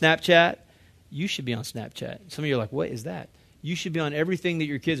kids are on Snapchat, you should be on Snapchat. Some of you are like, what is that? You should be on everything that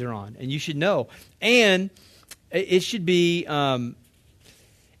your kids are on, and you should know. And it should be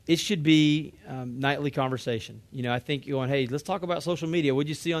it should be nightly conversation. You know, I think you're going, hey, let's talk about social media. What'd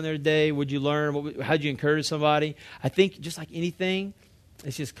you see on there today? What'd you learn? How'd you encourage somebody? I think just like anything,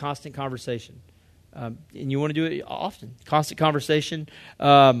 it's just constant conversation. And you want to do it often. Constant conversation.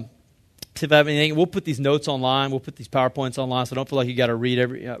 If I have anything, we'll put these notes online. We'll put these PowerPoints online, so don't feel like you got to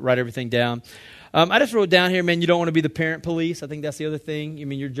write everything down. I just wrote down here, man, you don't want to be the parent police. I think that's the other thing. I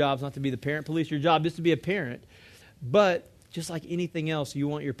mean, your job's not to be the parent police. Your job is to be a parent. But just like anything else, you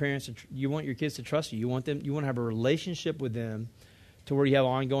want your parents, you want your kids to trust you. You want to have a relationship with them to where you have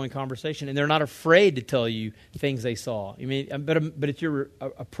ongoing conversation, and they're not afraid to tell you things they saw. I mean, but it's your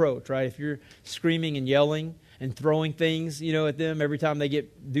approach, right? If you're screaming and yelling and throwing things, at them every time they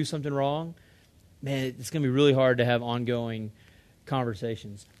do something wrong, man, it's going to be really hard to have ongoing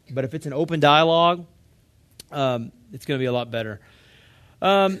conversations. But if it's an open dialogue, it's going to be a lot better.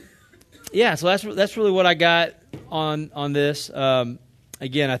 So that's really what I got on this.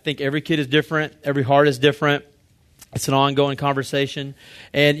 Again, I think every kid is different. Every heart is different. It's an ongoing conversation.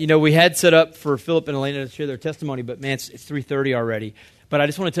 And, we had set up for Philip and Elena to share their testimony, but, man, it's 3:30 already. But I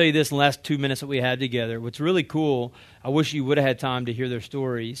just want to tell you this in the last 2 minutes that we had together. What's really cool, I wish you would have had time to hear their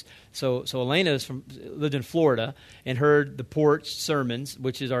stories. So Elena lived in Florida and heard the Porch sermons,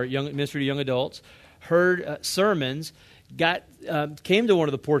 which is our ministry to young adults, heard sermons, came to one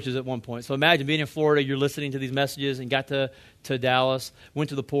of the porches at one point. So imagine being in Florida, you're listening to these messages, and got to Dallas, went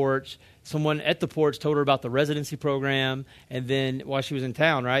to the Porch. Someone at the Porch told her about the residency program, and then while she was in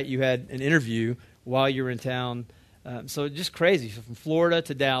town, right, you had an interview while you were in town. So just crazy. So from Florida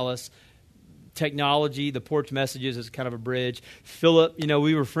to Dallas, technology, the Porch messages is kind of a bridge. Philip,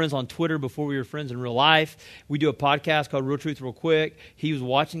 we were friends on Twitter before we were friends in real life. We do a podcast called Real Truth Real Quick. He was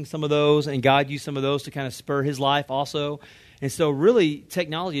watching some of those, and God used some of those to kind of spur his life also. And so really,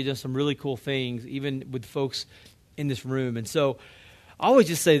 technology does some really cool things, even with folks in this room. And so I always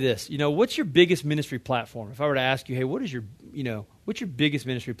just say this, what's your biggest ministry platform? If I were to ask you, hey, what's your biggest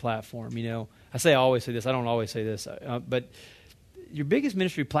ministry platform? I always say this. I don't always say this, but your biggest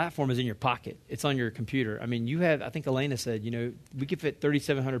ministry platform is in your pocket. It's on your computer. I mean, I think Elena said, we could fit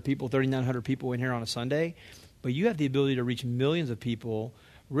 3,700 people, 3,900 people in here on a Sunday, but you have the ability to reach millions of people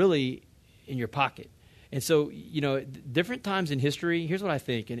really in your pocket. And so, different times in history, here's what I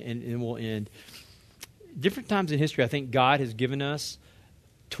think, and we'll end. Different times in history, I think God has given us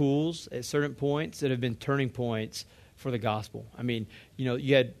tools at certain points that have been turning points for the gospel. I mean,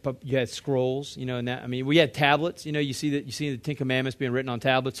 you had scrolls, and that. I mean, we had tablets. You see the Ten Commandments being written on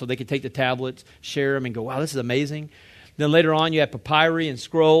tablets, so they could take the tablets, share them, and go, "Wow, this is amazing." Then later on, you had papyri and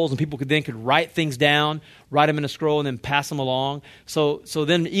scrolls, and people could write things down, write them in a scroll, and then pass them along. So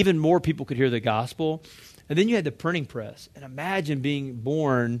then even more people could hear the gospel. And then you had the printing press, and imagine being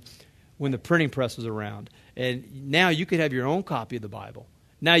born when the printing press was around. And now you could have your own copy of the Bible.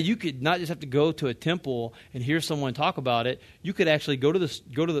 Now you could not just have to go to a temple and hear someone talk about it. You could actually go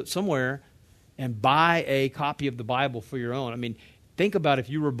to somewhere and buy a copy of the Bible for your own. I mean, think about if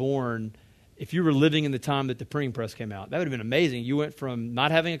you were living in the time that the printing press came out. That would have been amazing. You went from not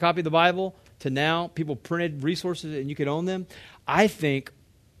having a copy of the Bible to now people printed resources and you could own them. I think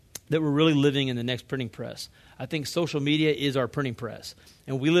that we're really living in the next printing press. I think social media is our printing press.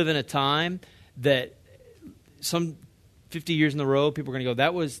 And we live in a time that some 50 years in a row, people are going to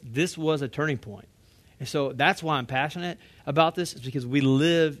go, this was a turning point. And so that's why I'm passionate about this, is because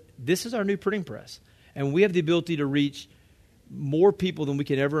this is our new printing press. And we have the ability to reach more people than we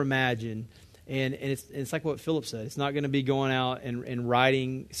could ever imagine. And it's like what Philip said. It's not going to be going out and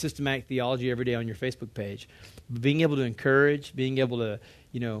writing systematic theology every day on your Facebook page. But being able to encourage, being able to,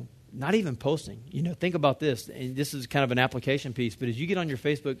 not even posting. Think about this, and this is kind of an application piece, but as you get on your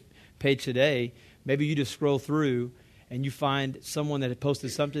Facebook page today, maybe you just scroll through and you find someone that had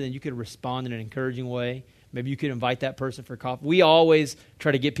posted something and you could respond in an encouraging way. Maybe you could invite that person for coffee. We always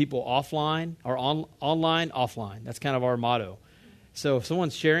try to get people offline or online, offline. That's kind of our motto. So if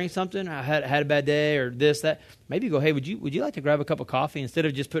someone's sharing something, I had a bad day or this, that, maybe you go, hey, would you like to grab a cup of coffee instead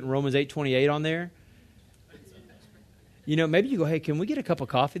of just putting Romans 8:28 on there? Maybe you go, hey, can we get a cup of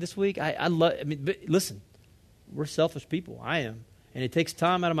coffee this week? But listen, we're selfish people. I am. And it takes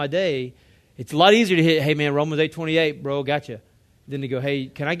time out of my day. It's a lot easier to hit, hey, man, Romans 8:28, bro, gotcha. Than to go, hey,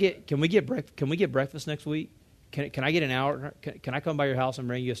 can we get breakfast next week? Can I get an hour? Can I come by your house and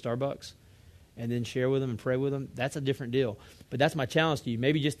bring you a Starbucks? And then share with them and pray with them? That's a different deal. But that's my challenge to you.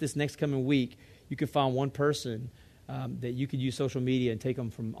 Maybe just this next coming week, you could find one person that you could use social media and take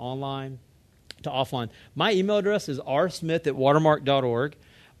them from online to offline. My email address is rsmith@watermark.org,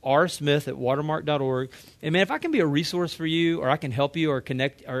 rsmith@watermark.org. And, man, if I can be a resource for you or I can help you or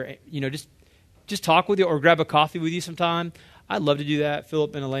connect or, just talk with you or grab a coffee with you sometime, I'd love to do that.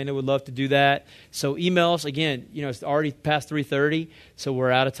 Philip and Elena would love to do that. So email us. Again, it's already past 3:30, so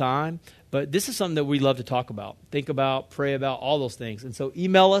we're out of time. But this is something that we love to talk about, think about, pray about, all those things. And so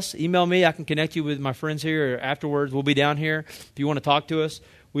email us. Email me. I can connect you with my friends here, or afterwards we'll be down here. If you want to talk to us,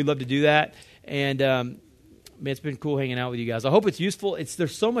 we'd love to do that. And man, it's been cool hanging out with you guys. I hope it's useful.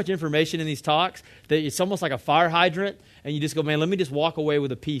 There's so much information in these talks that it's almost like a fire hydrant, and you just go, man, let me just walk away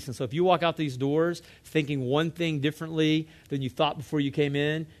with a piece. And so if you walk out these doors thinking one thing differently than you thought before you came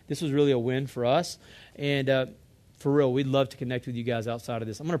in, this was really a win for us. And for real, we'd love to connect with you guys outside of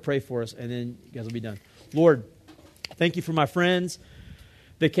this. I'm going to pray for us, and then you guys will be done. Lord, thank you for my friends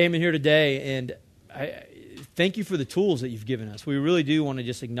that came in here today, and I thank you for the tools that you've given us. We really do want to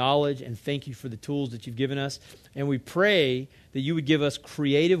just acknowledge and thank you for the tools that you've given us, and we pray that you would give us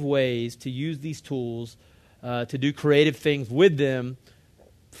creative ways to use these tools, to do creative things with them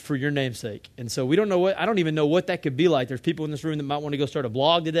for your name's sake. And so I don't even know what that could be like. There's people in this room that might want to go start a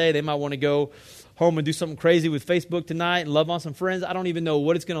blog today. They might want to go home and do something crazy with Facebook tonight and love on some friends. I don't even know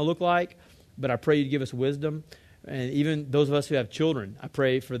what it's going to look like, but I pray you'd give us wisdom. And even those of us who have children, I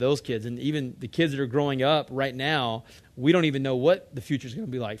pray for those kids. And even the kids that are growing up right now, we don't even know what the future is going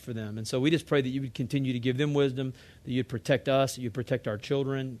to be like for them. And so we just pray that you would continue to give them wisdom, that you'd protect us, that you'd protect our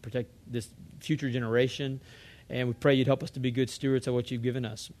children, protect this future generation. And we pray you'd help us to be good stewards of what you've given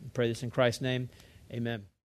us. We pray this in Christ's name. Amen.